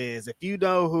Miles is, if you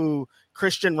know who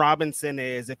Christian Robinson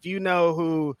is, if you know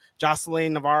who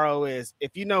Jocelyn Navarro is,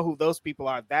 if you know who those people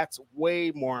are, that's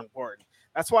way more important.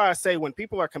 That's why I say when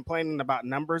people are complaining about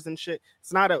numbers and shit,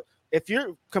 it's not if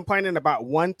you're complaining about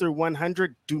 1 through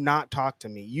 100, do not talk to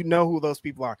me. You know who those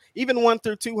people are. Even 1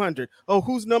 through 200. Oh,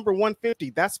 who's number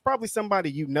 150? That's probably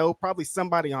somebody you know, probably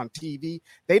somebody on TV.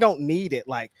 They don't need it.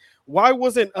 Like, why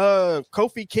wasn't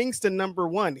Kofi Kingston number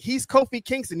 1? He's Kofi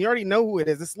Kingston. You already know who it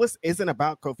is. This list isn't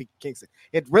about Kofi Kingston.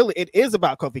 It is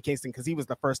about Kofi Kingston because he was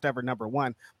the first ever number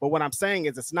 1. But what I'm saying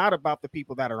is it's not about the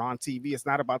people that are on TV. It's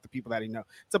not about the people that you know.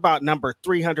 It's about number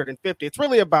 350. It's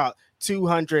really about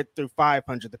 200 through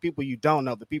 500, the people you don't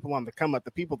know, the people on the come up, the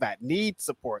people that need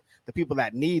support, the people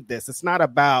that need this. It's not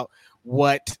about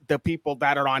what the people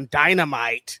that are on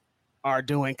Dynamite are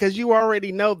doing because you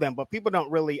already know them, but people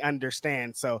don't really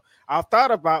understand. So I've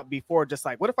thought about before, just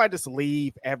like, what if I just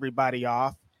leave everybody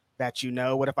off that you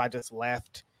know? What if I just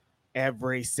left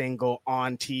every single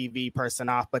on TV person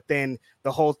off? But then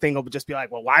the whole thing will just be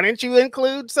like, well, why didn't you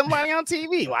include somebody on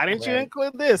TV? Why didn't you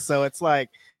include this? So it's like,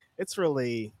 it's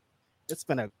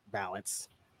been a balance.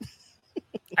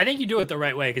 I think you do it the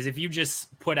right way, because if you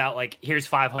just put out like, here's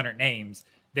 500 names,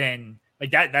 then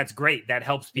like that's great. That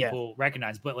helps people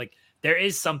recognize. But like, there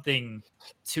is something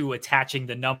to attaching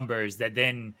the numbers that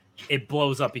then it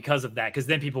blows up because of that, because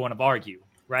then people want to argue,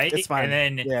 right? It's fine.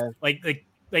 And then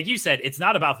like you said, it's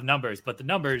not about the numbers, but the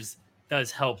numbers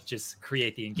does help just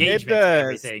create the engagement and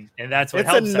everything, and that's what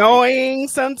helps. It's annoying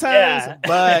sometimes,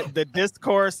 but the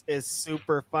discourse is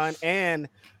super fun. And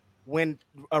when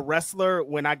a wrestler,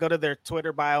 when I go to their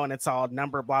Twitter bio and it's all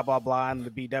number blah blah blah and the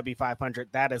BW 500,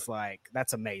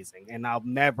 that's amazing, and I'll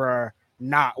never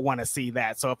not want to see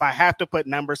that. So if I have to put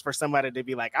numbers for somebody to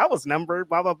be like, I was numbered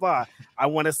blah blah blah, I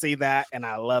want to see that, and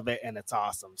I love it, and it's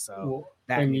awesome. So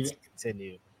that needs to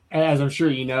continue. As I'm sure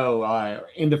you know,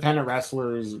 independent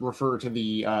wrestlers refer to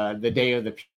the day of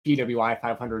the PWI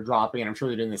 500 dropping, and I'm sure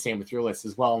they're doing the same with your list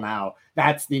as well now.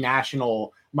 That's the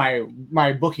national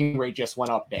my booking rate just went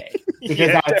up day,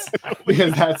 because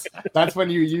that's when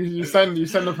you send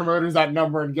the promoters that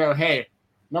number and go, hey,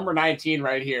 number 19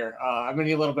 right here. I'm gonna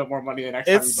need a little bit more money the next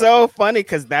time. It's so funny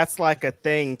because that's like a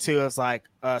thing too. It's like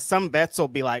some vets will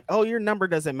be like, oh, your number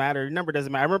doesn't matter. Your number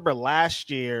doesn't matter. I remember last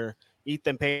year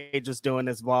Ethan Page was doing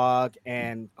this vlog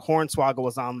and Hornswoggle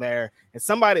was on there, and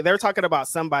they were talking about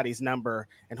somebody's number,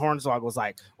 and Hornswoggle was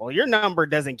like, well, your number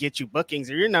doesn't get you bookings,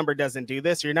 or your number doesn't do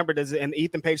this, or your number doesn't. And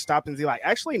Ethan Page stopped and he's like,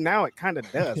 actually, now it kind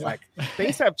of does. Like,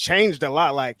 things have changed a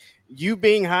lot. Like, you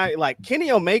being high, like Kenny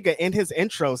Omega in his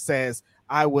intro says,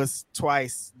 I was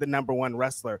twice the number 1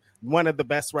 wrestler, one of the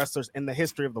best wrestlers in the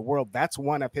history of the world. That's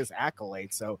one of his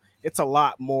accolades. So it's a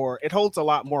lot more, it holds a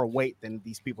lot more weight than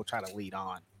these people try to lead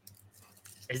on.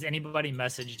 Has anybody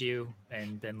messaged you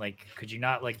and been like, could you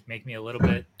not like make me a little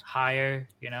bit higher?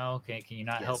 You know, can you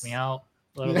not help me out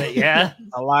a little bit? Yeah.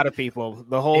 A lot of people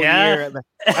the whole year.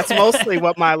 That's mostly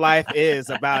what my life is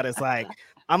about. Is like,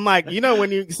 I'm like,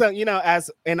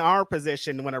 as in our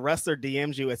position, when a wrestler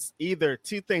DMs you, it's either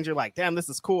two things. You're like, damn, this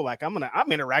is cool. Like I'm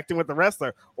interacting with the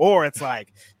wrestler, or it's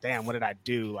like, damn, what did I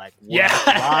do? Like,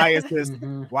 why is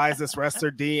this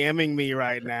wrestler DMing me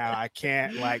right now? I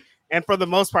can't like. And for the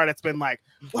most part, it's been like,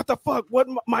 what the fuck? What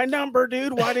my number,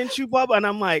 dude? Why didn't you blah blah? And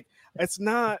I'm like, I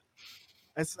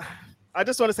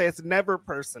just want to say it's never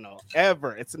personal,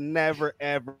 ever. It's never,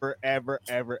 ever, ever,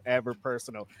 ever, ever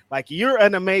personal. Like, you're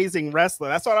an amazing wrestler.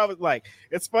 That's what I was like.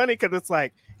 It's funny because it's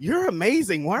like, you're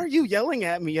amazing. Why are you yelling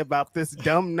at me about this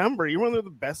dumb number? You're one of the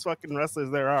best fucking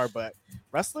wrestlers there are. But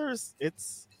wrestlers,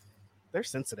 they're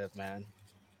sensitive, man.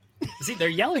 See, they're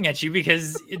yelling at you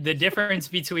because the difference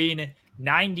between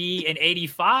 90 and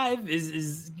 85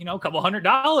 is a couple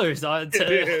 $100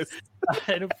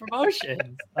 on a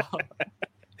promotion. So.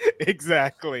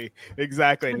 Exactly.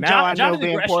 Now I know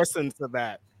the importance of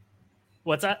that.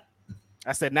 What's that?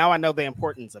 I said, now I know the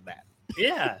importance of that.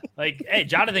 Yeah. Like, hey,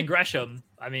 Jonathan Gresham,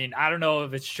 I mean, I don't know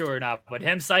if it's true or not, but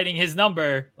him citing his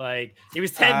number, like, he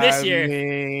was 10 this year.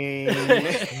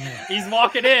 He's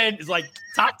walking in, he's like,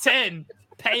 top 10,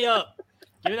 pay up,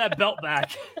 give me that belt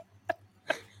back.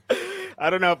 I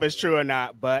don't know if it's true or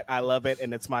not, but I love it,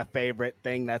 and it's my favorite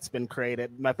thing that's been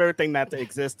created. My favorite thing that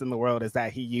exists in the world is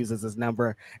that he uses his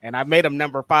number, and I made him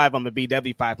number 5 on the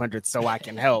BW 500 so I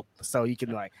can help. So you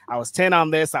can, like, I was 10 on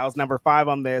this, I was number 5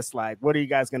 on this. Like, what are you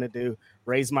guys going to do?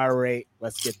 Raise my rate.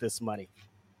 Let's get this money.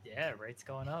 Yeah, rate's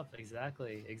going up.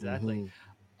 Exactly. Mm-hmm.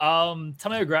 Tell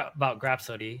me about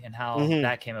Grapsody and how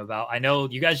that came about. I know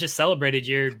you guys just celebrated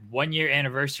your 1-year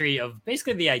anniversary of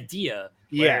basically the idea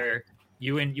where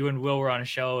you and Will were on a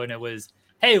show and it was,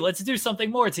 hey, let's do something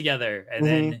more together. And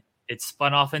then it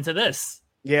spun off into this.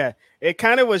 Yeah, it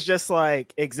kind of was just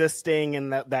like existing in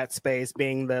that space,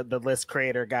 being the list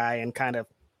creator guy and kind of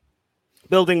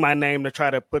building my name to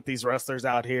try to put these wrestlers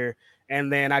out here.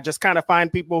 And then I just kind of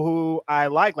find people who I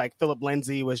like Philip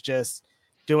Lindsay was just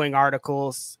doing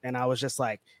articles. And I was just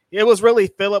like, it was really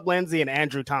Philip Lindsay and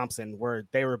Andrew Thompson where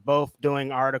they were both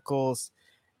doing articles.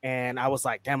 And I was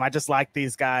like, damn, I just like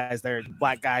these guys. They're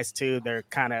black guys too. They're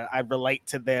kind of, I relate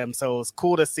to them. So it was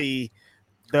cool to see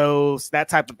that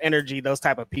type of energy, those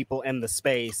type of people in the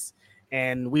space.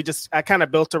 And I kind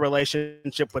of built a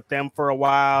relationship with them for a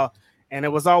while. And it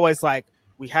was always like,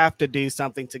 we have to do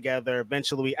something together.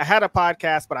 Eventually I had a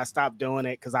podcast, but I stopped doing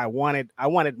it because I wanted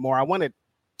more. I wanted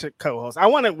to co-host. I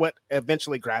wanted what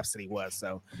eventually Grapsody was.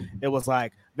 So it was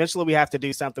like, eventually we have to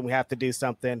do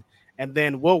something. And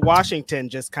then Will Washington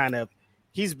just kind of,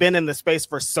 he's been in the space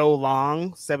for so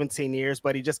long, 17 years,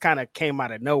 but he just kind of came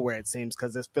out of nowhere, it seems,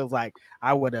 because it feels like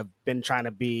I would have been trying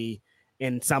to be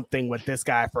in something with this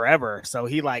guy forever. So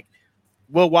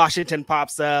Will Washington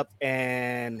pops up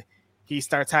and he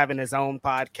starts having his own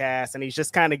podcast and he's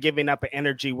just kind of giving up an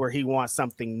energy where he wants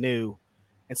something new.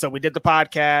 And so we did the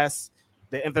podcast,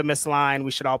 the infamous line,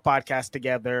 we should all podcast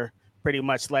together, pretty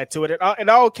much led to it. It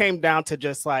all came down to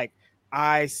just like,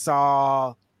 I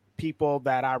saw people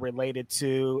that I related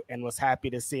to and was happy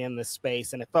to see in this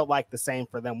space. And it felt like the same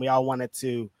for them. I wanted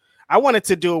to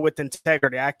do it with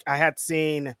integrity. I had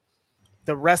seen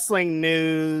the wrestling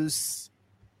news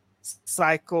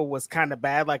cycle was kind of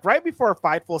bad. Like right before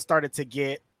Fightful started to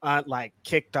get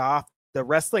kicked off, the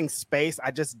wrestling space,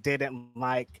 I just didn't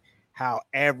like how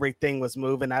everything was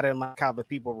moving. I didn't like how the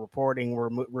people reporting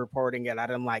it. I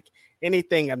didn't like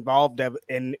anything involved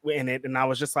in it. And I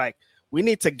was just like, we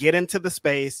need to get into the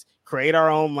space, create our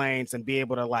own lanes, and be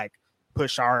able to like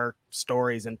push our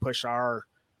stories and push our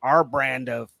brand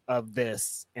of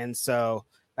this. And so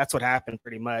that's what happened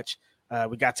pretty much.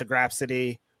 We got to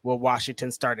Grapsody. Will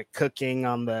Washington started cooking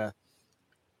on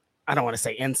I don't want to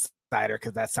say insider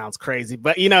because that sounds crazy,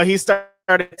 but he started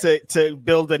to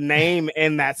build a name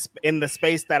in the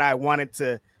space that I wanted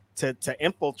to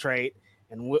infiltrate.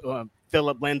 And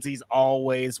Philip Lindsay's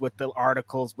always with the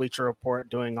articles, Bleacher Report,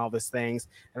 doing all these things.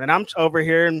 And then I'm over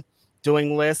here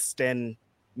doing lists and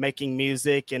making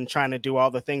music and trying to do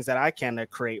all the things that I can to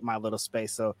create my little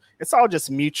space. So it's all just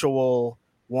mutual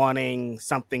wanting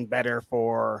something better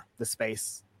for the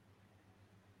space.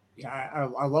 Yeah,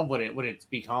 I love what it's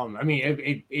become. I mean,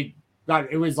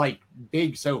 it was like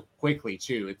big so quickly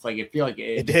too. It's like, I feel like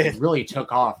it really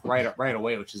took off right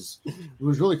away, it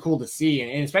was really cool to see.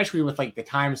 And especially with like the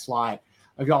time slot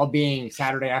of y'all being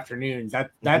Saturday afternoons,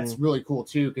 that's really cool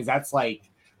too. Cause that's like,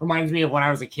 reminds me of when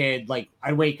I was a kid, like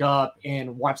I'd wake up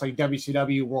and watch like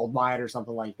WCW Worldwide or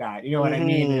something like that. You know what I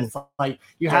mean? It's like,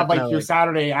 you have like your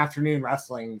Saturday afternoon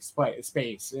wrestling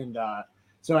space. And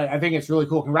so I think it's really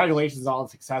cool. Congratulations on all the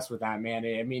success with that, man.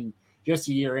 I mean, just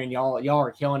a year in, y'all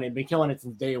are killing it. Been killing it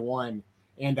since day one.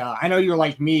 And I know you're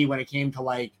like me when it came to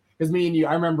like, because me and you,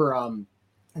 I remember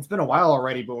it's been a while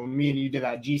already, but when me and you did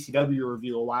that GCW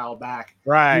review a while back,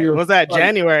 right? Was that like,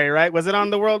 January? Right? Was it on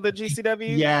the World of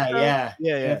GCW? Yeah.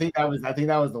 I think that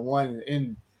was the one.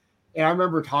 And I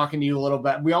remember talking to you a little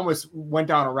bit. We almost went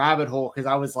down a rabbit hole because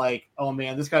I was like, oh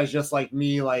man, this guy's just like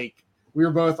me. Like we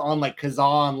were both on like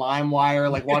Kazaa and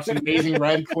LimeWire, like watching Amazing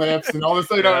Red clips and all this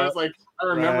stuff. I was like, I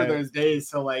remember those days.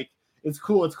 So like, it's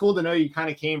cool. It's cool to know you kind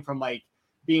of came from like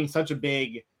being such a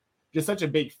big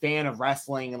fan of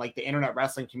wrestling and like the internet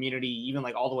wrestling community, even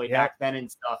like all the way back then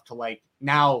and stuff, to like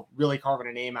now really carving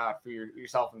a name out for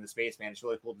yourself in the space, man. It's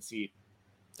really cool to see.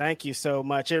 Thank you so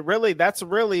much. That's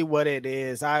really what it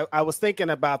is. I was thinking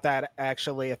about that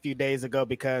actually a few days ago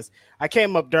because I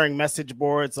came up during message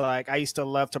boards. Like I used to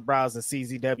love to browse the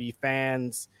CZW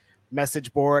fans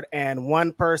message board, and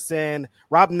one person,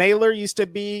 Rob Naylor, used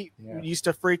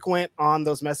to frequent on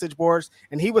those message boards,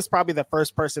 and he was probably the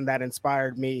first person that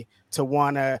inspired me to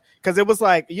wanna, because it was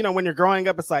like, when you're growing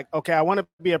up, it's like, okay, I want to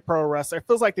be a pro wrestler. It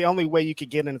feels like the only way you could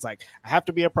get in is like, I have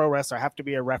to be a pro wrestler, I have to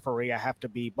be a referee, I have to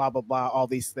be blah blah blah, all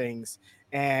these things.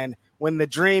 And when the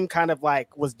dream kind of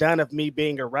like was done of me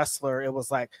being a wrestler, it was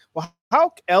like, well,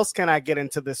 how else can I get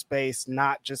into this space,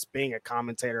 not just being a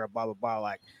commentator or blah blah blah?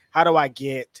 Like, how do I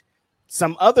get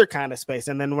some other kind of space?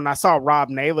 And then when I saw Rob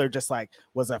Naylor just like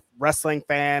was a wrestling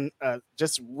fan,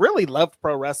 just really loved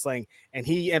pro wrestling, and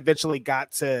he eventually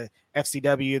got to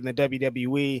FCW and the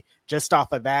WWE just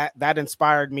off of that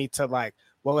inspired me to like,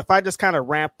 well, if I just kind of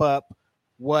ramp up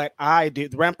what I do,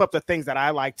 ramp up the things that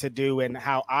I like to do and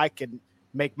how I could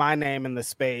make my name in the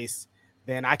space,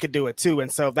 then I could do it too.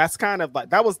 And so that's kind of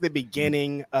like, that was the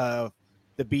beginning of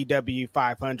the BW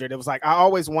 500. It was like, I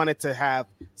always wanted to have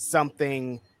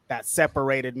something that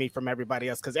separated me from everybody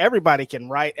else, because everybody can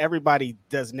write, everybody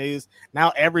does news.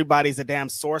 Now everybody's a damn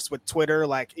source with Twitter.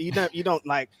 Like you don't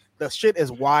like, the shit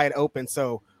is wide open.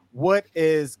 So what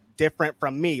is different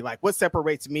from me? Like what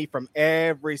separates me from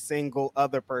every single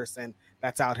other person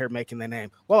that's out here making the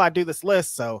name? Well, I do this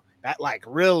list, so that like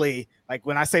really, like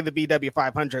when I say the BW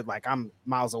 500, like I'm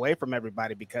miles away from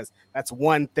everybody, because that's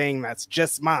one thing that's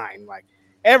just mine. Like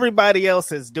everybody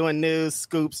else is doing news,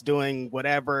 scoops, doing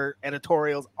whatever,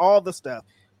 editorials, all the stuff.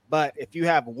 But if you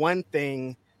have one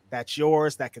thing that's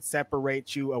yours that could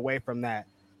separate you away from that,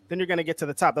 then you're going to get to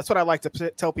the top. That's what I like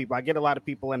to tell people. I get a lot of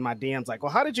people in my DMs like,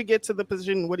 well, how did you get to the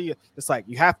position? What do you, it's like,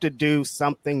 you have to do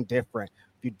something different.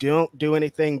 If you don't do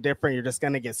anything different, you're just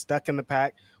going to get stuck in the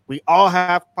pack. We all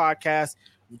have podcasts.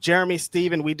 Jeremy,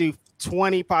 Steven, we do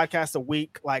 20 podcasts a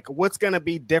week. Like, what's going to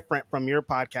be different from your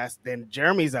podcast than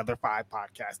Jeremy's other 5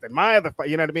 podcasts and my other 5?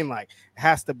 You know what I mean? Like, it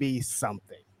has to be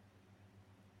something.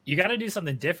 You got to do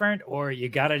something different, or you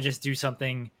got to just do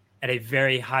something at a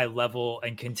very high level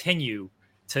and continue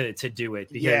to do it.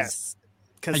 Because yes,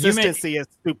 consistency is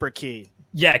super key.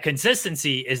 Yeah,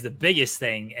 consistency is the biggest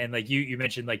thing. And like you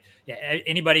mentioned, like, yeah,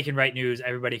 anybody can write news,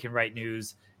 everybody can write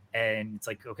news. And it's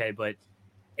like, okay, but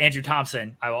Andrew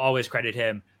Thompson, I will always credit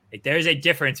him. Like, there's a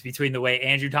difference between the way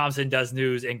Andrew Thompson does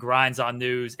news and grinds on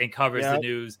news and covers the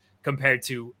news compared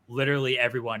to literally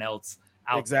everyone else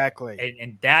out exactly there.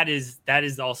 And that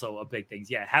is also a big thing.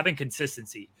 Yeah, having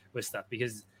consistency with stuff,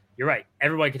 because you're right,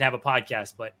 everyone can have a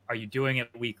podcast, but are you doing it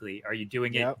weekly? Are you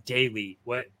doing it daily?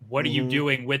 What are you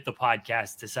doing with the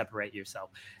podcast to separate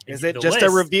yourself? Is it just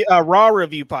a raw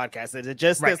review podcast? Is it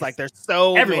just this? Like, there's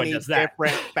so many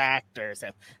different factors.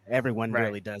 Everyone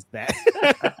really does that.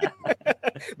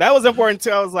 That was important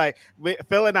too. I was like,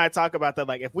 Phil and I talk about that.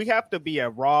 Like, if we have to be a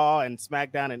Raw and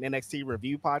SmackDown and NXT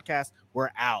review podcast,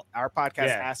 we're out. Our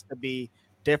podcast has to be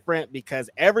different, because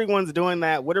everyone's doing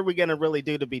that. What are we going to really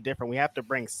do to be different? We have to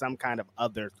bring some kind of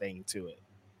other thing to it.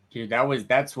 Dude,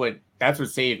 that's what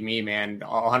saved me, man.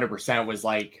 100% was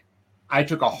like, I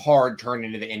took a hard turn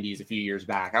into the indies a few years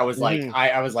back. I was like,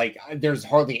 I was like, there's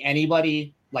hardly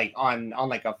anybody like on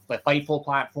like a Fightful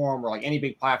platform or like any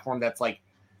big platform that's like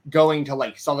going to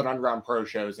like Southern Underground pro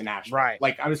shows in Nashville. Right.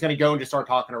 Like, I was going to go and just start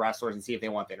talking to wrestlers and see if they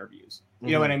want the interviews.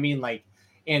 You know what I mean? Like,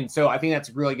 and so I think that's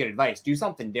really good advice. Do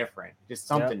something different, just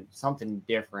something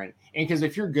different. And because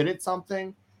if you're good at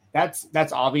something, that's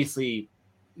obviously,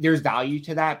 there's value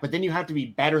to that, but then you have to be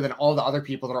better than all the other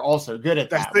people that are also good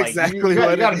at that. That's exactly what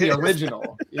you got to be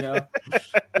original, you know?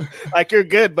 Like, you're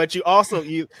good, but you also,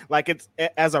 like, it's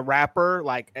as a rapper,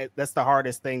 like, that's the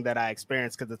hardest thing that I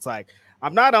experienced. Cause it's like,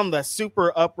 I'm not on the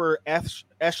super upper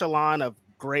echelon of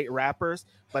great rappers,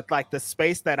 but like the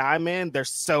space that I'm in, there's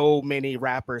so many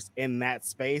rappers in that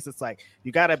space. It's like,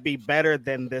 you got to be better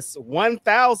than this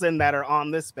 1,000 that are on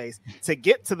this space to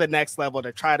get to the next level,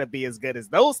 to try to be as good as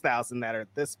those 1,000 that are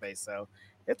at this space. So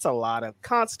it's a lot of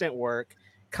constant work,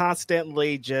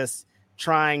 constantly just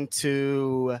trying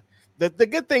to, the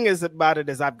good thing is about it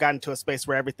is I've gotten to a space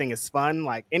where everything is fun.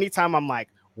 Like, anytime I'm like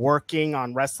working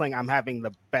on wrestling, I'm having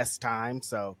the best time.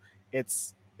 So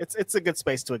it's a good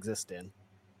space to exist in.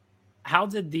 How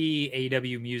did the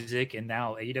AEW music and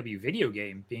now AEW video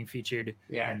game being featured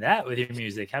in that with your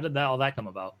music, how did all that come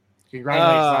about?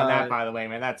 Congratulations on that, by the way,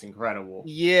 man. That's incredible.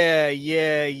 Yeah.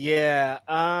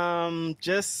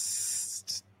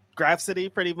 Just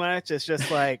Grapsody, pretty much. It's just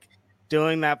like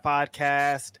doing that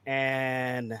podcast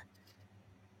and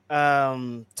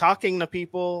talking to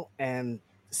people and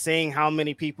seeing how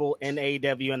many people in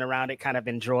AEW and around it kind of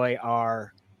enjoy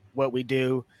what we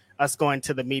do. Us going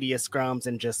to the media scrums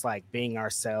and just like being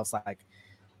ourselves. Like,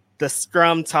 the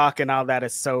scrum talk and all that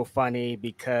is so funny,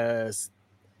 because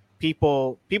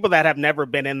people that have never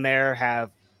been in there have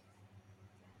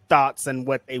thoughts and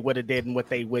what they would have did and what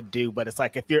they would do. But it's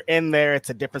like, if you're in there,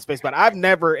 it's a different space. But I've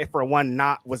never, if for one,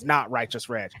 was not Righteous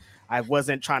Reg. I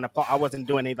wasn't I wasn't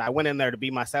doing anything. I went in there to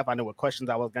be myself. I knew what questions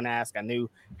I was going to ask. I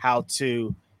knew how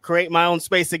to create my own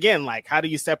space again. Like, how do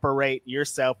you separate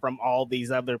yourself from all these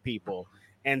other people?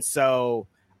 And so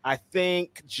I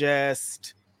think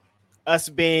just us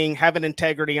having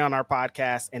integrity on our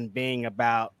podcast and being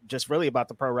really about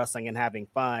the pro wrestling and having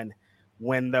fun.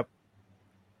 When the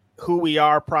Who We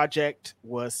Are project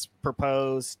was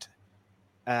proposed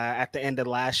at the end of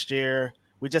last year,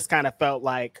 we just kind of felt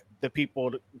like the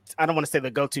people, I don't want to say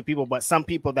the go-to people, but some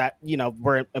people that,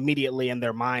 were immediately in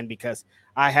their mind, because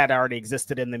I had already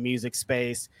existed in the music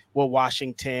space. Will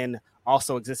Washington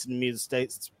also existed in the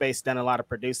music space, done a lot of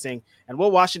producing. And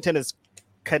Will Washington has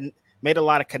made a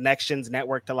lot of connections,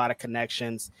 networked a lot of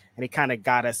connections, and he kind of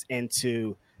got us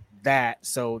into that.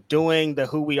 So doing the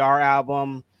Who We Are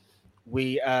album,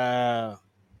 we did a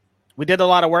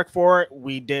lot of work for it.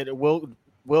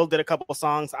 Will did a couple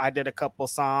songs. I did a couple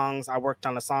songs. I worked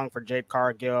on a song for Jade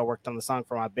Cargill. I worked on the song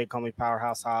for my big homie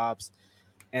Powerhouse Hobbs.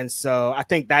 And so I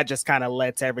think that just kind of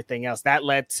led to everything else. That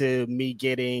led to me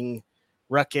getting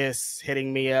Ruckus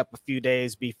hitting me up a few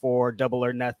days before Double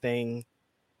or Nothing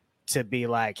to be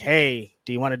like, hey,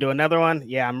 do you want to do another one?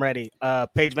 Yeah, I'm ready.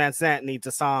 Paige Van Sant needs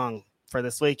a song for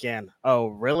this weekend. Oh,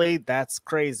 really? That's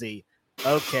crazy.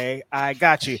 Okay, I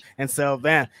got you. And so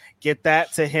then get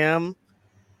that to him.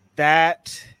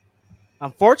 That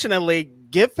unfortunately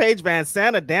give Paige Van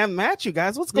Sant a damn match, you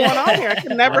guys. What's going on here? I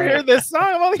can never hear this song.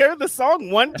 I've only heard the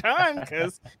song one time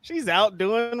because she's out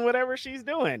doing whatever she's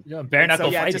doing. Bare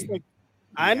knuckle fighting.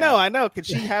 I know. Could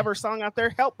she have her song out there?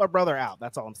 Help my brother out.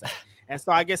 That's all I'm saying. And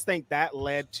so I just think that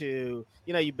led to,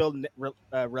 you build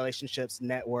relationships,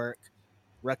 network.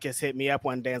 Ruckus hit me up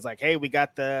one day and was like, hey, we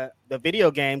got the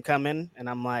video game coming. And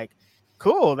I'm like,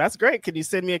 cool, that's great. Could you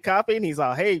send me a copy? And he's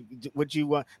all, hey, would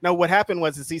you no, what happened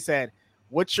was he said,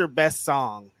 what's your best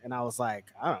song? And I was like,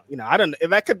 I don't know.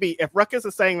 That could be, if Ruckus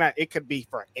is saying that, it could be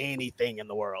for anything in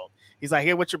the world. He's like,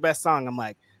 hey, what's your best song? I'm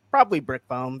like, probably Brick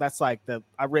Foam. That's like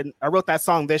I wrote that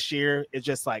song this year. It's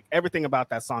just like everything about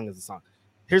that song is a song.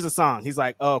 Here's a song. He's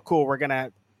like, oh, cool. We're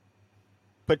gonna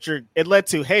put it led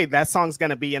to, hey, that song's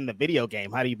gonna be in the video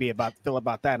game. How do you feel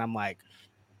about that? And I'm like,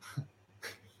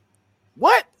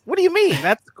 what? What do you mean?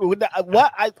 That's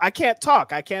what I can't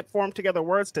talk. I can't form together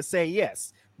words to say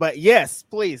yes. But yes,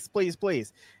 please.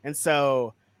 And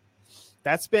so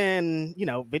that's been,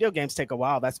 video games take a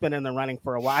while. That's been in the running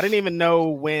for a while. I didn't even know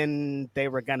when they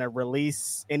were going to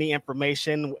release any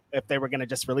information, if they were going to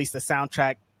just release the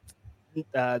soundtrack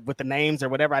with the names or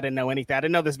whatever. I didn't know anything. I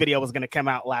didn't know this video was going to come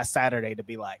out last Saturday to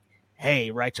be like, hey,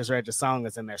 Righteous Reg's song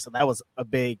is in there. So that was a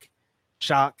big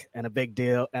shock and a big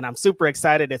deal. And I'm super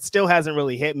excited. It still hasn't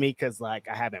really hit me because I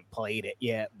haven't played it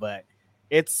yet, but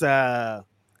it's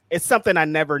something I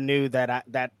never knew that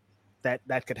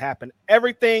could happen.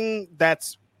 Everything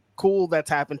that's cool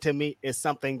that's happened to me is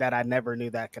something that I never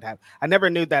knew that could happen. I never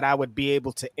knew that I would be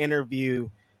able to interview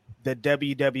the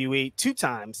WWE 2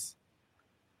 times.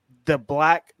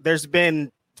 There's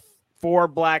been 4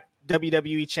 black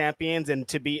WWE champions, and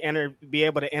to be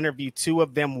able to interview 2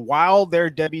 of them while they're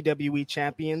WWE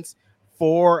champions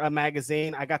for a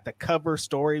magazine. I got the cover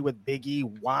story with Big E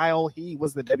while he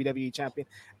was the WWE champion.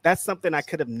 That's something I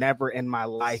could have never in my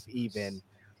life, even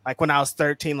like when I was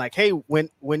 13, like, hey, when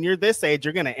you're this age,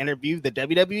 you're going to interview the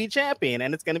WWE champion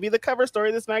and it's going to be the cover story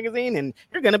of this magazine and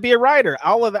you're going to be a writer.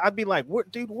 All of that. I'd be like,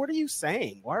 what, dude, what are you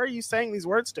saying? Why are you saying these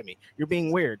words to me? You're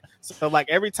being weird. So like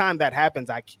every time that happens,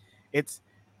 it's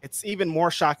even more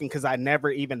shocking because I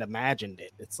never even imagined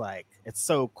it. It's like, it's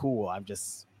so cool. I'm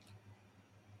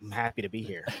happy to be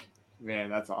here.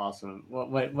 Man, that's awesome. Well,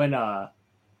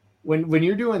 when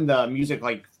you're doing the music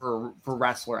like for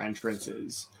wrestler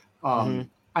entrances,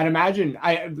 I'd imagine,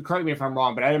 correct me if I'm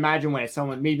wrong, but I'd imagine when it's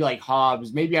someone maybe like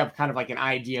Hobbs, maybe you have kind of like an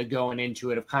idea going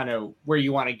into it of kind of where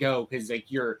you want to go because like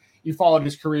you followed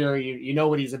his career, you know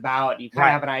what he's about, you kind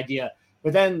of have an idea.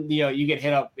 But then you get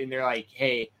hit up and they're like,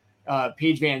 hey,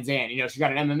 Paige Van Zandt, she's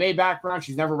got an MMA background,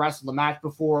 she's never wrestled a match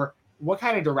before. What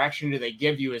kind of direction do they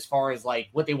give you as far as like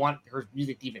what they want her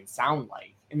music to even sound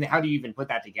like? And how do you even put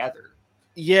that together?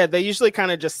 Yeah, they usually kind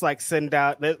of just like send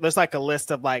out, there's like a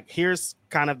list of like, here's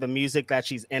kind of the music that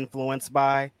she's influenced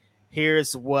by.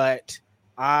 Here's what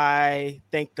I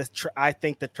think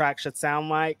the track should sound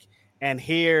like. And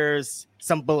here's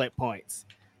some bullet points.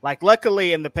 Like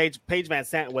luckily in the Paige Van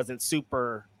Sant wasn't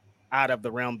super out of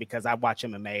the realm because I watch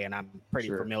MMA and I'm pretty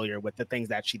familiar with the things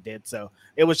that she did. So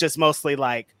it was just mostly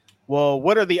like, well,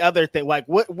 what are the other things? Like,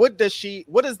 what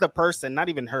is the person, not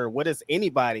even her, what is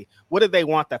anybody, what do they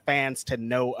want the fans to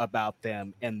know about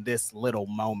them in this little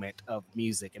moment of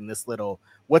music and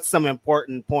what's some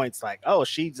important points? Like, oh,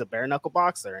 she's a bare knuckle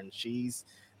boxer and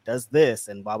does this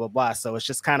and blah, blah, blah. So it's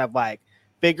just kind of like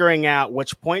figuring out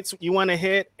which points you want to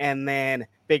hit and then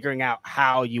figuring out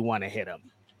how you want to hit them.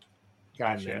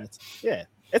 Gotcha.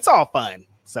 It's all fun.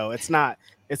 So it's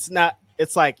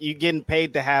like you getting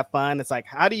paid to have fun. It's like,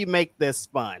 how do you make this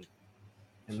fun?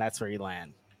 And that's where you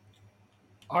land.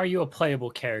 Are you a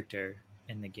playable character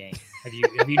in the game? Have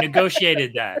you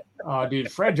negotiated that? Oh,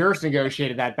 dude, Fred Durst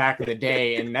negotiated that back in the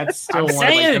day, and that's still one of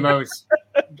like, the most.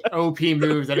 OP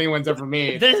moves that anyone's ever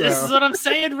made. This is what I'm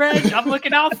saying, Reg. I'm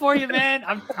looking out for you, man.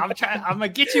 I'm trying. I'm gonna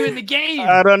get you in the game.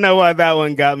 I don't know why that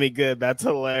one got me good. That's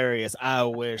hilarious. I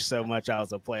wish so much I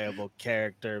was a playable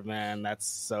character, man. That's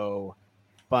so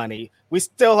funny. We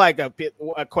still like a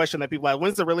question that people like.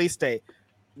 When's the release date?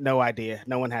 No idea.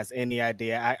 No one has any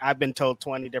idea. I've been told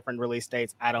 20 different release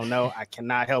dates. I don't know. I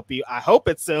cannot help you. I hope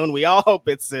it's soon. We all hope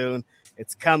it's soon.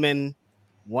 It's coming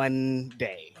one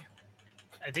day.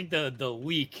 I think the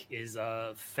leak is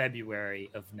February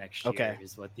of next year. Okay.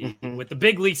 Is what what the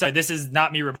big leaks are. This is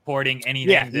not me reporting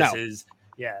anything. Yeah, this is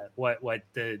what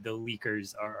the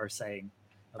leakers are saying.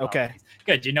 Okay. Things.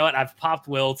 Good. You know what? I've popped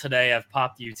Will today. I've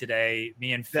popped you today.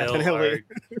 Me and Phil are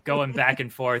going back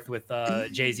and forth with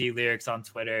Jay-Z lyrics on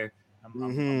Twitter.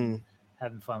 I'm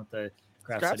having fun with the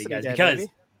Craft City guys because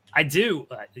baby. I do.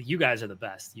 You guys are the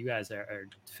best. You guys are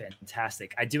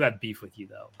fantastic. I do have beef with you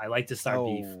though. I like to start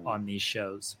beef on these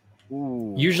shows.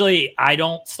 Ooh. Usually I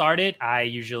don't start it. I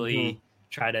usually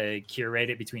try to curate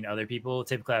it between other people.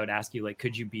 Typically I would ask you like,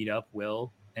 could you beat up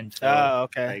Will and Phil? Oh,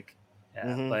 okay. Like,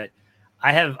 but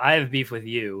I have beef with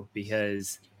you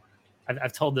because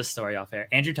I've told this story off air.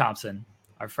 Andrew Thompson,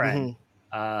 our friend,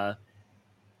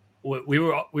 we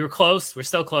were close. We're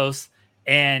still close,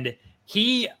 and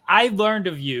I learned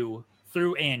of you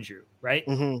through Andrew, right?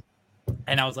 And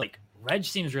I was like, Reg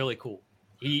seems really cool.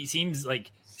 He seems like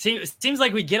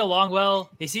we get along well.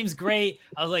 He seems great.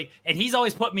 I was like, and he's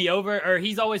always put me over, or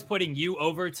he's always putting you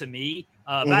over to me.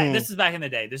 This is back in the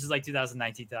day. This is like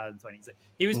 2019, 2020.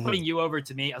 He was putting you over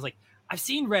to me. I was like, I've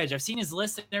seen Reg. I've seen his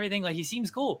list and everything. Like, he seems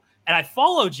cool. And I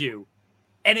followed you.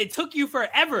 And it took you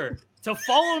forever to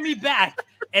follow me back.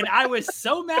 And I was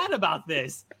so mad about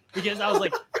this because I was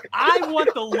like, I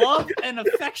want the love and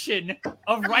affection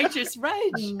of Righteous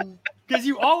Reg. Because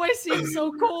you always seem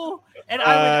so cool. And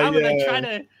I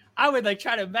would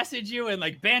try to message you and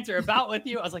like banter about with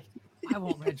you. I was like, I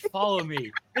won't Reg follow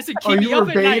me. This would keep me up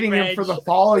at night, Reg. Him for the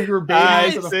follow. You were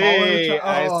baiting him for the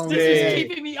follow. This is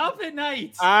keeping me up at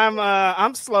night.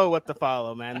 I'm slow with the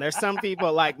follow, man. There's some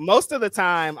people like most of the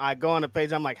time I go on a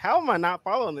page. I'm like, how am I not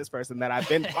following this person that I've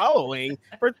been following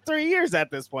for 3 years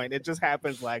at this point? It just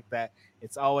happens like that.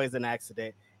 It's always an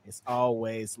accident. It's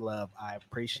always love. I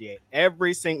appreciate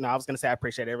every single. No, I was gonna say I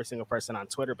appreciate every single person on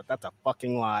Twitter, but that's a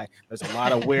fucking lie. There's a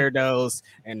lot of weirdos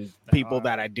and people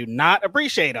that I do not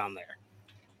appreciate on there.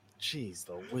 Jeez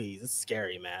Louise, it's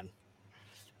scary, man.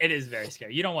 It is very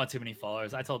scary. You don't want too many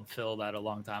followers. I told Phil that a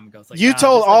long time ago. It's like, you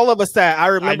told all of us that. I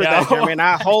remember that, Jeremy. And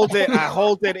I hold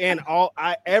it in all.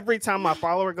 Every time my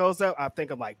follower goes up, I think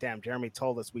I'm like, damn, Jeremy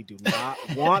told us we do not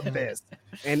want this,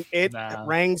 and it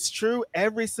rings true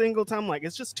every single time. Like,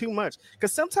 it's just too much.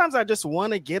 Because sometimes I just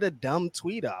want to get a dumb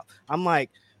tweet off. I'm like,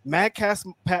 Madcast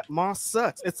Pat Moss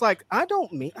sucks. It's like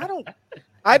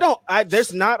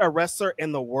there's not a wrestler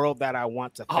in the world that I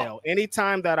want to fail.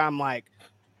 Anytime that I'm like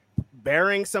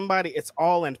burying somebody, it's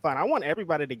all in fun. I want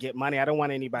everybody to get money. I don't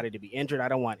want anybody to be injured. I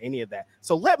don't want any of that.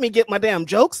 So let me get my damn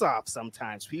jokes off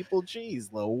sometimes, people.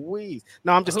 Jeez Louise.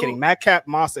 No, I'm just kidding. Madcap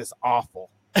Moss is awful.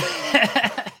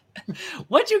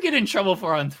 What'd you get in trouble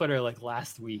for on Twitter like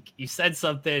last week? You said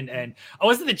something and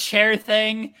was it the chair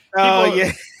thing?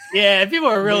 Yeah, people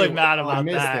are really mad about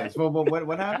that. Well,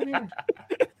 what happened here?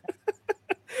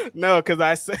 No, because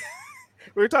I said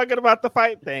we were talking about the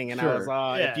fight thing, and I was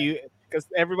because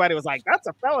everybody was like, "That's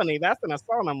a felony, that's an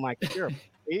assault." I'm like, "Sure,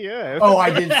 yeah." Oh, I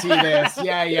did see this.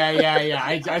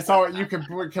 Yeah. I saw it. You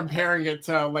were comparing it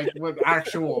to like what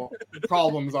actual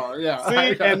problems are. Yeah.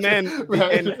 See,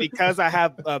 and because I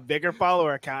have a bigger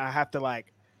follower account, I have to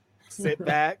like sit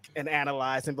back and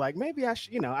analyze and be like, maybe I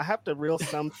should, I have to reel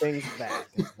some things back.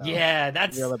 So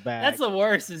that's the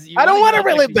worst. I don't want to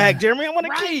reel it back, Jeremy. I want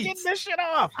to keep getting this shit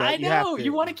off. I know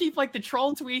you want to keep like the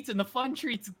troll tweets and the fun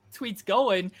tweets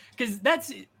going because that's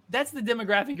the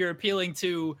demographic you're appealing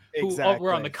to. Who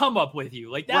we're on the come up with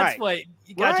you. Like that's what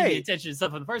got you the attention and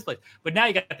stuff in the first place. But now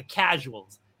you got the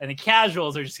casuals. And the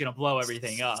casuals are just going to blow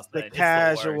everything up. The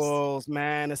casuals,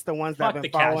 man. It's the ones that have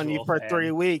been following you for 3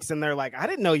 weeks. And they're like, I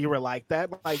didn't know you were like that.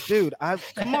 Like, dude,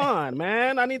 come on,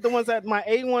 man. I need the ones that my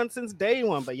A1 since day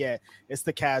one. But yeah, it's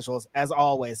the casuals, as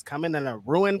always, coming in and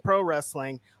ruin pro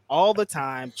wrestling all the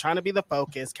time, trying to be the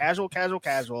focus.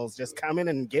 Casuals, just coming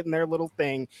and getting their little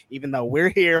thing, even though we're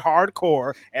here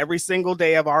hardcore every single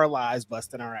day of our lives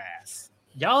busting our ass.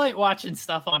 Y'all ain't watching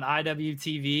stuff on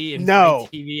IWTV and No.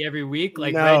 TV every week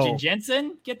like No. Reg and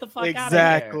Jensen. Get the fuck out of here.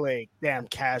 Exactly. Damn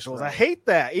casuals. I hate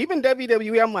that. Even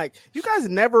WWE, I'm like, you guys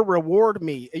never reward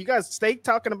me. You guys stay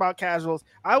talking about casuals.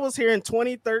 I was here in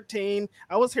 2013.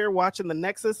 I was here watching the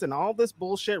Nexus and all this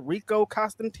bullshit. Rico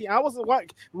Constantine. I was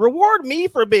like, reward me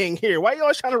for being here. Why are you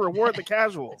always trying to reward the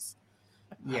casuals?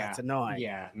 Yeah, it's annoying.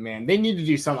 Yeah, man, they need to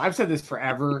do something. I've said this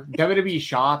forever. WWE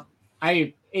Shop,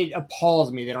 it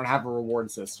appalls me they don't have a reward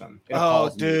system. It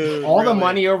appalls me. Dude, all the really?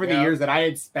 money over the Yeah. years that I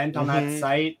had spent on that Mhm.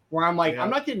 site, where I'm like, Yeah.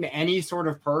 I'm not getting any sort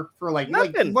of perk for like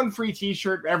Nothing. one free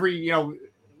T-shirt every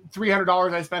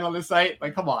 $300 I spent on this site.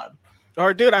 Like, come on.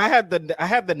 Or dude, I had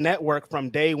the network from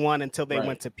day one until they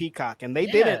went to Peacock, and they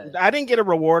didn't. I didn't get a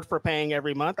reward for paying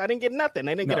every month. I didn't get nothing.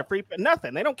 They didn't get a free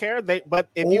nothing. They don't care. But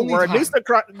if you Only were a time.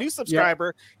 new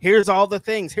subscriber, here's all the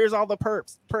things. Here's all the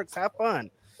perks. Have fun.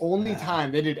 Only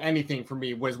time they did anything for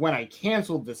me was when I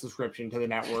canceled the subscription to the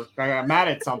network. I got mad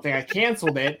at something. I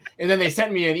canceled it, and then they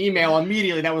sent me an email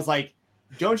immediately that was like,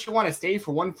 "Don't you want to stay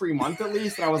for one free month at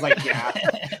least?" And I was like, "Yeah."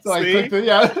 So I clicked it.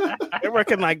 Yeah. They're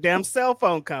working like damn cell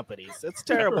phone companies. It's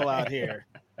terrible out here.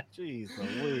 Jeez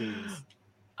Louise.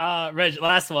 Reg,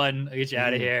 last one. I'll get you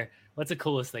out of here. What's the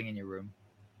coolest thing in your room?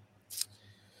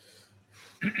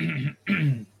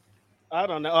 I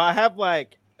don't know. I have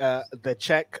like the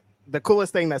check. The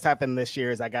coolest thing that's happened this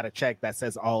year is I got a check that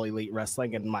says All Elite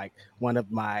Wrestling, and like one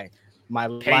of my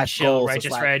life goals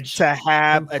is like to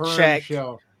have a check.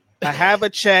 I have a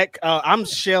check. I'm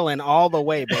shilling all the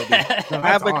way, baby. I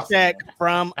have a check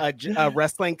from a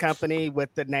wrestling company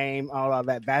with the name, all of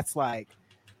that.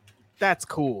 That's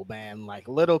cool, man. Like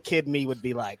little kid me would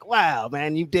be like, wow,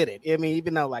 man, you did it. I mean,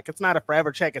 even though like it's not a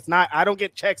forever check, I don't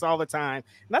get checks all the time.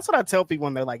 And that's what I tell people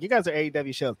when they're like, you guys are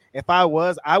AEW shows. If I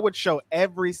would show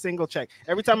every single check.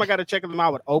 Every time I got a check of them, I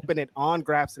would open it on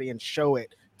Grapsody and show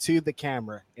it to the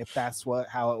camera if that's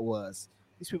how it was.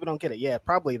 These people don't get it. Yeah,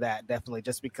 probably that, definitely.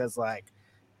 Just because like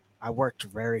I worked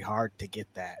very hard to get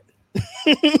that.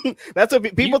 That's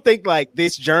what people think, like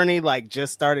this journey like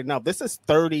just started. No, this is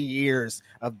 30 years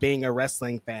of being a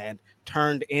wrestling fan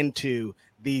turned into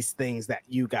these things that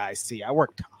you guys see. I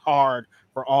worked hard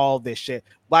for all this shit.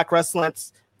 Black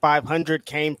Wrestling's 500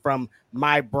 came from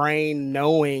my brain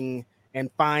knowing and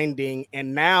finding,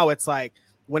 and now it's like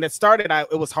when it started,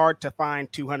 it was hard to find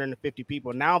 250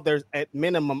 people. Now there's at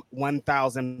minimum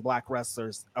 1,000 black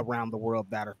wrestlers around the world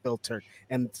that are filtered,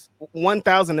 and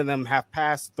 1,000 of them have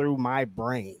passed through my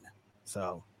brain.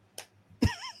 So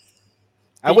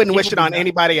I wouldn't wish it on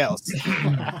anybody else.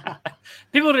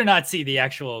 People do not see the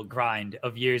actual grind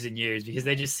of years and years because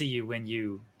they just see you when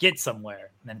you get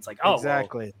somewhere. And then it's like, oh,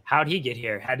 exactly. Well, how'd he get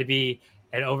here? Had to be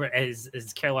as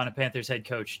Carolina Panthers head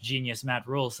coach, genius Matt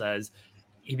Rule says,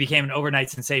 he became an overnight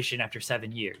sensation after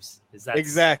 7 years.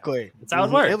 Exactly. That's how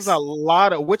it works. It was a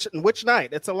lot of which night?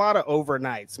 It's a lot of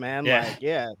overnights, man. Yeah. Like,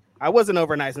 yeah. I was an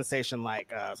overnight sensation,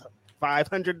 like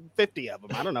 550 of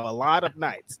them. I don't know, a lot of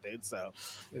nights, dude. So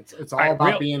it's all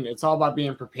about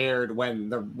being prepared when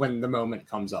the moment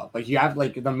comes up. Like you have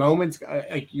like the moments,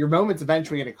 like your moment's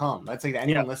eventually going to come. That's like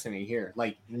anyone listening here.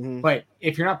 Like, but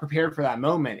if you're not prepared for that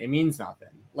moment, it means nothing.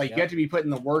 Like you have to be putting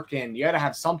the work in. You got to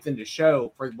have something to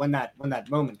show for when that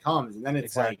moment comes, and then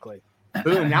it's like,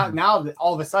 boom. Now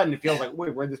all of a sudden it feels like,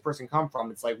 wait, where'd this person come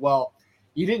from? It's like, well,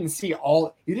 you didn't see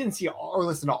or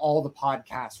listen to all the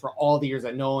podcasts for all the years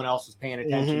that no one else was paying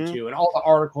attention to, and all the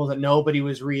articles that nobody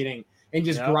was reading, and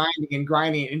just grinding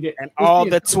and all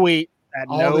the tweet that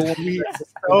no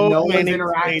one's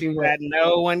interacting with, that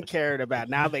no one cared about.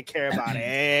 Now they care about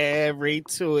every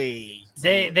tweet.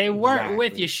 They weren't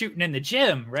with you shooting in the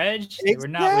gym, Reg. They were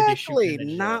not with you shooting in the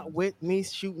gym. Not with me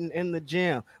shooting in the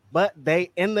gym, but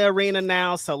they in the arena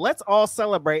now. So let's all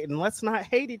celebrate and let's not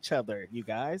hate each other, you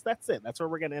guys. That's it. That's where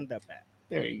we're gonna end up at.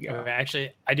 There you go.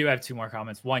 Actually, I do have two more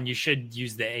comments. One, you should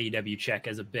use the AEW check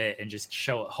as a bit and just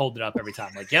hold it up every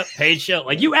time. Like, yep, paid show.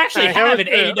 Like, you actually have an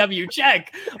AEW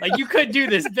check. Like, you could do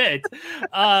this bit.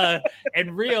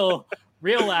 And real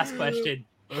last question.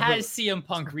 Has CM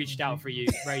Punk reached out to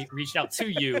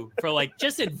you for like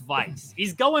just advice?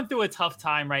 He's going through a tough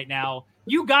time right now.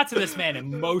 You got to this man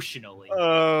emotionally.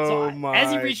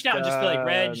 As he reached out, just be like,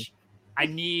 Reg, I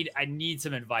need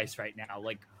some advice right now.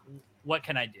 Like, what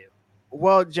can I do?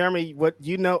 Well, Jeremy, what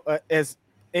you know, as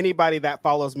anybody that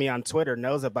follows me on Twitter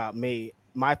knows about me,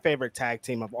 my favorite tag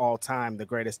team of all time, the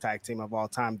greatest tag team of all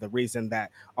time, the reason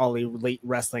that All Elite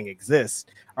Wrestling exists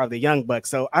are the Young Bucks.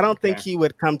 So I don't think he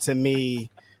would come to me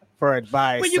for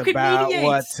advice about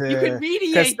what to. You could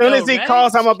mediate. As soon as he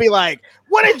calls, I'm gonna be like,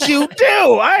 "What did you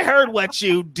do? I heard what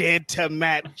you did to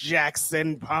Matt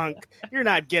Jackson, punk. You're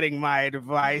not getting my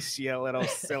advice, you little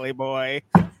silly boy."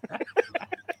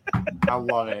 I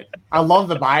love it. I love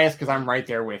the bias because I'm right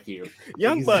there with you.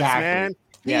 Young Bucks, man.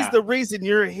 He's the reason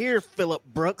you're here, Phillip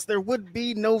Brooks. There would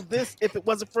be no this if it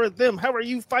wasn't for them. How are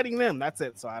you fighting them? That's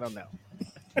it. So I don't know.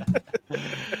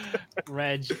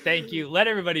 Reg, thank you. Let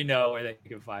everybody know where they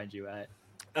can find you at.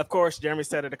 Of course, Jeremy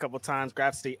said it a couple times.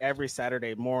 Grapsody every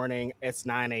Saturday morning. It's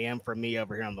 9 a.m. for me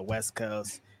over here on the West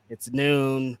Coast. It's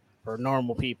noon for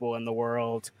normal people in the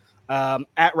world.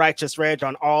 At Righteous Reg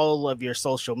on all of your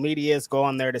social medias. Go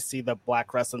on there to see the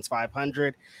Black Wrestling's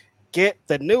 500. Get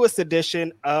the newest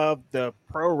edition of the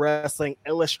Pro Wrestling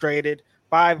Illustrated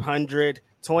 500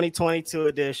 2022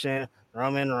 edition.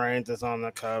 Roman Reigns is on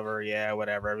the cover. Yeah,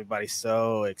 whatever. Everybody's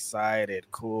so excited.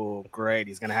 Cool. Great.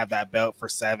 He's going to have that belt for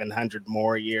 700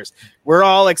 more years. We're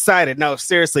all excited. No,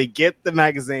 seriously, get the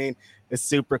magazine. It's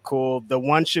super cool. The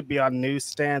one should be on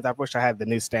newsstands. I wish I had the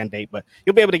newsstand date, but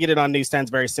you'll be able to get it on newsstands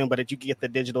very soon. But if you can get the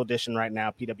digital edition right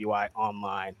now, PWI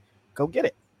online, go get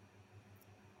it.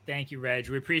 Thank you, Reg.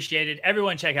 We appreciate it.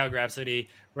 Everyone check out Grapsody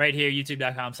right here,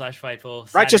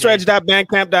 youtube.com/Fightful.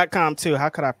 RighteousReg.bandcamp.com too. How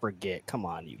could I forget? Come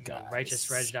on, you guys.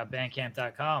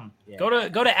 RighteousReg.bandcamp.com. Yeah. Go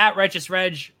to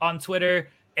 @RighteousReg on Twitter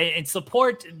and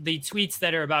support the tweets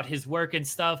that are about his work and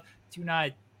stuff. Do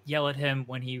not yell at him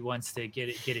when he wants to get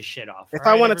his shit off. If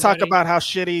I want to talk about how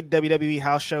shitty WWE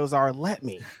house shows are, let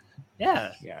me.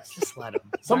 Yeah. Yes. Just let him.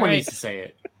 Someone needs to say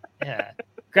it. Yeah.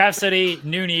 Grapsody,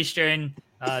 noon Eastern.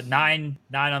 9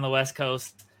 on the West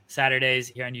Coast, Saturdays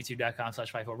here on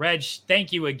youtube.com/Fightful. Reg,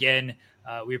 thank you again.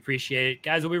 We appreciate it.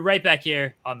 Guys, we'll be right back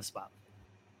here on the spot.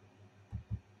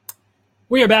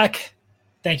 We are back.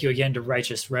 Thank you again to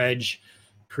Righteous Reg.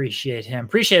 Appreciate him.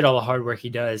 Appreciate all the hard work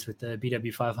he does with the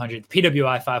BW 500, the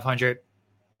PWI 500,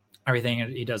 everything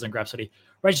he does on Grapsody.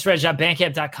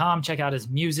 RighteousReg.bandcamp.com. Check out his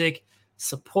music.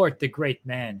 Support the great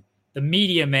man, the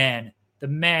media man, the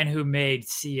man who made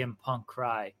CM Punk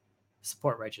cry.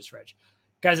 Support Righteous Reg.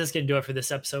 Guys, that's going to do it for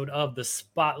this episode of The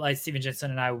Spotlight. Steven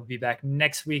Jensen and I will be back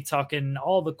next week talking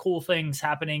all the cool things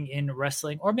happening in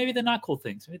wrestling, or maybe the not cool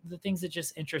things, the things that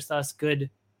just interest us, good,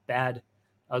 bad,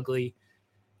 ugly,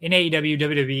 in AEW,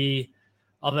 WWE,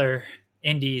 other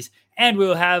indies. And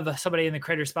we'll have somebody in the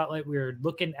Creator Spotlight. We're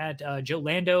looking at Joe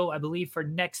Lando, I believe, for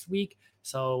next week.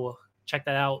 So check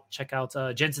that out. Check out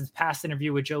Jensen's past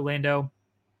interview with Joe Lando.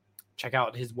 Check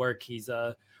out his work. He's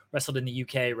wrestled in the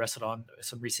UK, wrestled on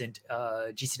some recent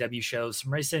GCW shows,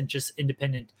 some recent just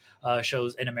independent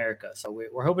shows in America. So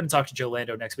we're hoping to talk to Joe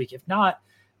Lando next week. If not,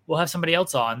 we'll have somebody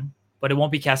else on, but it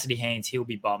won't be Cassidy Haynes. He will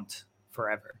be bumped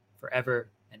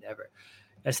forever and ever.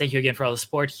 Guys, thank you again for all the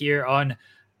support here on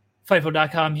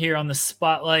Fightful.com, here on the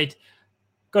Spotlight.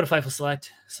 Go to Fightful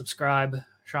Select, subscribe.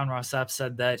 Sean Ross Sapp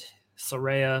said that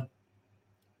Saraya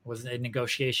was in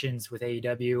negotiations with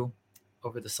AEW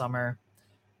over the summer,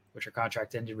 which her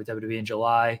contract ended with WWE in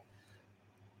July.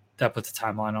 That puts a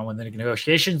timeline on when the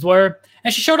negotiations were.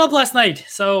 And she showed up last night.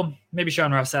 So maybe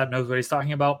Sean Ross Sapp knows what he's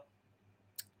talking about.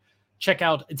 Check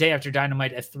out Day After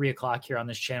Dynamite at 3 o'clock here on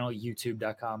this channel,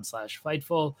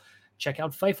 youtube.com/Fightful. Check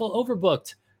out Fightful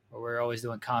Overbooked, where we're always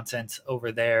doing content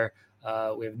over there.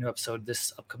 We have a new episode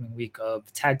this upcoming week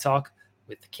of Tag Talk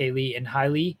with Kylie and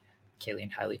Hailey.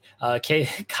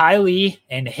 Kylie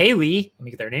and Haley, let me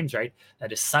get their names right.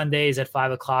 That is Sundays at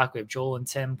 5 o'clock. We have Joel and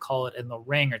Tim Call It in the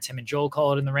Ring, or Tim and Joel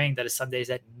Call It in the Ring. That is Sundays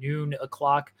at noon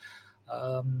o'clock.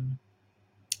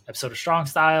 Episode of Strong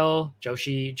Style,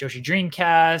 Joshi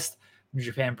Dreamcast, New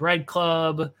Japan Bread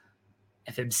Club,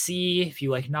 FMC, if you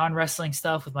like non-wrestling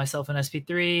stuff with myself and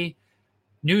SP3.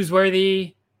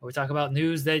 Newsworthy, where we talk about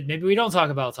news that maybe we don't talk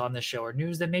about on this show, or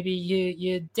news that maybe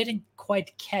you didn't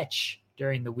quite catch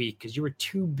during the week because you were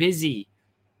too busy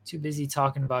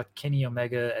talking about Kenny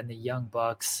Omega and the Young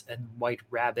Bucks and White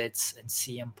Rabbits and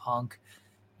CM Punk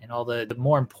and all the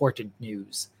more important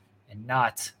news, and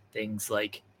not things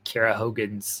like Kiera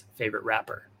Hogan's favorite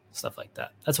rapper, stuff like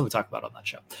that. That's what we talk about on that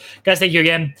show. Guys, thank you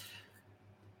again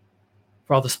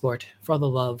for all the support, for all the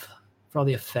love, for all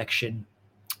the affection.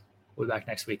 We'll be back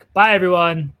next week. Bye,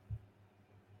 everyone.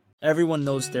 Everyone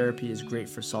knows therapy is great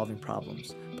for solving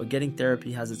problems, but getting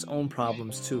therapy has its own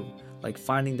problems too, like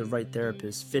finding the right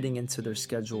therapist, fitting into their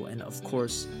schedule, and of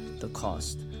course, the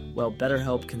cost. Well,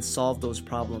 BetterHelp can solve those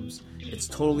problems. It's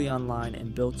totally online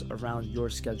and built around your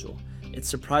schedule. It's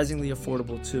surprisingly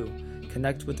affordable too.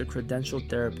 Connect with a credentialed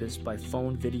therapist by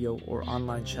phone, video, or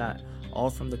online chat,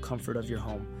 all from the comfort of your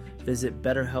home. Visit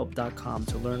BetterHelp.com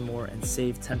to learn more and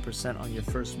save 10% on your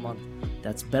first month.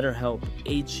 That's BetterHelp,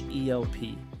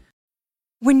 H-E-L-P.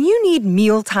 When you need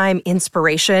mealtime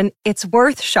inspiration, it's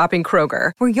worth shopping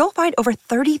Kroger, where you'll find over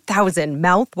 30,000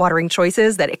 mouth-watering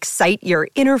choices that excite your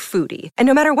inner foodie. And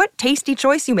no matter what tasty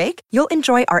choice you make, you'll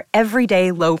enjoy our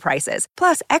everyday low prices,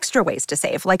 plus extra ways to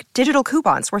save, like digital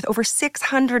coupons worth over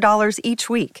 $600 each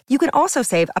week. You can also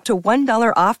save up to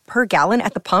 $1 off per gallon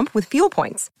at the pump with fuel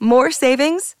points. More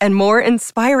savings and more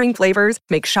inspiring flavors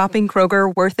make shopping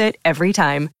Kroger worth it every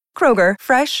time. Kroger,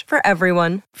 fresh for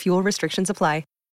everyone. Fuel restrictions apply.